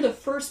 Yeah. You're the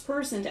first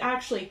person to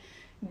actually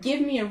give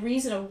me a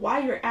reason of why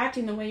you're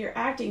acting the way you're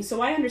acting.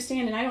 So I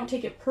understand and I don't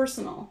take it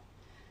personal.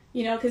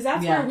 You know, because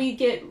that's where we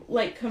get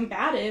like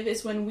combative,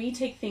 is when we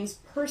take things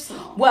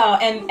personal. Well,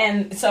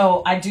 and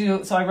so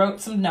I wrote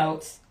some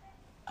notes.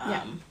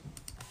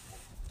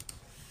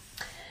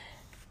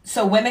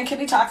 So women can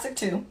be toxic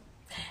too.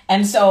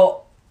 And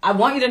so I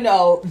want you to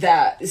know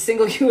that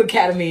Single You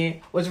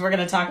Academy, which we're going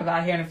to talk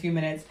about here in a few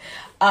minutes.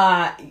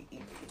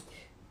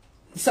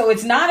 So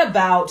it's not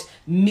about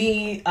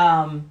me.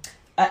 I'm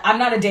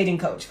not a dating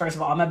coach, first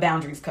of all. I'm a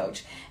boundaries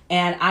coach.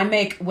 And I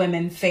make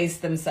women face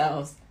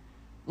themselves.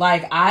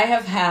 Like I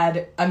have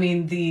had,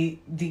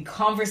 the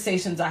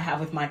conversations I have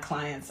with my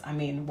clients.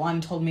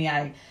 One told me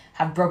I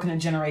have broken a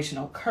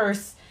generational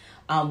curse.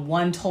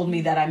 One told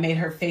me that I made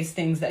her face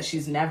things that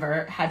she's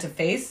never had to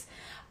face.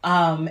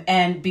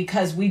 And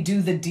because we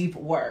do the deep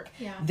work,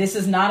 this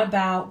is not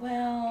about,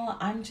 well,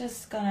 I'm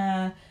just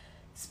gonna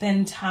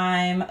spend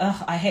time.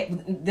 I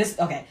hate this.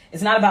 Okay.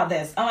 It's not about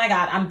this. Oh my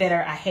God, I'm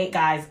bitter. I hate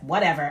guys,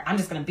 whatever. I'm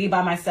just gonna be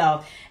by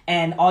myself.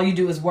 And all you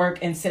do is work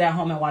and sit at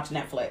home and watch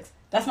Netflix.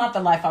 That's not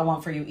the life I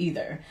want for you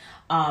either.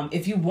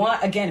 If you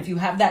want, again, if you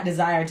have that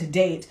desire to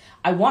date,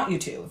 I want you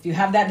to. If you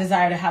have that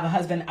desire to have a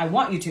husband, I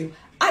want you to.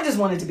 I just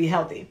want it to be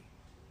healthy.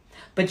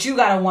 But you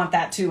got to want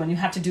that too. And you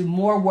have to do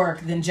more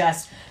work than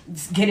just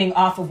getting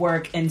off of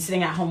work and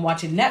sitting at home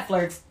watching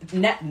Netflix,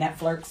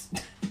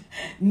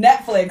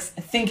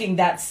 thinking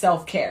that's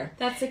self-care.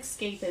 That's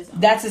escapism.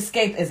 That's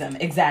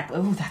escapism. Exactly.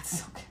 Ooh,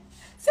 that's so good.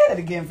 Say that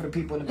again for the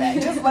people in the back.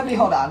 Just let me,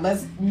 hold on.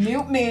 Let's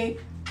mute me.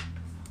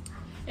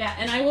 Yeah.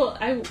 And I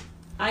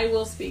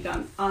will speak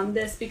on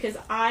this, because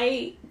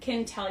I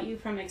can tell you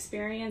from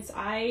experience,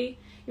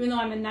 even though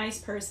I'm a nice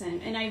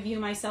person and I view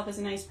myself as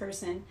a nice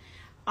person,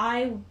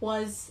 I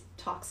was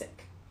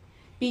toxic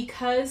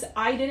because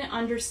I didn't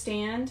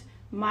understand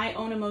my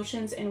own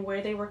emotions and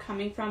where they were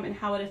coming from and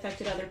how it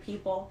affected other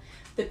people.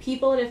 The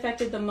people it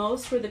affected the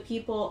most were the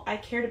people I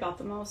cared about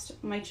the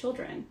most, my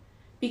children.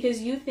 Because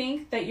you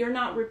think that you're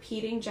not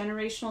repeating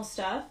generational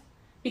stuff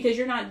because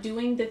you're not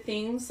doing the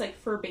things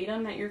like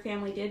verbatim that your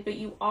family did, but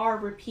you are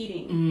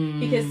repeating.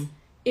 Because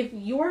if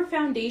your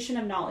foundation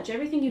of knowledge,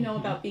 everything you know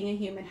about being a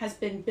human, has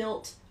been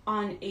built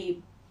on a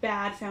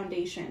bad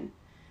foundation,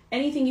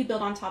 anything you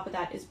build on top of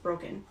that is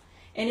broken.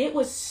 And it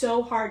was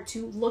so hard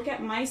to look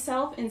at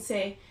myself and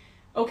say,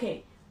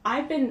 okay,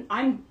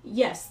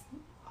 yes,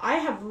 I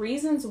have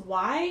reasons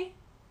why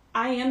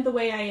I am the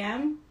way I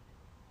am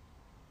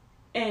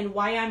and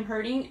why I'm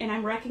hurting. And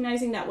I'm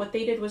recognizing that what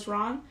they did was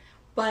wrong,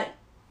 but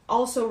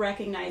also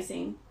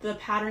recognizing the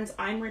patterns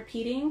I'm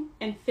repeating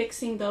and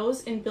fixing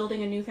those and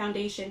building a new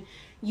foundation.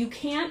 You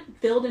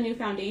can't build a new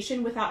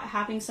foundation without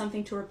having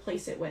something to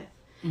replace it with.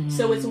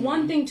 So it's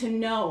one thing to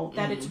know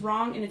that it's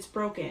wrong and it's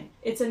broken.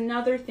 It's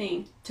another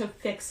thing to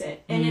fix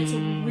it. And it's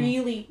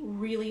really,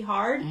 really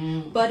hard,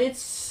 but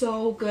it's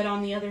so good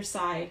on the other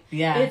side.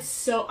 Yeah. It's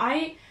so,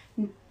 I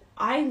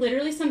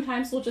literally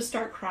sometimes will just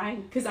start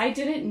crying because I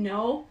didn't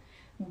know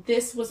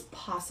this was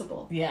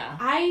possible. Yeah.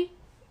 I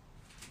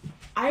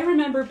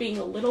remember being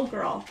a little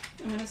girl,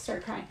 I'm going to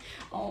start crying,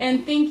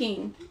 and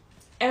thinking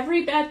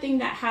every bad thing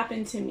that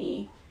happened to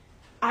me,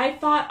 I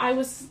thought I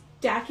was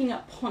stacking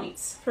up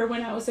points for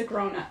when I was a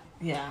grown-up.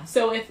 Yeah.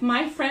 So if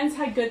my friends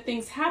had good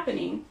things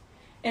happening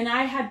and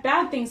I had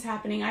bad things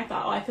happening, I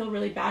thought, I feel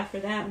really bad for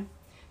them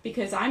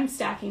because I'm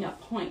stacking up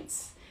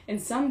points.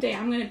 And someday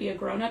I'm going to be a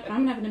grown-up and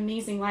I'm going to have an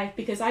amazing life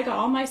because I got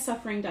all my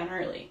suffering done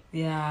early.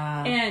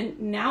 Yeah. And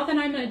now that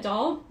I'm an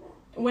adult,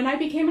 when I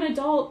became an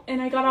adult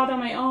and I got out on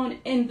my own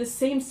and the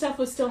same stuff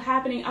was still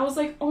happening, I was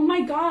like, oh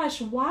my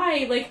gosh,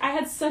 why? Like I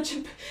had such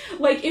a,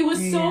 like it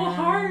was so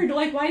hard.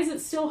 Like why is it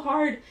still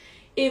hard?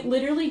 it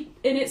literally,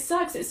 and it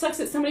sucks that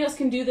somebody else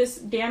can do this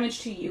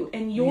damage to you,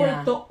 and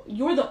you're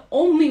the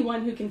only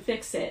one who can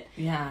fix it.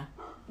 Yeah.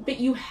 But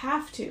you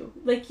have to,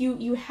 like,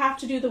 you have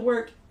to do the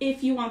work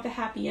if you want the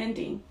happy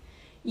ending.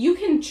 You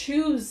can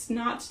choose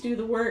not to do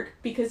the work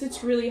because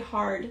it's really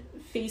hard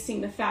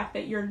facing the fact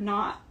that you're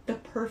not the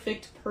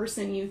perfect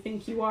person you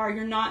think you are.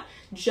 You're not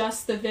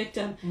just the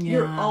victim. Yeah.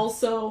 You're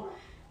also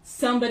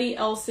somebody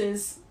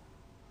else's,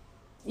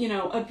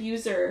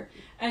 abuser.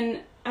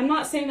 And I'm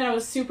not saying that I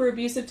was super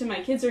abusive to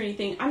my kids or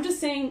anything. I'm just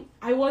saying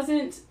I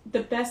wasn't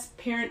the best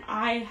parent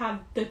I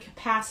have the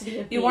capacity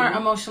of being. You weren't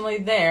emotionally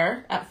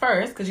there at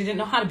first because you didn't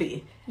know how to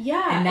be.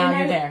 Yeah. And now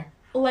you're there.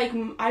 Like,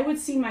 I would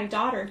see my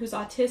daughter who's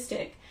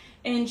autistic,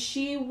 and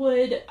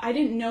I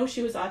didn't know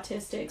she was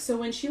autistic. So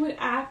when she would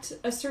act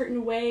a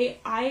certain way,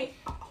 I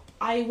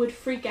would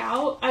freak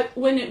out.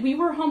 When we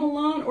were home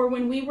alone or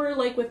when we were,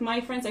 like, with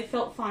my friends, I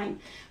felt fine.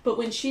 But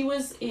when she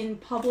was in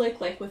public,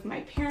 like with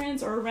my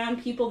parents or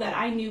around people that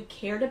I knew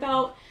cared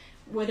about,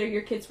 whether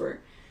your kids were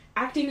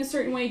acting a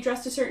certain way,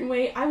 dressed a certain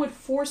way, I would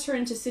force her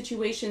into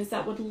situations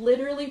that would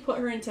literally put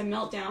her into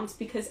meltdowns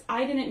because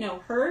I didn't know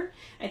her.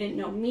 I didn't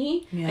know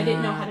me. Yeah. I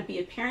didn't know how to be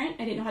a parent.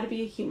 I didn't know how to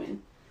be a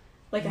human.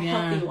 Like a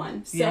healthy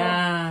one. So,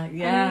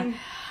 I'm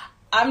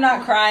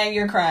not crying,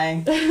 you're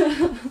crying.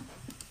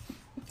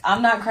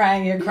 I'm not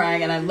crying, you're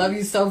crying, and I love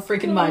you so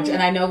freaking much.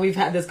 And I know we've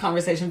had this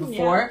conversation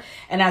before.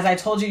 And as I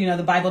told you,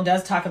 the Bible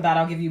does talk about,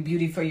 I'll give you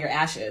beauty for your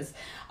ashes.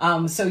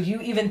 So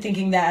you even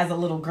thinking that as a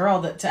little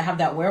girl, that to have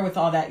that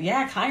wherewithal, that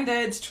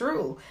kinda, it's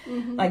true.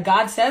 Mm-hmm. Like,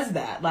 God says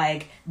that,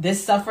 like,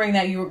 this suffering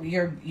that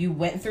you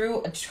went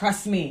through,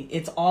 trust me,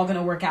 it's all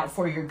gonna work out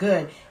for your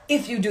good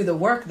if you do the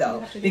work,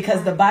 though,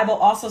 because the Bible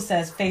also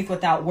says faith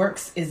without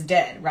works is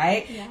dead,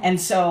 right? Yeah. And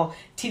so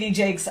T.D.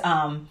 Jakes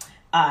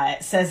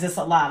says this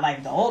a lot,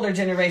 like, the older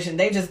generation,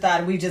 they just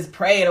thought we just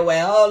prayed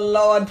away. Oh,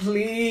 Lord,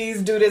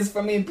 please do this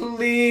for me.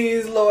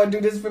 Please, Lord, do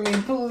this for me.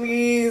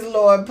 Please,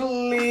 Lord.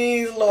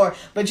 Please, Lord.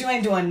 But you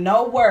ain't doing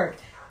no work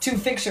to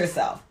fix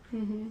yourself.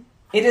 Mm-hmm.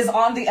 It is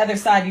on the other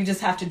side. You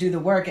just have to do the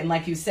work. And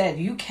like you said,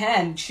 you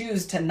can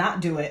choose to not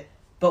do it,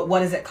 but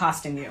what is it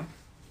costing you?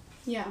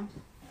 Yeah.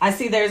 I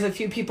see there's a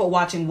few people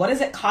watching. What is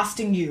it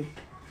costing you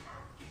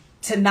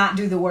to not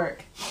do the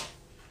work?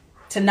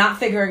 To not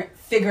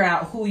figure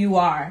out who you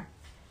are?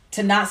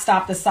 To not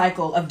stop the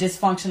cycle of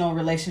dysfunctional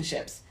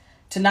relationships,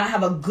 to not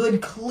have a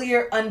good,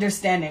 clear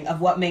understanding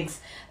of what makes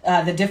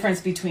the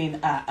difference between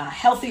a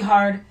healthy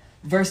heart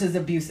versus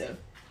abusive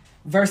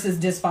versus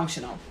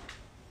dysfunctional.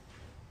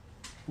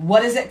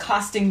 What is it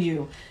costing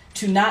you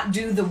to not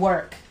do the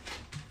work?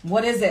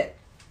 What is it?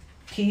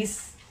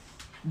 Peace,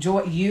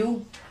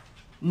 joy,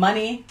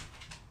 money,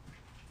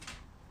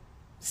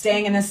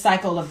 staying in this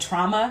cycle of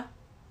trauma.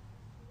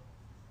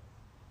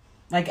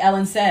 Like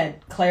Ellen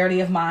said,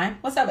 clarity of mind.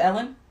 What's up,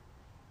 Ellen?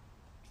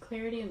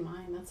 Clarity of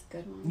mind, that's a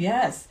good one.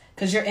 Yes,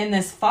 because you're in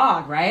this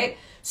fog, right?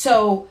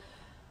 So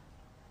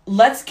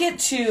let's get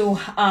to,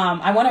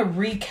 I want to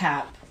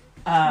recap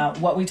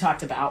what we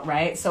talked about,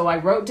 right? So I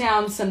wrote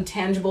down some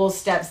tangible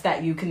steps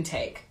that you can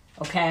take,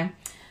 okay?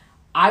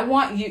 I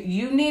want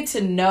you need to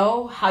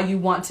know how you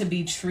want to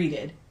be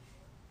treated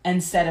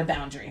and set a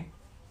boundary.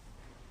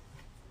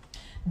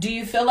 Do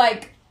you feel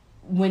like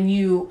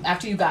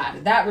after you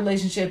got that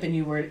relationship and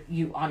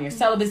you on your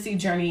celibacy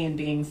journey and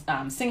being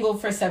single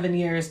for 7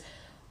 years,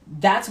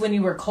 that's when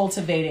you were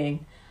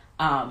cultivating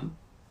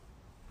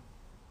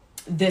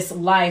this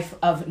life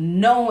of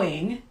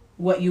knowing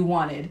what you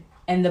wanted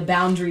and the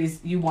boundaries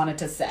you wanted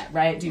to set,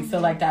 right? Do you feel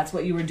like that's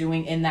what you were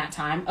doing in that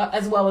time,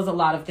 as well as a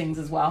lot of things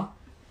as well?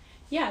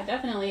 Yeah,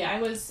 definitely.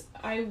 I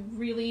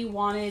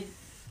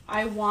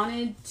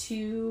wanted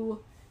to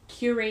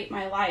curate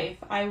my life.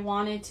 I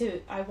wanted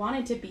to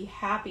be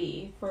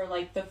happy for,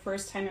 like, the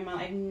first time in my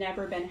life. I've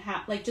never been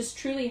like, just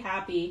truly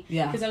happy.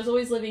 Yeah. Because I was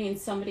always living in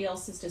somebody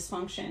else's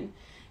dysfunction.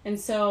 And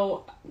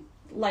so,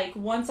 like,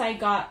 once I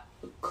got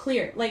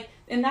clear, like,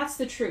 and that's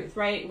the truth,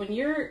 right? When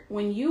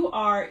you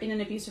are in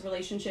an abusive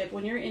relationship,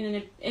 when you're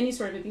in any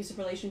sort of abusive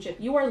relationship,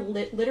 you are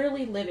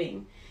literally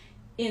living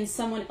in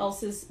someone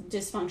else's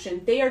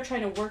dysfunction. They are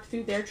trying to work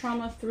through their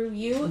trauma through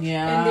you.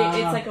 Yeah. And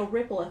it's like a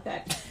ripple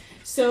effect.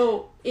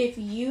 So if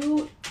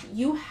you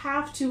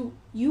have to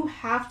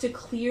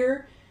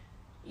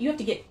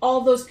get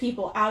all those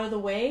people out of the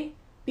way,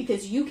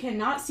 because you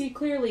cannot see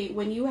clearly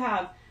when you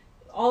have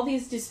all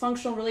these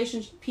dysfunctional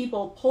relationship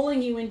people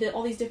pulling you into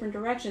all these different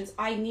directions.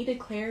 I needed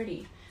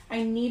clarity.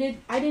 I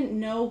didn't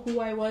know who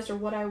I was or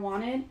what I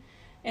wanted.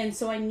 And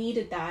so I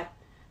needed that.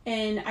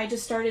 And I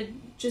just started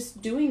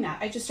doing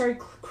that. I just started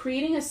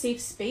creating a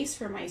safe space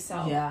for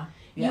myself. Yeah.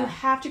 You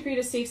have to create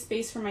a safe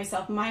space for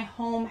myself. My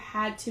home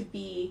had to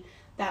be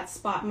that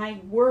spot. My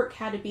work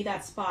had to be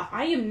that spot.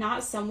 I am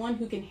not someone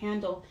who can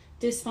handle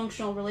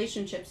dysfunctional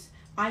relationships.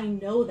 I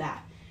know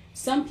that.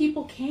 Some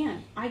people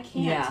can. I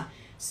can't. Yeah.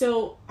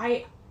 So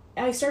I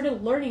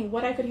started learning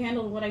what I could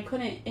handle and what I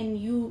couldn't.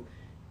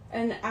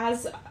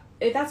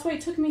 That's why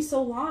it took me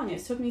so long.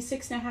 It took me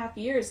 6.5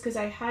 years because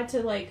I had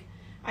to, like,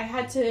 I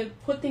had to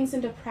put things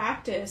into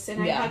practice,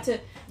 and I Yeah. had to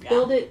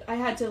build it. I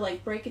had to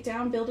like break it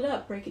down, build it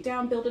up, break it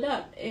down, build it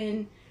up,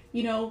 and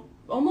you know,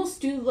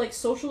 almost do like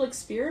social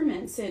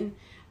experiments. And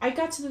I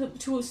got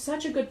to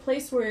such a good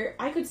place where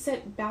I could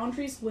set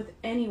boundaries with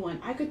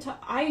anyone. I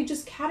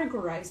just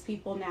categorize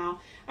people now.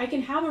 I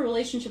can have a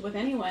relationship with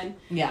anyone.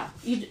 Yeah.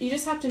 You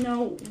just have to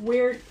know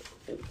where,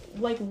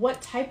 like,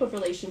 what type of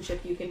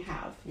relationship you can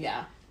have.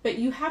 Yeah. But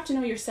you have to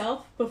know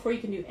yourself before you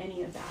can do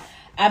any of that.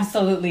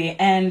 Absolutely.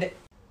 And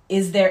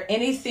is there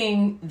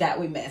anything that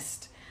we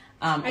missed?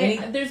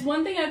 There's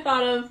one thing I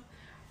thought of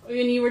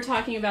when you were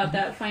talking about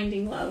that,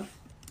 finding love.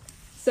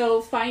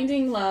 So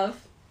finding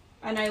love,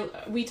 and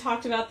we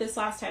talked about this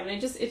last time,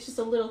 and it's just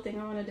a little thing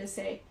I wanted to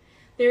say.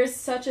 There's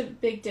such a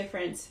big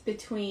difference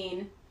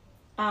between,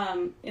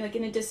 like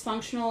in a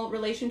dysfunctional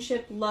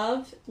relationship,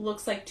 love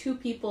looks like two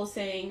people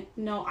saying,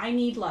 "No, I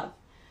need love.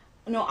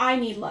 No, I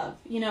need love."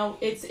 You know,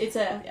 it's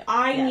a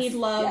I need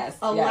love. Yes.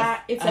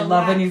 I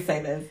love when you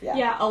say this. Yeah.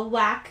 Yeah, a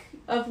lack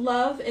of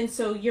love, and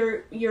so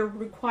you're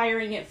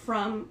requiring it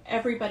from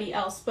everybody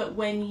else. But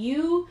when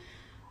you're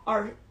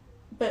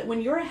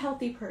a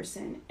healthy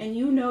person and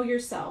you know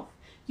yourself,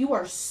 you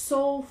are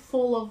so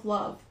full of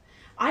love.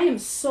 I am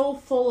so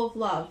full of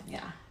love.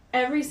 Yeah.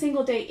 Every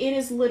single day, it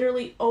is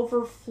literally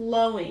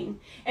overflowing.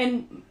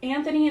 And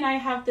Anthony and I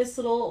have this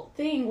little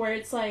thing where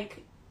it's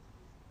like,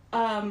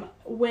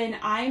 when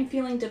I'm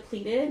feeling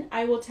depleted,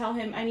 I will tell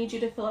him, I need you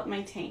to fill up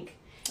my tank.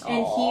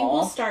 And he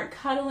will start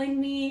cuddling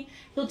me.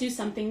 He'll do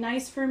something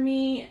nice for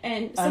me.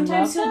 And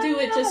sometimes he'll do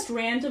it just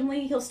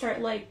randomly. He'll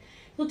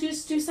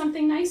just do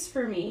something nice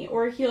for me.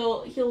 Or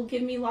he'll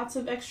give me lots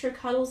of extra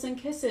cuddles and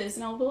kisses.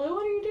 And I'll be like,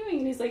 what are you doing?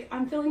 And he's like,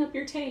 I'm filling up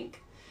your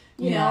tank.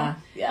 You know?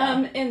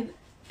 Yeah.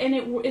 And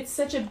it's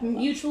such a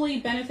mutually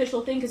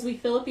beneficial thing because we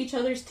fill up each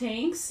other's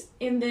tanks,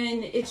 and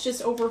then it's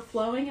just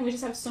overflowing, and we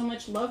just have so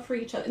much love for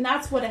each other. And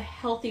that's what a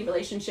healthy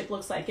relationship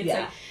looks like. It's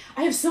like,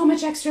 I have so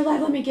much extra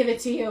love, let me give it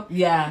to you.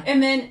 Yeah.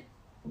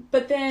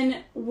 But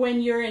then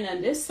when you're in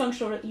a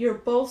dysfunctional, you're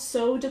both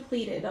so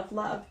depleted of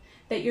love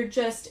that you're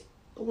just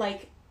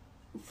like,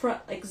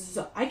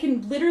 I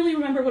can literally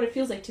remember what it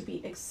feels like to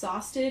be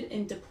exhausted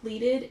and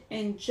depleted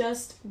and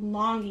just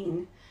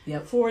longing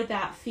for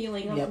that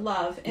feeling of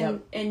love.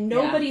 And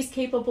nobody's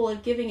capable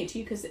of giving it to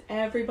you because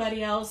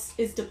everybody else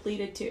is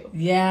depleted too.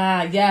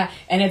 Yeah.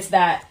 And it's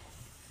that...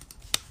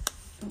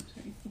 Oh,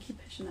 sorry. I keep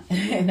pushing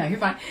that. No, you're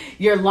fine.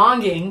 You're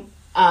longing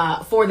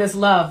for this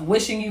love,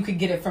 wishing you could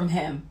get it from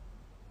him.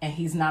 And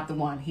he's not the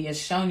one. He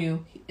has shown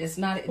you it's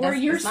not. Or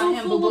you're it's so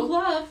not him, full boo-boo. of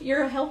love.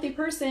 You're a healthy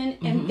person,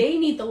 and they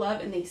need the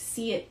love, and they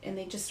see it, and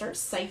they just start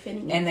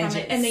siphoning it from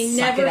it, and they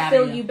never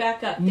fill you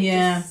back up. They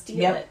just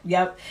steal it.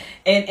 Yep.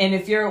 And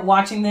if you're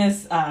watching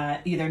this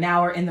either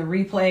now or in the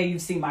replay,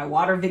 you've seen my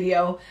water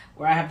video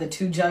where I have the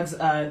two jugs,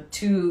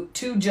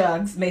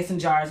 mason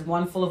jars,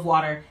 one full of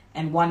water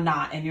and one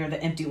not, and you're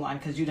the empty one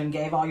because you done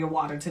gave all your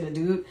water to the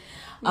dude.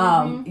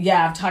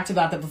 Yeah, I've talked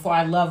about that before.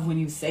 I love when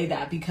you say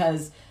that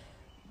because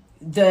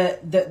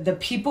the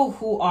people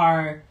who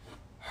are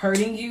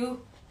hurting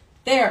you,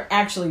 they are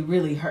actually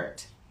really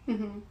hurt.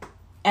 And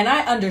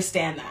I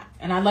understand that.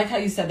 And I like how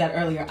you said that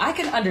earlier. I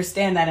can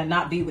understand that and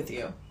not be with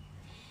you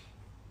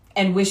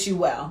and wish you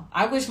well.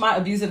 I wish my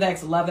abusive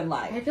ex love and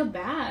light. I feel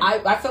bad.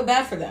 I feel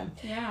bad for them.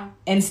 Yeah.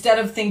 Instead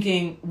of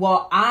thinking,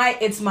 well,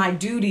 it's my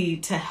duty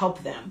to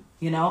help them.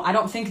 You know, I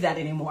don't think that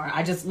anymore.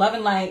 I just love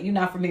and light. You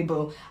not for me,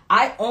 boo.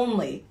 I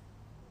only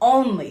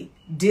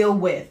deal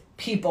with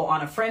people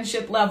on a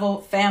friendship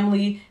level,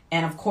 family,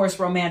 and of course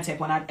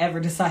romantic when I ever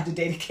decide to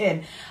date a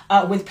kid,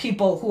 with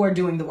people who are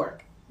doing the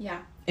work. Yeah.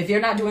 If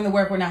you're not doing the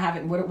work, we're not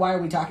having, why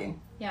are we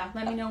talking? Yeah,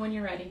 let me know when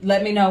you're ready.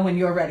 Let me know when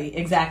you're ready.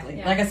 Exactly.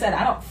 Yeah. Like I said,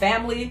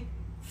 family,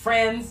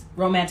 friends,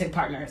 romantic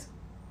partners.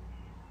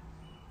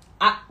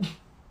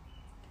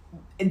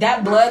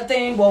 That blood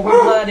thing, well,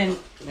 we're blood and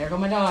there go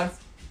my dogs.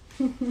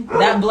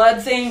 That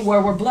blood thing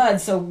where we're blood,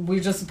 so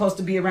we're just supposed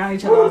to be around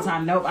each other all the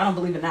time. Nope, I don't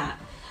believe in that.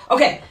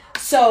 Okay,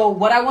 so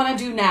what I want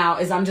to do now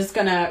is I'm just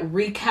going to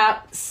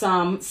recap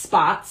some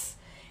spots.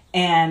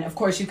 And of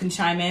course, you can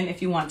chime in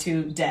if you want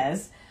to, Des.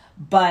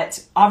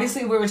 But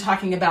obviously, we were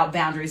talking about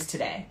boundaries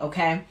today,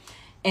 okay?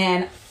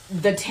 And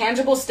the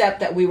tangible step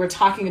that we were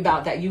talking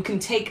about that you can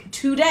take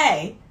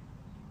today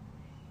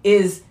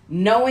is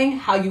knowing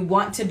how you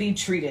want to be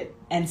treated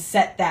and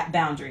set that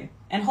boundary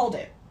and hold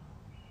it.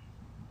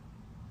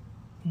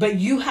 But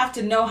you have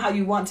to know how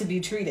you want to be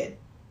treated.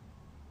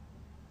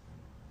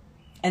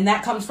 And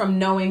that comes from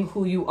knowing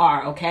who you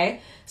are,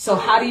 okay? So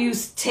how do you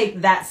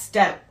take that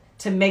step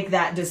to make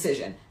that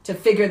decision, to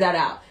figure that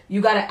out?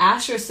 You got to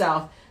ask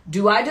yourself,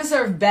 do I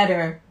deserve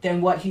better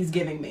than what he's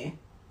giving me?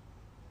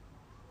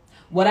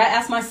 What I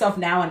ask myself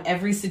now in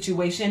every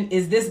situation,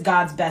 is this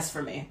God's best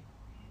for me?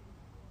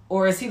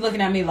 Or is he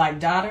looking at me like,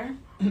 daughter,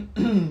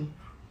 I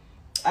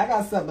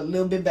got something a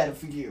little bit better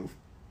for you.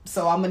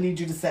 So I'm going to need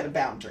you to set a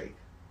boundary.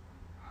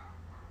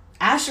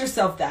 Ask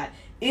yourself that.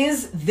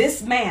 Is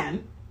this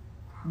man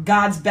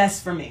God's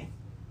best for me?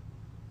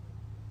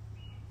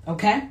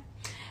 Okay?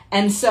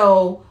 And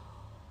so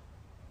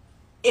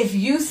if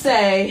you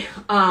say,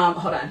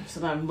 hold on,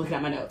 so I'm looking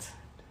at my notes.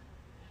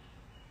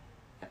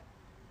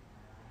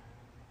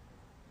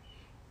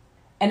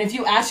 And if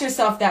you ask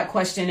yourself that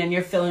question and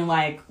you're feeling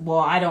like, well,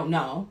 I don't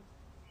know,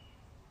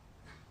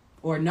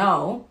 or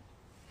no,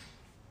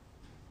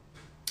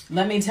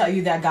 let me tell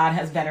you that God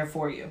has better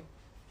for you.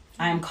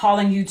 I am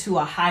calling you to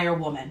a higher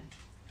woman.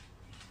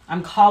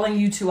 I'm calling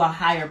you to a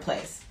higher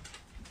place.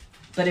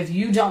 But if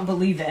you don't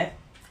believe it,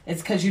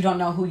 it's because you don't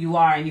know who you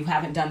are and you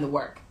haven't done the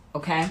work,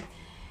 okay?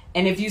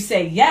 And if you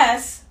say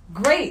yes,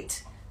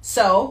 great.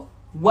 So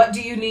what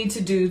do you need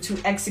to do to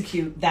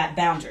execute that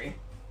boundary?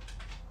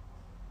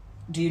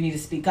 Do you need to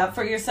speak up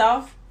for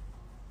yourself?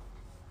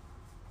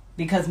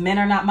 Because men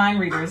are not mind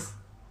readers.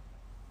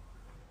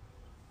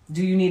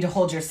 Do you need to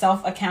hold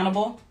yourself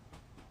accountable?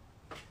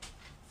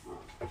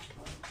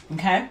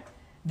 Okay?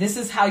 This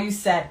is how you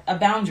set a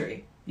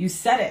boundary. You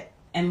set it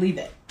and leave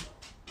it.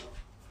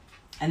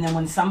 And then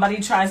when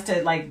somebody tries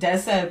to, like Des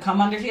said, come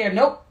under here,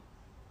 nope.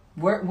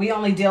 We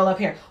only deal up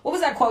here. What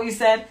was that quote you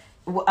said?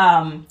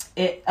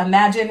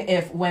 Imagine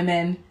if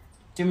women,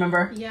 do you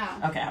remember? Yeah.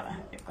 Okay, hold on.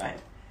 Go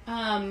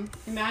ahead.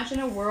 Imagine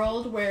a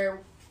world where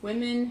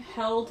women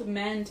held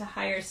men to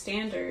higher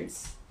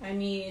standards. I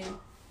mean,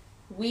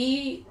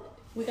 we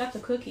got the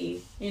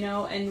cookie, you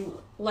know, and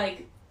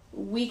like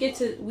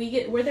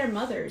we're their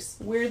mothers.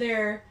 We're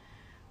their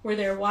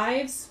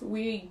wives.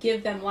 We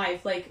give them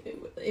life. Like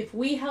if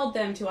we held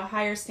them to a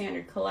higher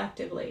standard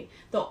collectively,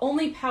 the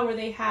only power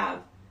they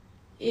have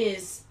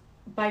is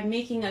by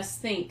making us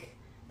think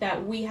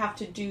that we have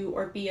to do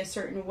or be a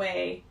certain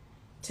way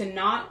to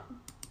not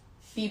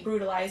be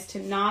brutalized, to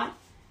not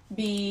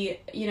be,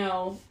 you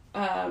know,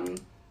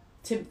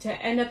 to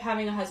end up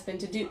having a husband,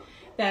 to do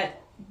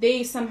that.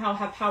 They somehow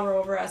have power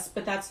over us,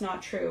 but that's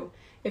not true.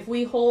 If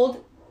we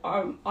hold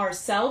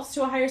ourselves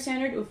to a higher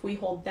standard, if we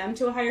hold them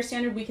to a higher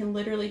standard, we can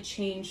literally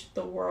change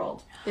the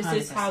world. This 100%.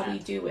 Is how we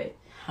do it.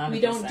 100%. We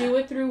don't do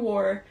it through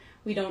war.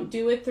 We don't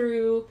do it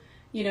through,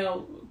 you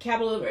know,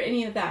 capitalism or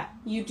any of that.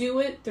 You do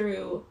it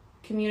through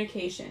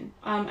communication.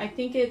 I want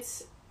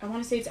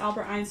to say it's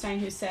Albert Einstein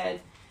who said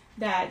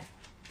that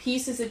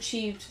peace is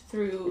achieved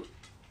through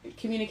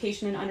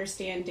communication and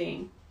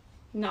understanding,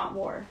 not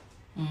war.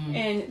 Mm-hmm.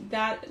 And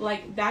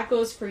that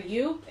goes for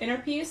you, inner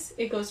peace.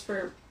 It goes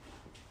for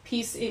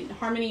peace,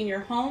 harmony in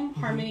your home, mm-hmm.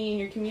 harmony in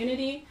your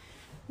community.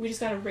 We just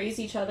got to raise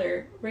each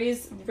other,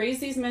 raise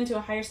these men to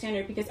a higher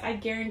standard, because I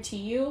guarantee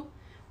you,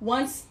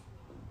 once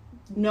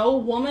no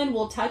woman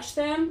will touch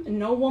them, and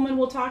no woman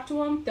will talk to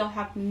them, they'll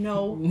have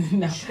no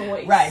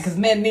choice. Right, because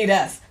men need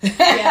us.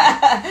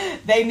 Yeah.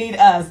 They need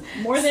us.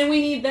 More than we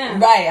need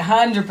them. Right,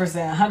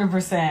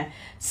 100%.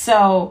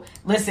 So,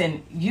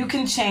 listen, you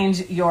can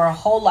change your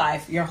whole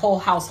life, your whole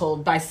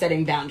household by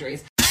setting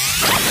boundaries.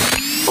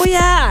 Oh,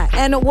 yeah.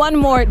 And one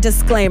more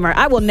disclaimer.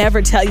 I will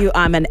never tell you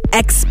I'm an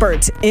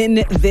expert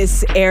in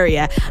this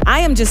area.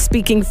 I am just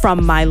speaking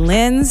from my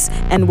lens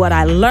and what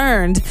I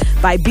learned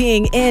by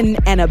being in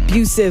an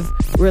abusive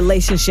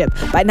relationship,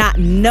 by not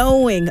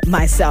knowing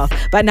myself,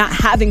 by not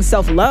having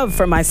self-love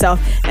for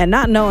myself, and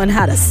not knowing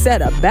how to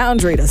set a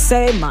boundary to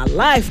save my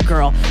life,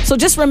 girl. So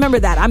just remember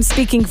that. I'm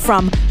speaking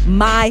from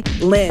my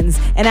lens.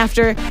 And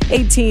after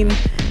 19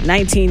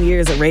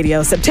 years of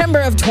radio, September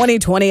of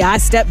 2020, I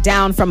stepped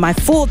down from my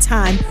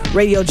full-time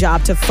radio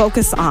job to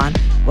focus on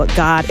what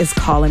God is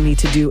calling me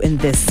to do in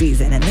this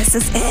season. And this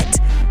is it.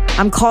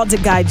 I'm called to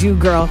guide you,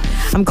 girl.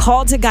 I'm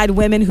called to guide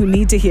women who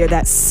need to hear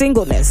that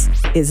singleness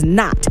is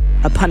not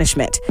a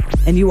punishment,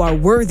 and you are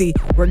worthy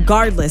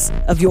regardless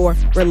of your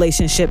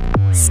relationship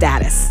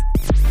status.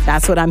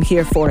 That's what I'm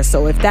here for.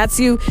 So if that's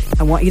you,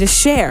 I want you to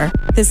share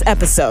this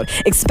episode,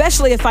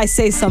 especially if I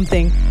say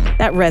something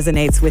that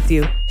resonates with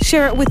you.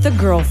 Share it with a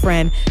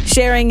girlfriend.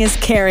 Sharing is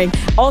caring.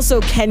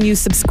 Also, can you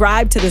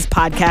subscribe to this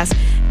podcast?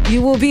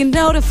 You will be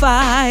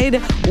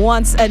notified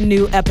once a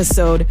new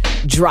episode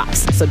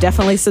drops. So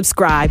definitely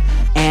subscribe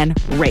and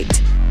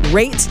rate.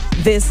 Rate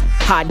this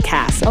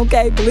podcast,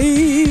 okay,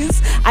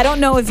 please. I don't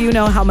know if you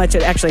know how much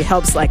it actually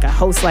helps, like a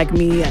host like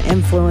me, an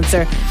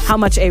influencer, how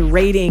much a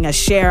rating, a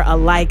share, a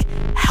like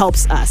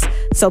helps us.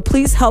 So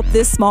please help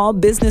this small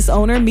business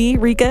owner, me,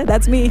 Rika,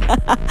 that's me,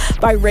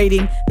 by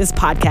rating this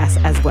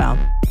podcast as well.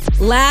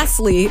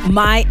 Lastly,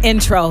 my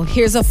intro.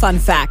 Here's a fun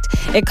fact.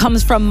 It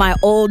comes from my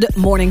old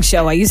morning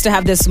show. I used to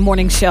have this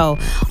morning show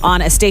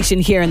on a station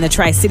here in the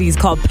Tri-Cities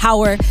called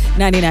Power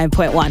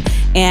 99.1.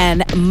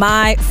 And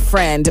my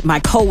friend,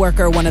 my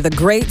coworker, one of the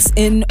greats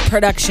in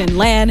production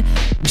land,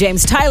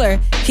 James Tyler,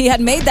 he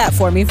had made that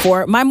for me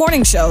for my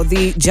morning show,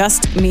 the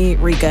Just Me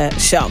Rika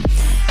show.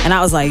 And I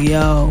was like,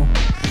 yo,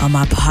 on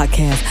my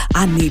podcast,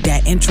 I need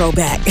that intro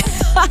back.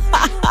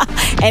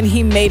 And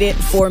he made it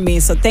for me.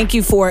 So thank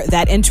you for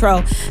that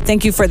intro.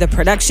 Thank you for the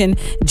production,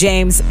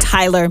 James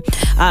Tyler.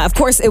 Of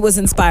course, it was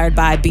inspired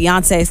by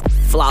Beyonce's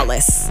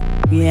Flawless.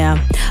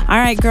 Yeah. All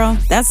right, girl.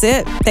 That's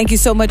it. Thank you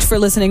so much for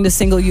listening to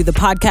Single You, the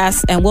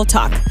podcast, and we'll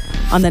talk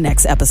on the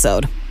next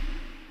episode.